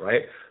fat,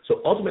 right?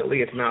 So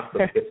ultimately, it's not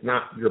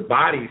your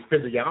body's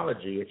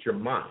physiology. It's your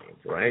mind,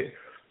 right?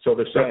 So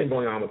there's something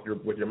going on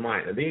with your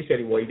mind. And then you said,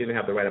 well, you didn't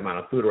have the right amount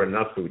of food or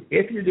enough food.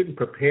 If you didn't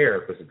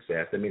prepare for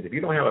success, that means if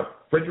you don't have a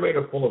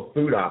refrigerator full of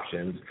food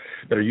options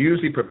that are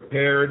usually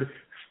prepared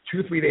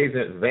 2-3 days in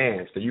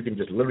advance, that you can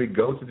just literally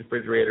go to the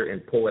refrigerator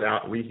and pull it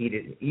out, reheat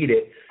it, and eat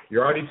it,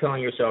 you're already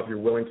telling yourself you're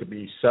willing to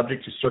be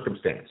subject to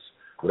circumstance.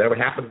 Whatever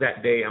happens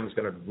that day, I'm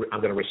going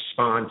to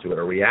respond to it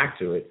or react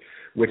to it,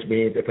 which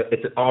means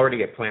it's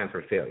already a plan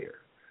for failure.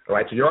 All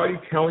right, so you're already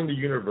telling the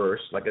universe,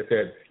 like I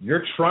said,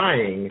 you're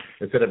trying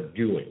instead of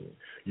doing.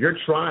 You're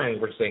trying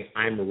versus saying,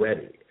 I'm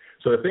ready.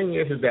 So the thing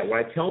is that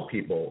when I tell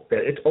people that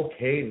it's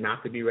okay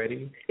not to be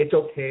ready, it's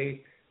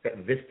okay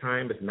that this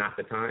time is not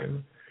the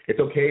time. It's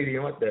okay,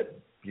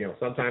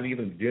 sometimes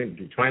even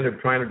trying to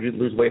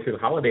lose weight through the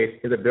holidays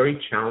is a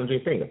very challenging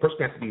thing. A person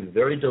has to be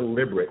very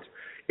deliberate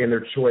in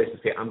their choice to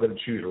say, I'm going to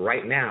choose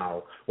right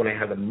now when I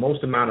have the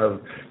most amount of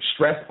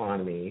stress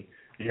on me.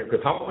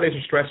 Because holidays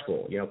are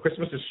stressful.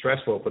 Christmas is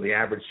stressful for the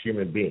average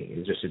human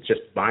being. It's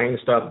just buying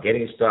stuff,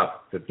 getting stuff,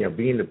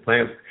 being the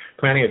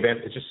planning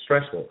events. It's just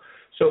stressful.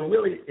 So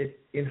really,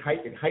 it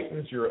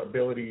heightens your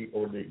ability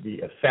or the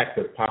effect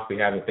of possibly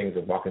having things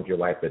that walk into your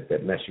life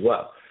that mess you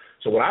up.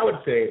 So what I would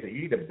say is that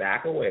you need to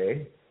back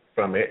away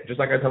from it, just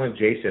like I was telling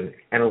Jason,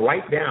 and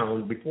write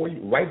down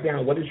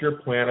what is your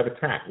plan of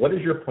attack? What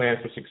is your plan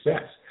for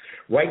success?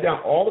 Write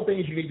down all the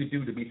things you need to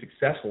do to be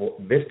successful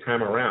this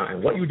time around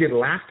and what you did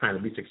last time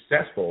to be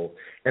successful,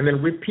 and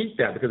then repeat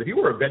that. Because if you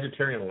were a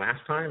vegetarian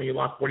last time and you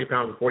lost 40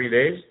 pounds in 40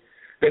 days,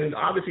 then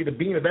obviously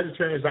being a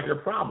vegetarian is not your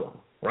problem,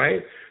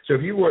 right? So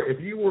if you were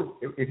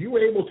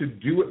able to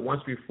do it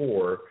once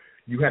before,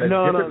 you had a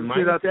different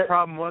mindset. That's the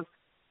problem was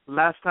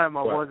last time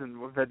I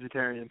wasn't a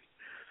vegetarian.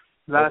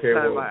 Last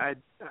time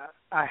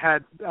I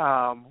had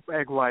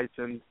egg whites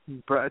and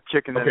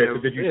chicken. Okay, so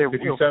did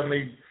you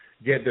suddenly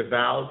get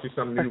devout to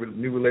some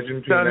new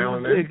religion between now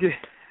and then?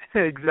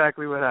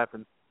 Exactly what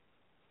happened.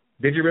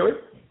 Did you really?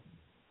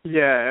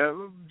 Yeah,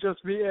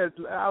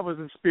 I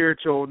wasn't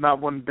spiritual not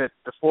one bit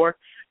before,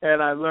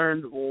 and I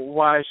learned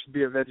why I should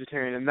be a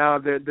vegetarian. And now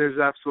there's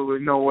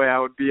absolutely no way I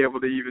would be able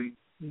to even,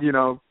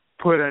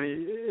 put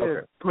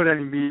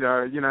any meat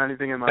or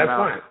anything in my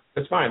mouth.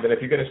 That's fine. But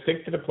if you're going to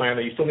stick to the plan,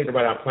 then you still need to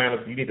write out a plan.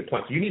 You need to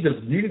plan. So you need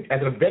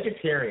as a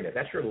vegetarian, if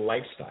that's your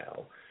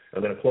lifestyle.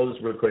 I'm going to close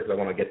this real quick because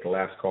I want to get the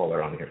last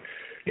caller on here.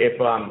 If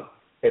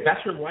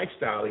that's your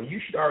lifestyle, then you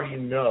should already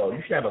know.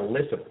 You should have a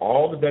list of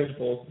all the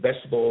vegetables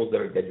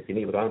that you can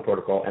eat without a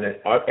protocol, and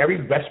every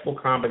vegetable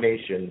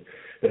combination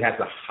that has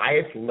the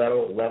highest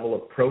level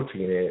of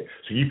protein in it,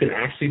 so you can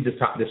actually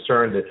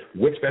discern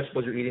which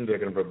vegetables you're eating that are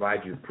going to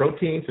provide you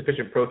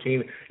sufficient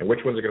protein, and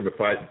which ones are going to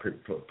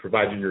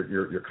provide you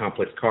your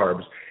complex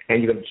carbs.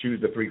 And you're going to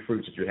choose the 3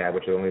 fruits that you have,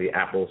 which are only the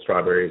apple,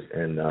 strawberries,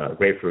 and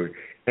grapefruit.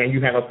 And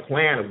you have a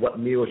plan of what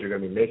meals you're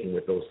going to be making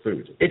with those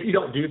foods. If you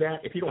don't do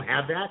that, if you don't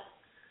have that,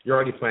 you're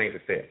already planning to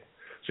fail.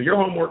 So your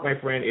homework, my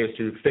friend, is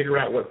to figure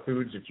out what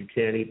foods that you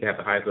can eat to have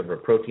the highest level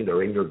of protein that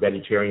are in your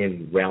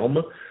vegetarian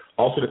realm.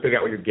 Also to figure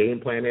out what your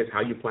game plan is,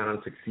 how you plan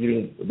on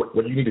succeeding,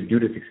 what you need to do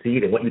to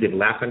succeed, and what you did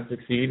last time to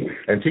succeed.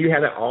 Until you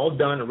have that all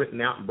done and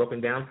written out and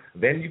broken down,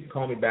 then you can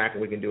call me back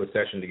and we can do a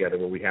session together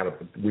where we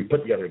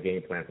put together a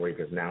game plan for you,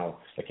 because now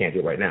I can't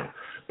do it right now.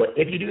 But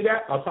if you do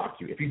that, I'll talk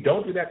to you. If you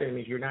don't do that, then it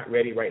means you're not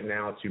ready right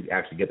now to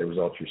actually get the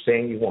results you're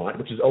saying you want,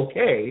 which is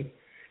okay,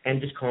 and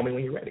just call me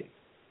when you're ready.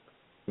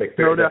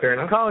 Fair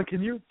enough? Colin,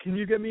 can you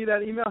get me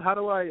that email? How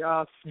do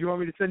I? You want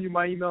me to send you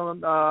my email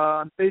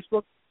on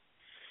Facebook?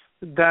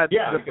 The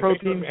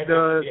protein,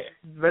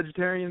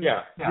 vegetarian.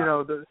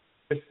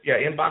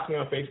 Inbox me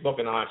on Facebook,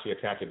 and I'll actually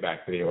attach it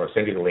back to you, or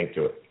send you the link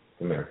to it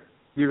from there.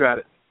 You got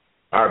it.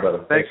 All right,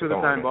 brother. Thanks for the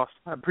time, boss.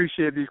 I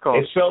appreciate these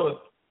calls. It's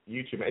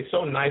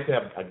so nice to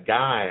have a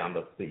guy on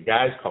the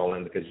guys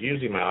calling, because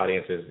usually my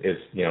audience is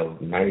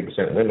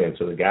 90% women,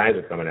 so the guys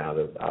are coming out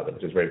of it,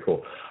 which is very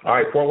cool. All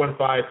right,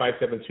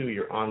 415-572,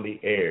 you're on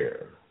the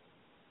air.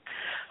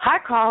 Hi,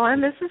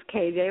 Colin. This is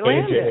KJ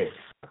Landis. KJ.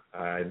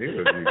 I knew it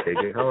was you,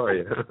 KJ. How are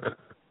you?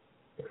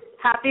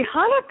 Happy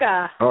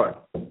Hanukkah. All right.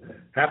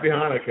 Happy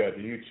Hanukkah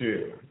to you,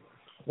 too.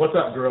 What's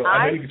up, girl?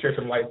 I know you can share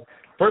some light.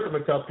 First, I'm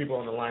going to tell people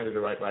on the line that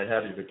I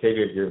have you, that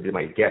KJ is going to be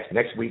my guest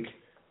next week,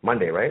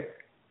 Monday, right?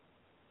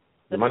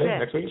 Monday,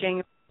 next week?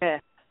 January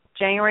 5th.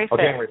 January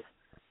 5th.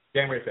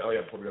 January 5th. Oh,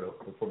 yeah,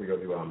 before we go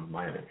to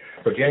Miami.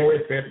 So January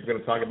 5th, we're going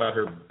to talk about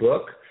her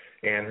book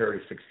and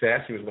her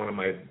success. She was one of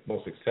my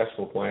most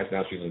successful clients.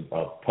 Now she's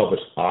a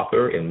published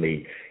author in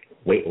the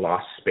weight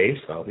loss space.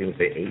 I'll even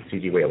say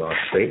HCG weight loss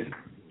space.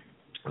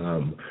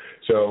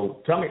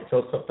 So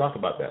talk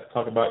about that.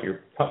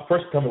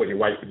 First tell me what your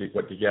wife did.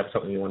 Did you have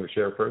something you wanted to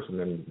share first, and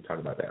then talk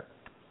about that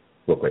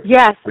real quick?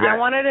 Yes, I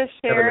wanted to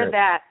share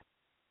that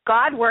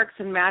God works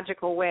in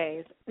magical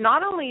ways.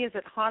 Not only is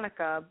it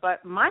Hanukkah,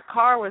 but my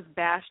car was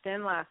bashed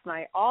in last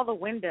night, all the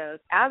windows,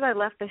 as I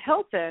left the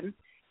Hilton,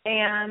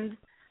 and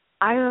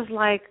I was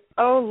like,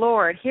 oh,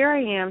 Lord, here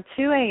I am,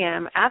 2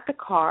 a.m. at the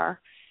car.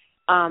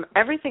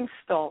 Everything's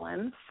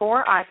stolen,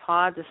 4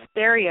 iPods, a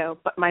stereo,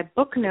 but my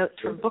book notes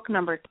from book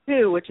number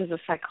 2, which is a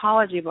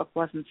psychology book,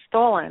 wasn't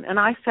stolen. And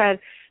I said,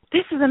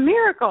 this is a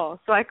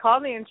miracle. So I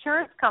called the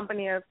insurance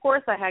company, and, of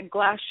course, I had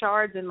glass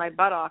shards in my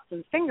buttocks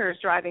and fingers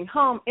driving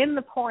home in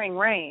the pouring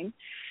rain.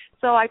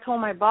 So I told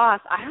my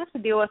boss, I have to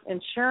deal with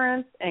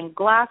insurance and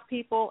glass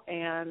people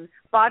and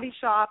body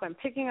shop and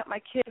picking up my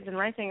kids and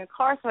renting a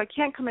car, so I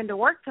can't come into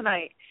work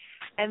tonight.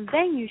 And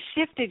then you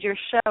shifted your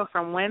show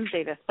from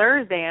Wednesday to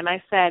Thursday, and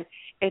I said,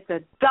 it's a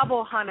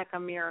double Hanukkah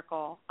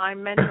miracle. I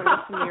meant to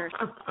listen to your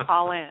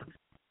call in.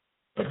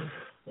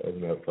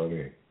 Isn't that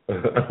funny?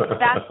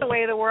 That's the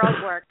way the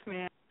world works,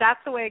 man. That's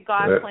the way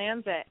God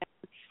plans it.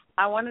 And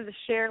I wanted to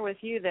share with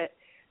you that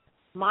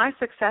my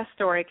success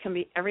story can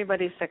be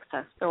everybody's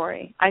success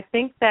story. I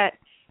think that,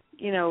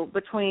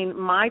 between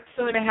my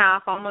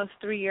 2.5, almost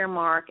 3-year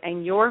mark,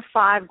 and your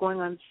 5 going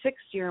on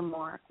 6-year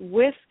mark,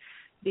 with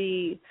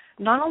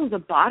not only the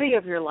body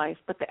of your life,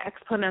 but the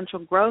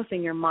exponential growth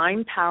in your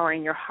mind power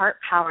and your heart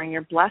power and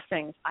your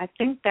blessings. I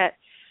think that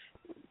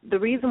the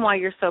reason why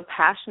you're so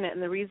passionate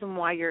and the reason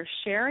why you're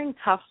sharing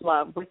tough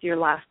love with your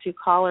last 2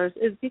 callers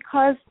is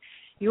because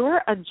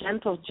you're a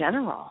gentle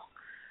general.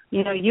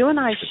 You and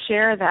I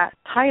share that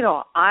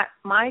title.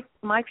 My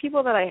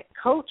people that I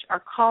coach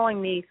are calling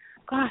me,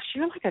 gosh,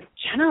 you're like a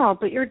general,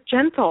 but you're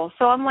gentle.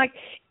 So I'm like,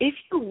 if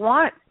you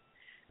want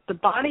the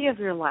body of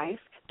your life,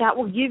 that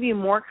will give you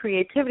more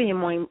creativity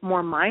and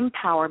more mind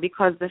power,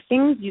 because the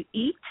things you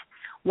eat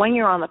when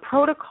you're on the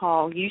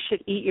protocol, you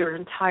should eat your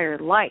entire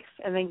life,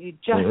 and then you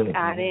just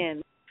add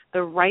in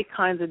the right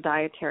kinds of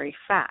dietary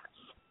fats.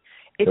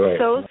 It's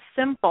so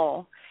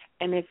simple,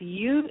 and if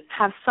you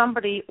have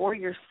somebody or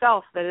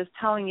yourself that is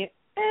telling you,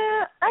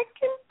 I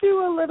can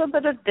do a little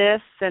bit of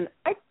this and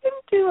I can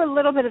do a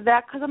little bit of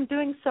that because I'm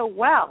doing so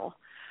well,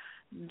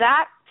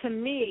 that to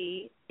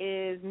me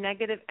is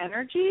negative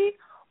energy.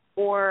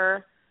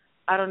 Or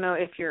I don't know,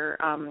 if you're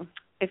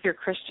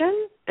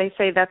Christian, they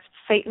say that's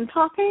Satan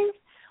talking,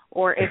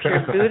 or if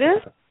you're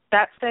Buddhist,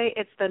 that say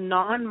it's the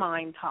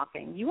non-mind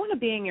talking. You want to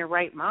be in your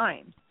right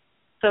mind.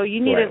 So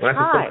you need a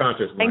tribe.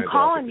 And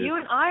Colin, you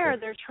and I are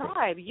their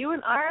tribe. You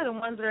and I are the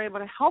ones that are able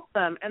to help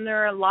them. And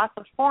there are lots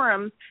of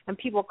forums and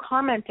people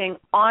commenting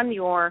on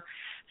your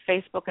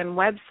Facebook and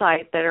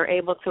website that are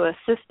able to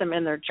assist them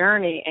in their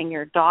journey, and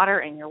your daughter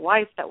and your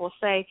wife that will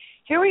say,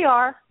 here we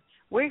are.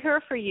 We're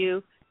here for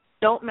you.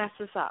 Don't mess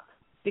this up,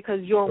 because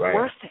you're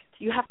worth it.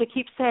 You have to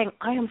keep saying,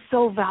 I am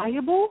so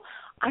valuable.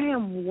 I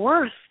am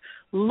worth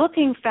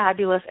looking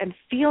fabulous and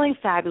feeling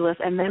fabulous,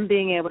 and then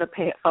being able to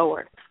pay it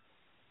forward.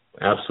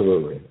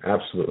 Absolutely,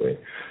 absolutely.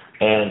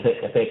 And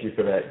thank you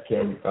for that,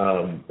 Kim.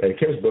 And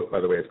Kim's book,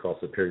 by the way, is called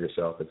Superior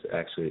Self. It's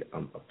actually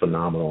a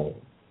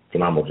phenomenal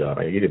job.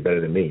 You did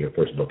better than me, your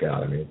first book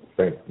out. I mean,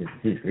 good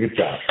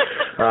job.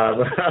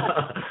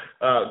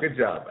 Good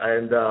job.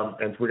 And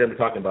we're going to be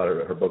talking about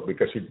her book,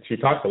 because she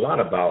talks a lot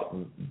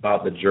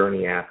about the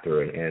journey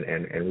after,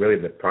 and really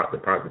the part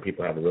that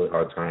people have a really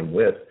hard time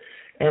with,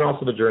 and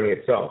also the journey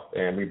itself.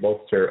 And we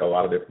both share a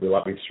lot of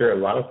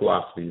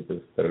philosophies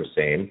that are the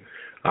same.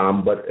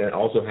 But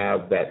also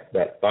have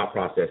that thought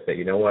process that,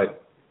 you know what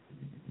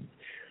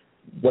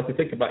to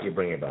think about, you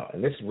bring about.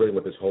 And this is really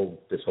what this whole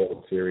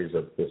series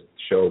of this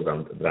show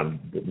that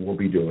we'll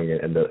be doing,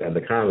 and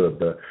the kind of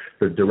the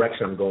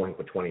direction I'm going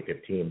for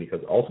 2015,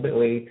 because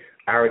ultimately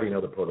I already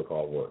know the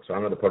protocol works. So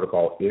I know the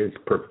protocol is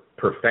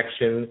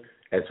perfection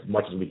as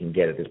much as we can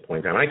get at this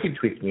point in time. I keep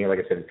tweaking it. Like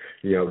I said,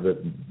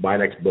 my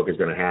next book is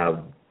going to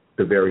have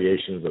the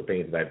variations of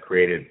things that I've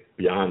created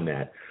beyond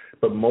that.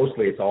 But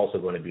mostly it's also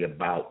going to be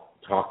about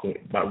talking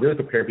about really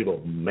preparing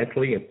people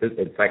mentally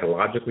and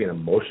psychologically and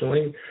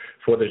emotionally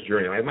for this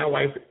journey. Like my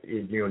wife,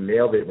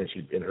 nailed it when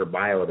she, in her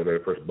bio of the very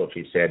first book,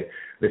 she said,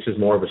 this is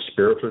more of a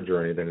spiritual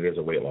journey than it is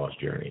a weight loss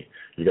journey.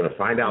 You're going to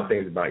find out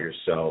things about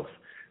yourself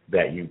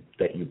that you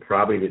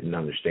probably didn't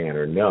understand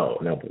or know.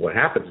 Now, what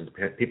happens is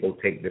people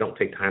don't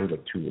take time to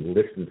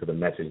listen to the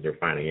message they're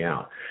finding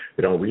out.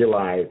 They don't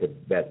realize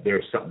that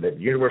there's something, that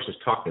the universe is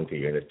talking to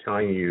you and it's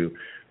telling you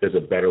there's a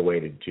better way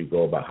to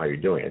go about how you're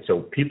doing it.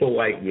 So people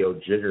like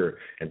Jigger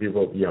and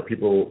people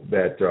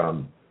that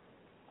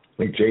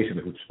like Jason,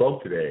 who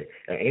spoke today,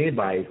 and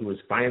anybody who is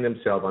finding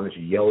themselves on this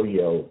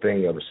yo-yo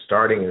thing of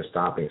starting and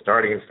stopping,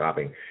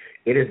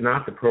 it is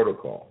not the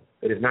protocol.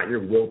 It is not your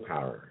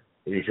willpower.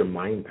 It is your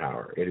mind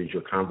power. It is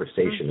your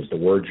conversation. It's the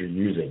words you're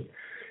using.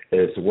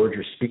 It's the words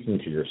you're speaking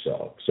to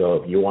yourself. So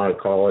if you want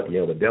to call it,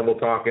 the devil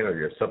talking, or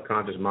your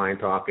subconscious mind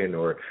talking,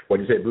 or what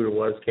did you say Buddha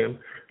was, Kim?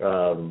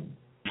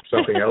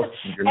 Something else?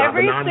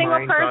 Every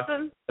single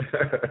person.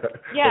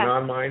 Yes. The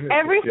non-mind?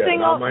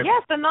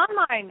 The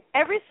non-mind.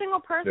 Every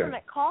single person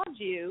that called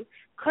you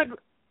could,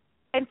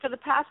 and for the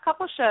past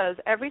couple shows,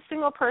 every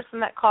single person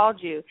that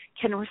called you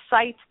can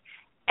recite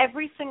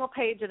every single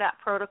page of that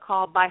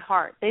protocol by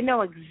heart. They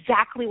know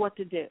exactly what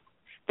to do.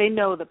 They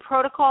know the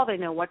protocol. They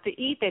know what to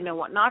eat. They know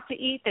what not to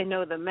eat. They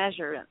know the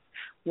measurements.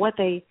 What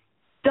they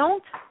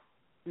don't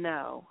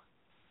know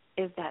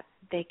is that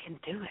they can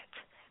do it.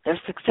 Their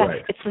success.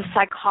 Right. It's the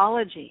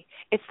psychology.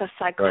 It's the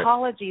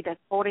psychology that's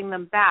holding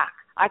them back.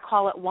 I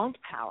call it won't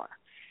power.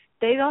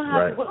 They don't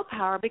have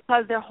willpower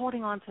because they're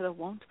holding on to the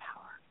won't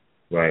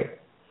power. Right.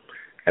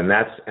 And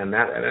that's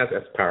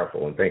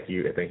powerful. And thank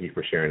you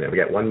for sharing that. We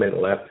got 1 minute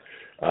left.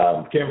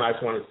 Kim, I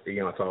just want to,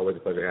 it's always a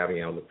pleasure having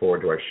you. I look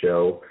forward to our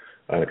show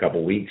in a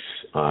couple of weeks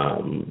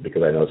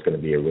because I know it's going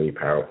to be a really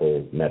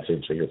powerful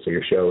message. So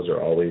your shows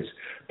are always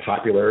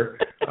popular,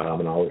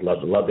 and I always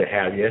love to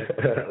have you.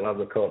 I love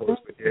the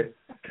co-host with you.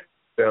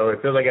 So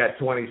it feels like I got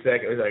 20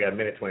 seconds. I got a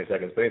minute, 20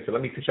 seconds. So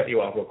let me shut you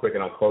off real quick,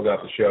 and I'll close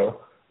out the show.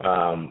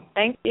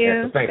 Thank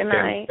you. Thanks, Good Kim.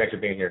 night. Thanks for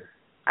being here.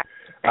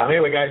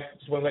 Anyway, guys,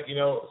 just want to let you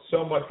know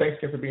so much. Thanks,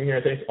 Kim, for being here.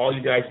 Thanks all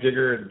you guys,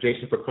 Jigger and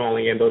Jason, for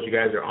calling in. Those of you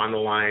guys are on the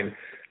line.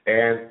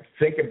 And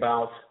think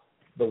about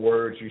the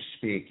words you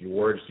speak. Your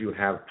words do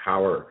have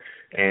power.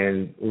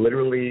 And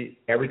literally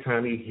every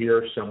time you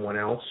hear someone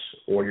else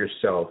or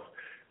yourself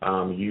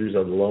use a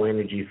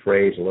low-energy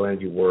phrase, a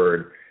low-energy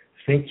word,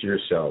 think to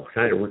yourself,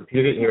 kind of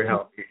repeat it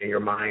in your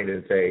mind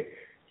and say,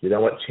 you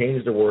know what,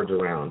 change the words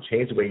around,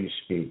 change the way you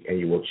speak, and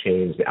you will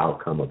change the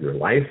outcome of your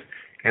life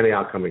and the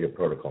outcome of your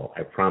protocol.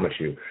 I promise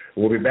you.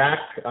 We'll be back,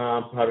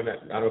 probably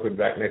not, I don't know if we'll be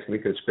back next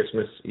week. It's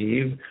Christmas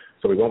Eve,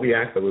 so we won't be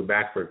back, but we'll be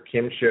back for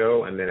Kim's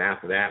show, and then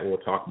after that we'll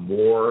talk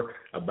more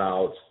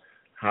about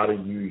how to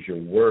use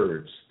your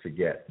words to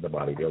get the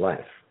body of your life.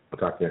 I'll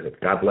talk to you next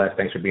week. God bless.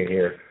 Thanks for being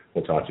here.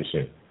 We'll talk to you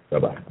soon.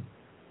 Bye-bye.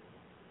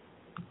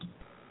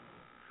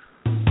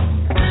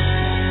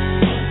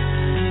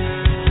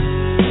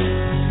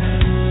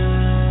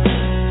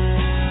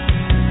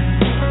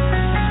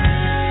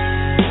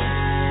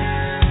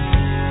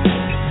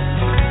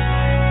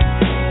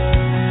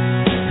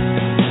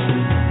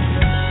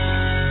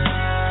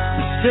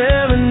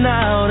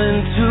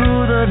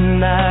 the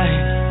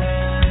night,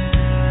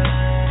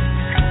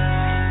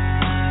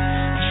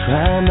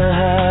 trying to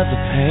hide the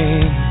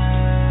pain.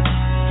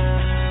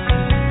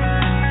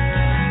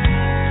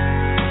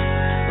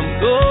 I'm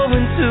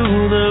going to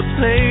the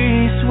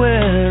place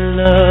where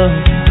love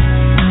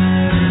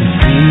and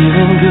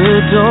feeling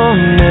good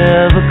don't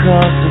never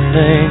cost a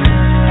thing.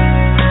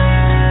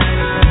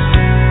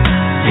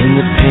 In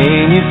the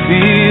pain you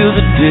feel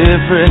the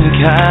different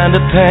kind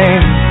of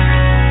pain.